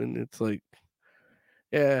too, and it's like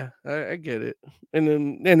I get it, and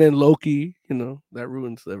then Loki, that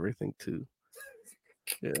ruins everything too.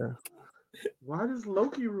 Yeah. Why does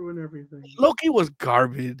Loki ruin everything? Loki was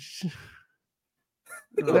garbage.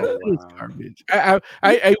 That was garbage.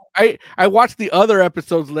 I watched the other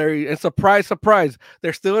episodes, Larry, and surprise,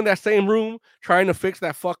 they're still in that same room trying to fix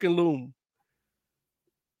that fucking loom.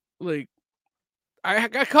 Like,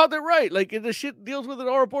 I called it right. Like, the shit deals with it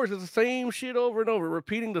all reports. It's the same shit over and over,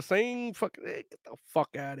 repeating the same fucking. Hey, get the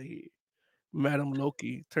fuck out of here, Madam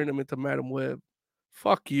Loki. Turn him into Madam Web.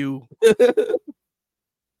 Fuck you.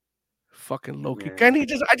 Fucking Loki. Man. Can he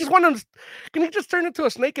just? I just want him. Can he just turn into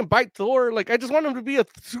a snake and bite Thor? Like, I just want him to be a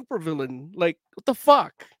supervillain. Like, what the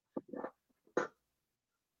fuck?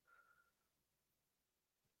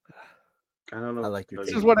 I don't know. I like your.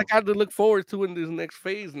 This is what I got to look forward to in this next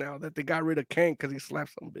phase. Now that they got rid of Kang because he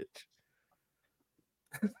slapped some bitch.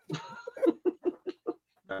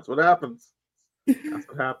 That's what happens. That's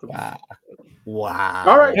what happens. Wow.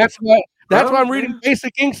 All right. That's why I'm reading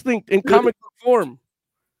Basic Instinct in comic book form.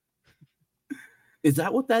 Is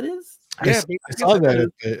that what that is? Yeah, I saw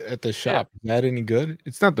that at the shop. Is that any good?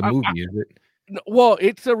 It's not the movie, is it? Well,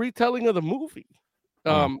 it's a retelling of the movie.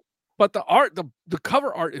 But the art, the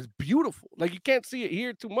cover art is beautiful. Like, you can't see it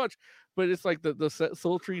here too much, but it's like the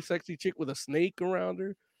sultry, sexy chick with a snake around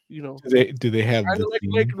her. Do they have like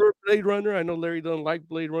Blade Runner? I know Larry doesn't like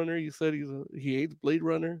Blade Runner. He said he hates Blade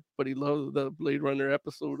Runner, but he loves the Blade Runner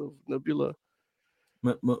episode of Nebula.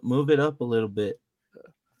 Move it up a little bit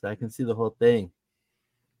so I can see the whole thing.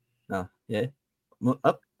 No, yeah, move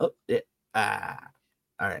up, yeah.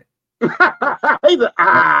 All right. He's a,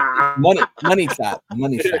 Money shot.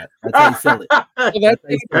 That's how you sell it. So that's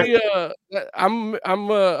gonna be, I'm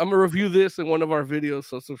gonna review this in one of our videos.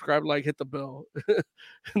 So subscribe, like, hit the bell.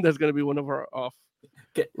 That's gonna be one of our off.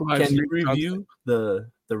 Can you review the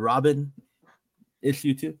Robin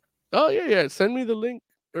issue too? Oh yeah. Send me the link,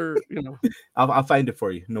 or I'll find it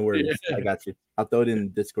for you. No worries. Yeah. I got you. I'll throw it in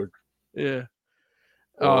Discord. Yeah.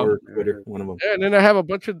 Or Twitter, one of them. Yeah, and then I have a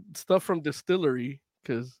bunch of stuff from Distillery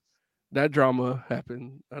because that drama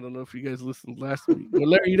happened. I don't know if you guys listened last week. Well,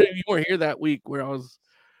 Larry, you weren't here that week where I was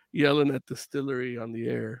yelling at Distillery on the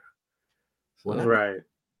air. So, right.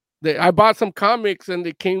 I bought some comics and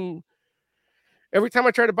they came. Every time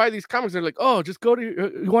I try to buy these comics, they're like, "Oh, just go to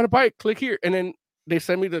you want to buy it? Click here," and then they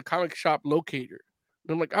send me the comic shop locator.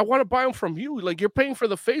 And I'm like, I want to buy them from you. Like, you're paying for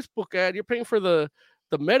the Facebook ad, you're paying for the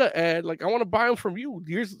Meta ad. Like, I want to buy them from you.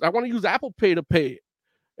 I want to use Apple Pay to pay it,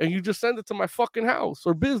 and you just send it to my fucking house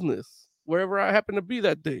or business, wherever I happen to be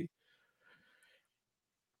that day.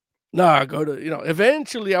 I go to,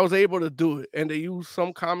 eventually I was able to do it, and they used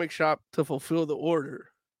some comic shop to fulfill the order.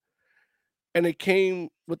 And it came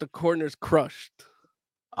with the corners crushed.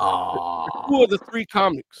 Oh. 2 of the 3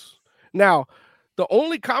 comics. Now, the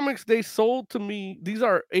only comics they sold to me, these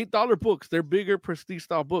are $8 books. They're bigger prestige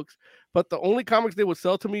style books. But the only comics they would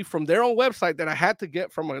sell to me from their own website that I had to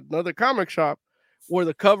get from another comic shop were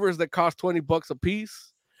the covers that cost $20 a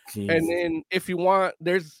piece. Jeez. And then if you want,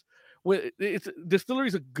 Distillery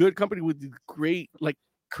is a good company with great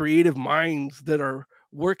creative minds that are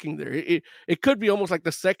working there. It could be almost like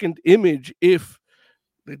the Second Image if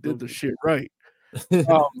they did the shit right. They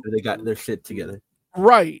got their shit together.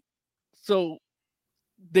 Right. So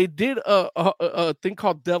they did a thing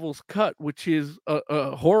called Devil's Cut, which is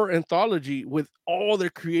a horror anthology with all their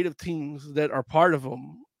creative teams that are part of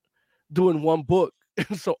them doing one book.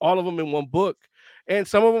 So all of them in one book. And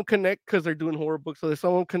some of them connect because they're doing horror books. So there's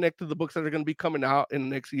some of them connect to the books that are going to be coming out in the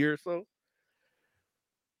next year or so.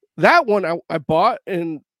 That one I bought,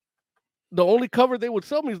 and the only cover they would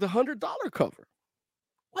sell me is the $100 cover.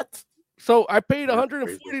 What? So I paid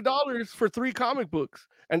 $140 for 3 comic books,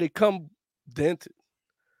 and they come dented.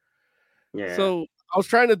 Yeah. So I was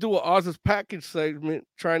trying to do an Oz's package segment,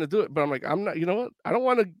 trying to do it, but I'm like, I'm not. You know what? I don't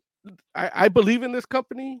want to. I believe in this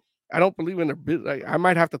company. I don't believe in their business. I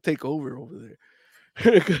might have to take over there.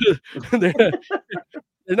 They're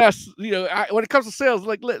not. When it comes to sales,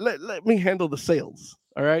 like let me handle the sales.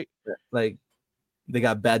 All right. Like they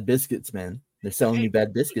got bad biscuits, man. They're selling you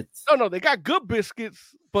bad biscuits. No, they got good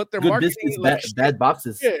biscuits, but they're good marketing biscuits, bad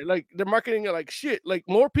boxes. Yeah, like they're marketing it like shit. Like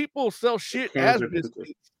more people sell shit as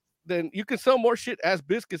biscuits than you can sell more shit as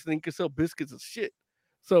biscuits than you can sell biscuits as shit.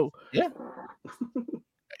 So yeah.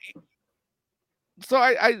 So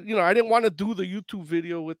I didn't want to do the YouTube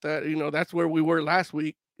video with that. That's where we were last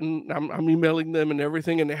week, and I'm emailing them and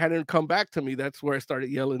everything, and they hadn't come back to me. That's where I started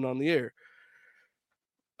yelling on the air.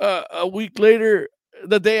 A week later,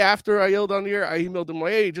 the day after I yelled on the air, I emailed them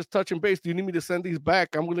like, "Hey, just touching base. Do you need me to send these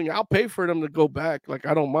back? I'll pay for them to go back. Like,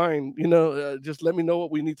 I don't mind. Just let me know what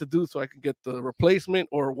we need to do so I can get the replacement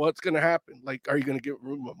or what's gonna happen. Like, are you gonna give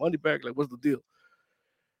me my money back? Like, what's the deal?"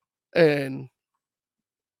 And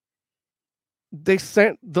they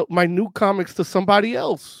sent my new comics to somebody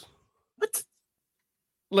else. What?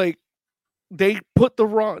 Like, they put the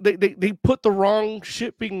wrong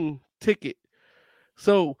shipping ticket.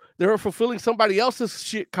 So they were fulfilling somebody else's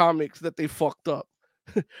shit comics that they fucked up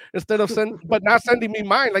instead of not sending me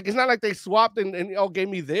mine. Like, it's not like they swapped and all gave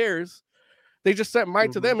me theirs. They just sent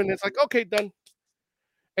mine to them, and it's like, okay, done.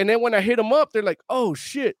 And then when I hit them up, they're like, oh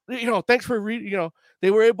shit, thanks for reading. They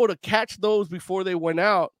were able to catch those before they went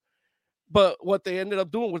out. But what they ended up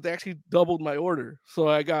doing was they actually doubled my order. So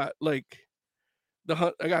I got I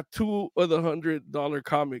got 2 of the $100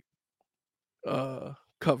 comic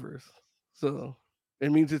covers. So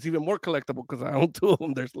it means it's even more collectible because I own 2 of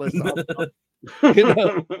them. There's less.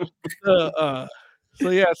 So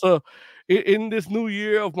yeah. So in this new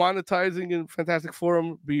year of monetizing in Fantastic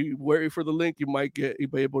Forum, be wary for the link. You'll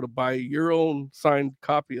be able to buy your own signed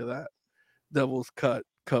copy of that Devil's Cut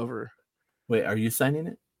cover. Wait, are you signing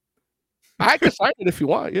it? I can sign it if you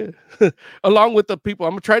want, yeah. Along with the people.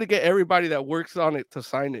 I'm gonna try to get everybody that works on it to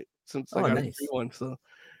sign it since I got a free one. So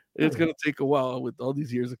it's gonna take a while with all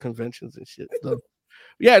these years of conventions and shit. So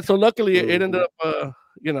yeah, so luckily it ended up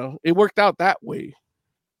it worked out that way.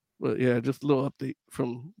 But yeah, just a little update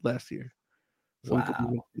from last year. So we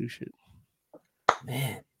can do shit.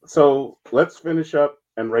 Man. So let's finish up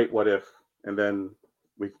and rate What If, and then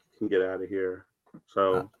we can get out of here.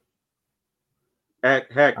 So heck.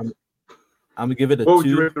 I'm gonna give it a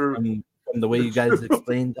 2 from the way you guys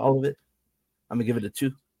explained all of it. I'm gonna give it a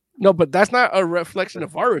 2. No, but that's not a reflection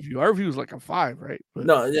of our review. Our review is like a 5, right? But...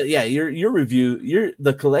 No, yeah, your review,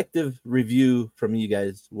 the collective review from you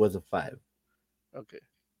guys was a 5. Okay,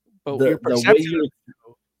 but the your perception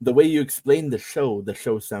the way you explain the show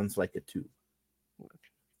sounds like a 2.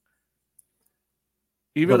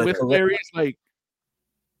 Even with Larry's like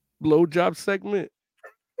blowjob segment.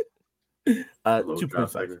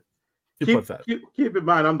 2.5. Keep in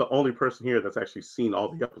mind, I'm the only person here that's actually seen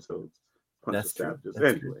all the episodes. That's true.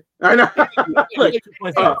 Anyway, I know.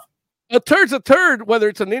 A turd's a turd, whether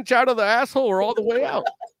it's an inch out of the asshole or all the way out.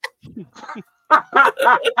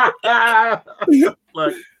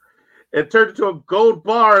 Like, it turned into a gold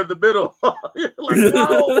bar in the middle. Like,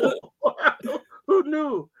 no, who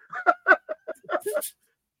knew?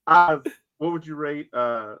 What would you rate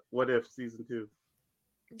What If season 2?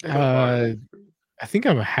 I think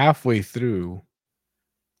I'm halfway through,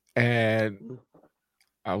 and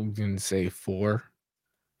I'm gonna say 4.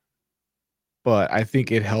 But I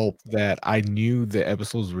think it helped that I knew the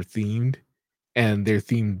episodes were themed, and they're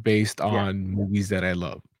themed based on movies that I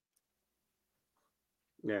love.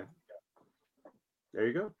 Yeah. There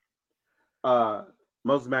you go.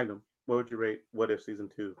 Moses Magnum, what would you rate What If season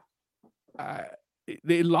 2?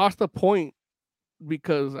 They lost a point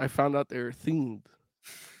because I found out they were themed.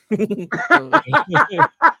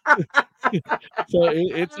 So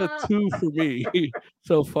it's a 2 for me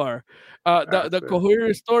so far. The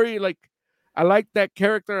coherent story, like, I like that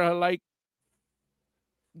character. I like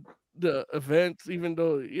the events, even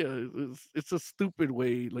though it's a stupid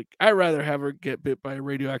way. Like, I'd rather have her get bit by a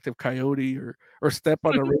radioactive coyote or step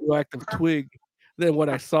on a radioactive twig than what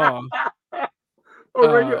I saw.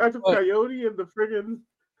 Radioactive coyote and the friggin'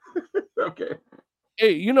 okay.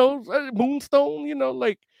 Hey, Moonstone,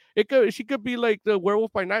 like she could be like the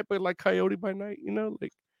werewolf by night, but like coyote by night,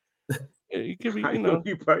 like it could be,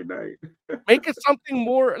 coyote by night. Make it something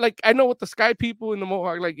more like, I know with the Sky People in the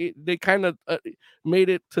Mohawk, like they kind of made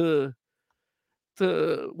it to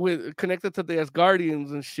with connected to the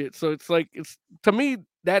Asgardians and shit. So it's like, it's, to me,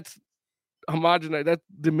 that's homogenized, that's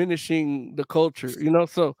diminishing the culture,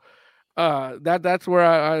 So that's where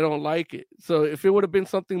I don't like it. So if it would have been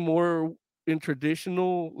something more in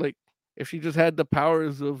traditional, like if she just had the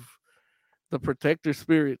powers of the protector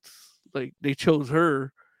spirits, like they chose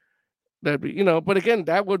her, that'd be, but again,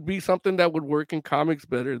 that would be something that would work in comics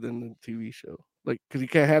better than the TV show, like, because you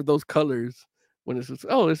can't have those colors when it's just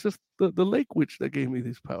the lake witch that gave me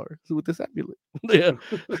these powers with this amulet. Yeah.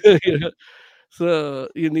 So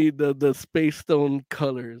you need the space stone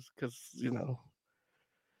colors, because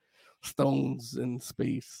stones and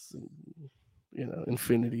space and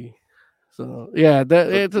infinity. So yeah,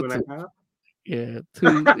 it's a 2. Yeah,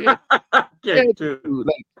 2. Yeah, 2.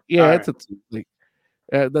 Like, it's a 2. Like,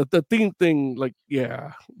 the theme thing, like,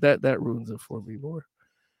 that ruins it for me more.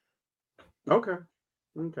 Okay.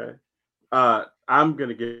 I'm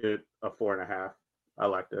gonna give it a 4.5. I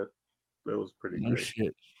liked it. It was pretty great.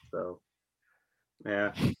 Shit. So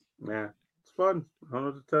yeah, it's fun. I don't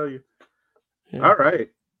know what to tell you. Yeah. All right.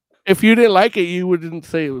 If you didn't like it, you wouldn't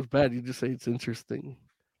say it was bad. You just say it's interesting.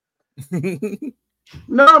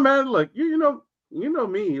 No, man. Look, you know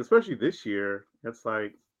me, especially this year. It's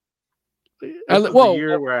like this is the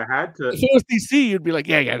year where I had to. If it was DC, you'd be like,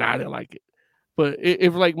 I didn't like it. But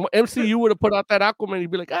if like MCU would have put out that Aquaman,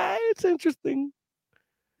 you'd be like, it's interesting.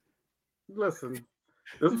 Listen,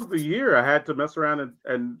 this was the year I had to mess around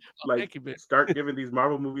and start giving these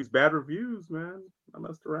Marvel movies bad reviews, man. I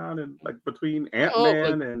messed around and like between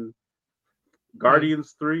Ant-Man and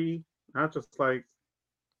Guardians 3, not just like,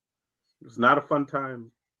 it was not a fun time.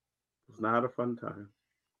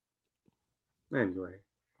 Anyway,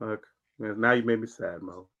 look, man, now you made me sad,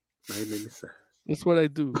 Mo. That's what I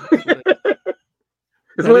do.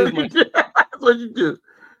 That's what you do.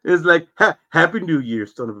 It's like, Happy New Year,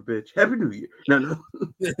 son of a bitch. Happy New Year. No.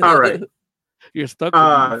 All right. You're stuck.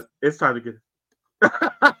 It's time to get.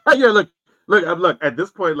 Yeah, look. At this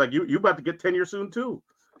point, like you about to get tenure soon too.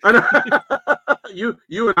 you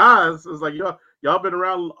and Oz is like y'all been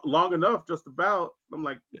around long enough, just about. I'm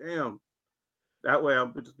like, damn. That way, I'll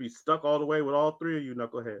just be stuck all the way with all 3 of you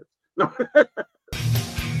knuckleheads.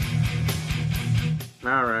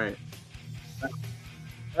 All right.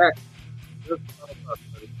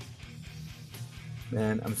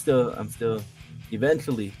 Man, I'm still.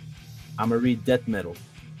 Eventually, I'm gonna read Death Metal.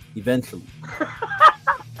 Eventually,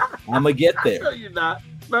 I'm gonna get there. No, you're not.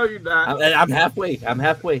 I'm halfway.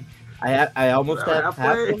 I almost have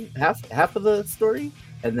half of the story,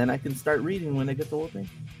 and then I can start reading when I get the whole thing.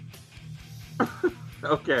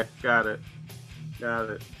 Okay, got it.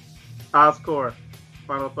 Oscar,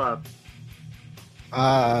 final thoughts.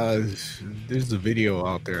 There's a video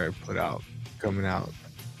out there I put out coming out.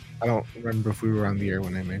 I don't remember if we were on the air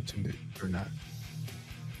when I mentioned it or not.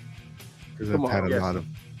 Because I've had a lot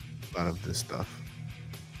of this stuff.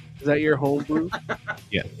 Is that your homebrew?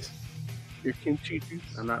 Yes. Your kimchi juice?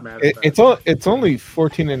 I'm not mad at that. It's only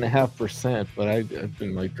 14.5%, but I've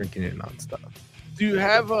been like drinking it nonstop. Do you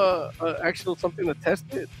have a actual something to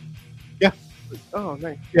test it? Yeah. Oh,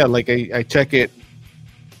 nice. Yeah, like I check it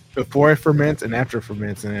before it ferments and after it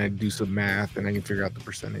ferments, and I do some math, and I can figure out the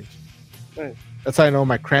percentage. Nice. That's how I know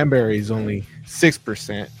my cranberry is only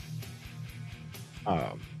 6%.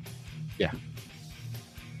 Yeah.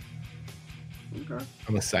 Okay.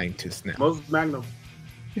 I'm a scientist now. Moses Magnum.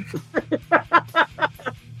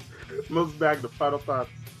 Moses Magnum, final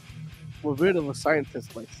thoughts. I'm a bit of a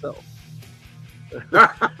scientist myself.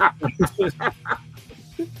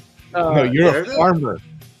 No, you're a farmer.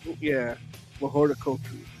 Yeah, I'm a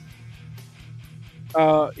horticulturist.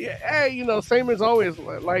 Yeah, hey, same as always.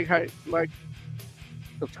 Like,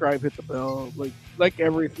 subscribe, hit the bell, like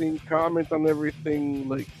everything, comment on everything.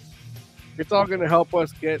 Like, it's all gonna help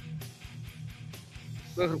us get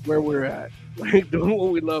where we're at. Like, doing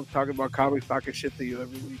what we love, talking about comics, talking shit to you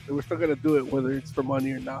every week. And we're still gonna do it whether it's for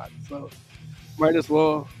money or not. So, might as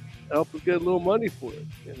well help us get a little money for it.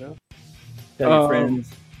 Tell your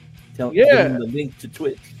friends. Give them the link to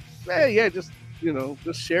Twitch. Yeah, just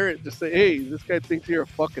share it. Just say, hey, this guy thinks you're a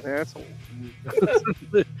fucking asshole.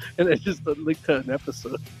 And then just a link to an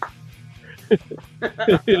episode.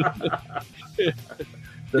 Hey,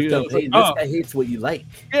 this guy hates what you like.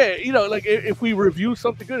 Yeah, like if we review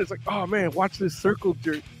something good, it's like, oh man, watch this circle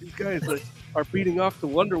jerk. These guys are beating off to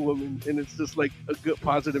Wonder Woman, and it's just like a good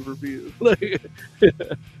positive review. Like,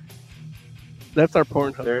 that's our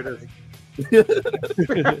Pornhub. There it is.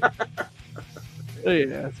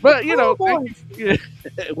 Yeah, but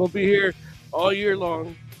we'll be here all year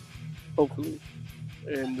long, hopefully,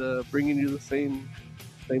 and bringing you the same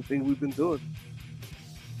thing we've been doing.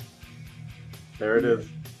 There it is.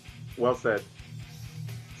 Well said.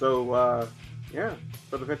 So,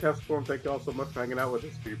 for the Fantastic Forum, thank you all so much for hanging out with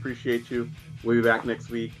us. We appreciate you. We'll be back next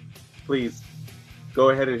week. Please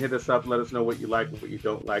go ahead and hit us up. Let us know what you like and what you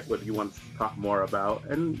don't like, what you want us to talk more about.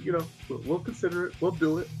 And, we'll consider it. We'll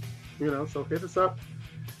do it. So hit us up.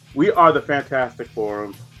 We are the Fantastic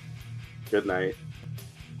Forum. Good night.